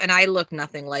half and I look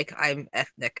nothing like I'm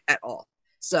ethnic at all.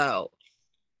 So,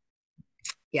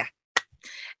 yeah.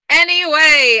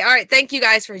 Anyway, all right. Thank you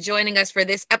guys for joining us for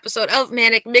this episode of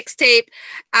Manic Mixtape,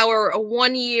 our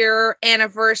 1-year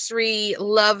anniversary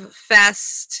love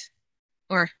fest,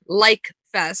 or like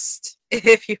fest,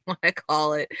 if you want to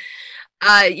call it.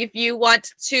 If you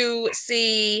want to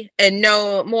see and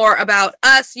know more about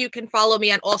us, you can follow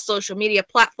me on all social media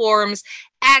platforms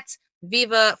at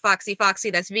Viva Foxy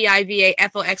Foxy. That's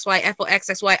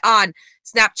VIVAFOXY on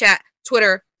Snapchat,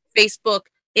 Twitter, Facebook,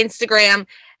 Instagram,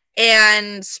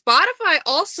 and Spotify.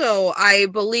 Also, I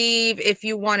believe if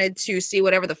you wanted to see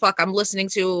whatever the fuck I'm listening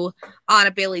to on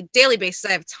a daily basis,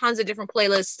 I have tons of different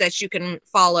playlists that you can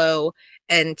follow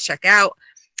and check out.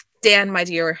 Dan, my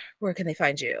dear, where can they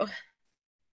find you?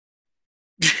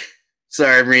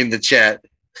 Sorry, I'm reading the chat.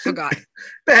 Forgot.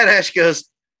 Badass goes,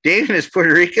 Damien is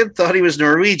Puerto Rican, thought he was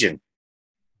Norwegian.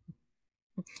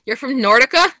 You're from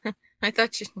Nordica? I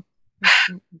thought you...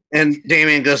 And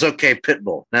Damien goes, okay,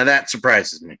 Pitbull. Now that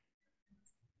surprises me.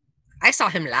 I saw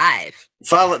him live.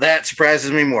 That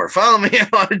surprises me more. Follow me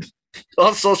on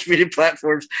all social media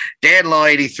platforms. Dan Law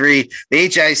 83. The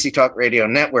HIC Talk Radio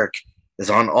Network is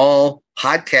on all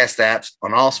podcast apps,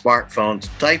 on all smartphones.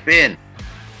 Type in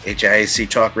HIC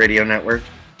Talk Radio Network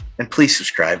and please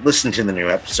subscribe. Listen to the new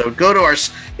episode. Go to our,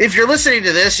 if you're listening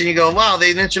to this and you go, wow,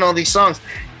 they mentioned all these songs.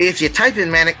 If you type in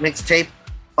Manic Mixtape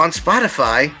on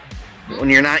Spotify, when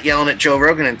you're not yelling at Joe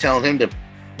Rogan and telling him to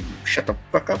shut the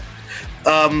fuck up,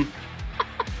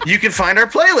 you can find our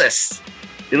playlist.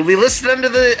 It'll be listed under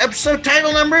the episode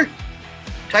title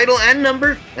and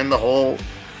number, and the whole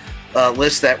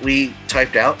list that we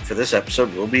typed out for this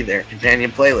episode will be there.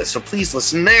 Companion playlist. So please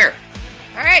listen there.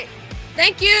 All right.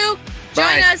 Thank you.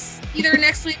 Join us either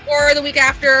next week or the week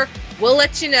after. We'll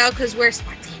let you know because we're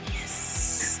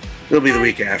spontaneous. It'll be the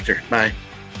week after. Bye.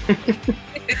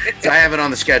 So I have it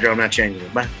on the schedule. I'm not changing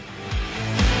it. Bye.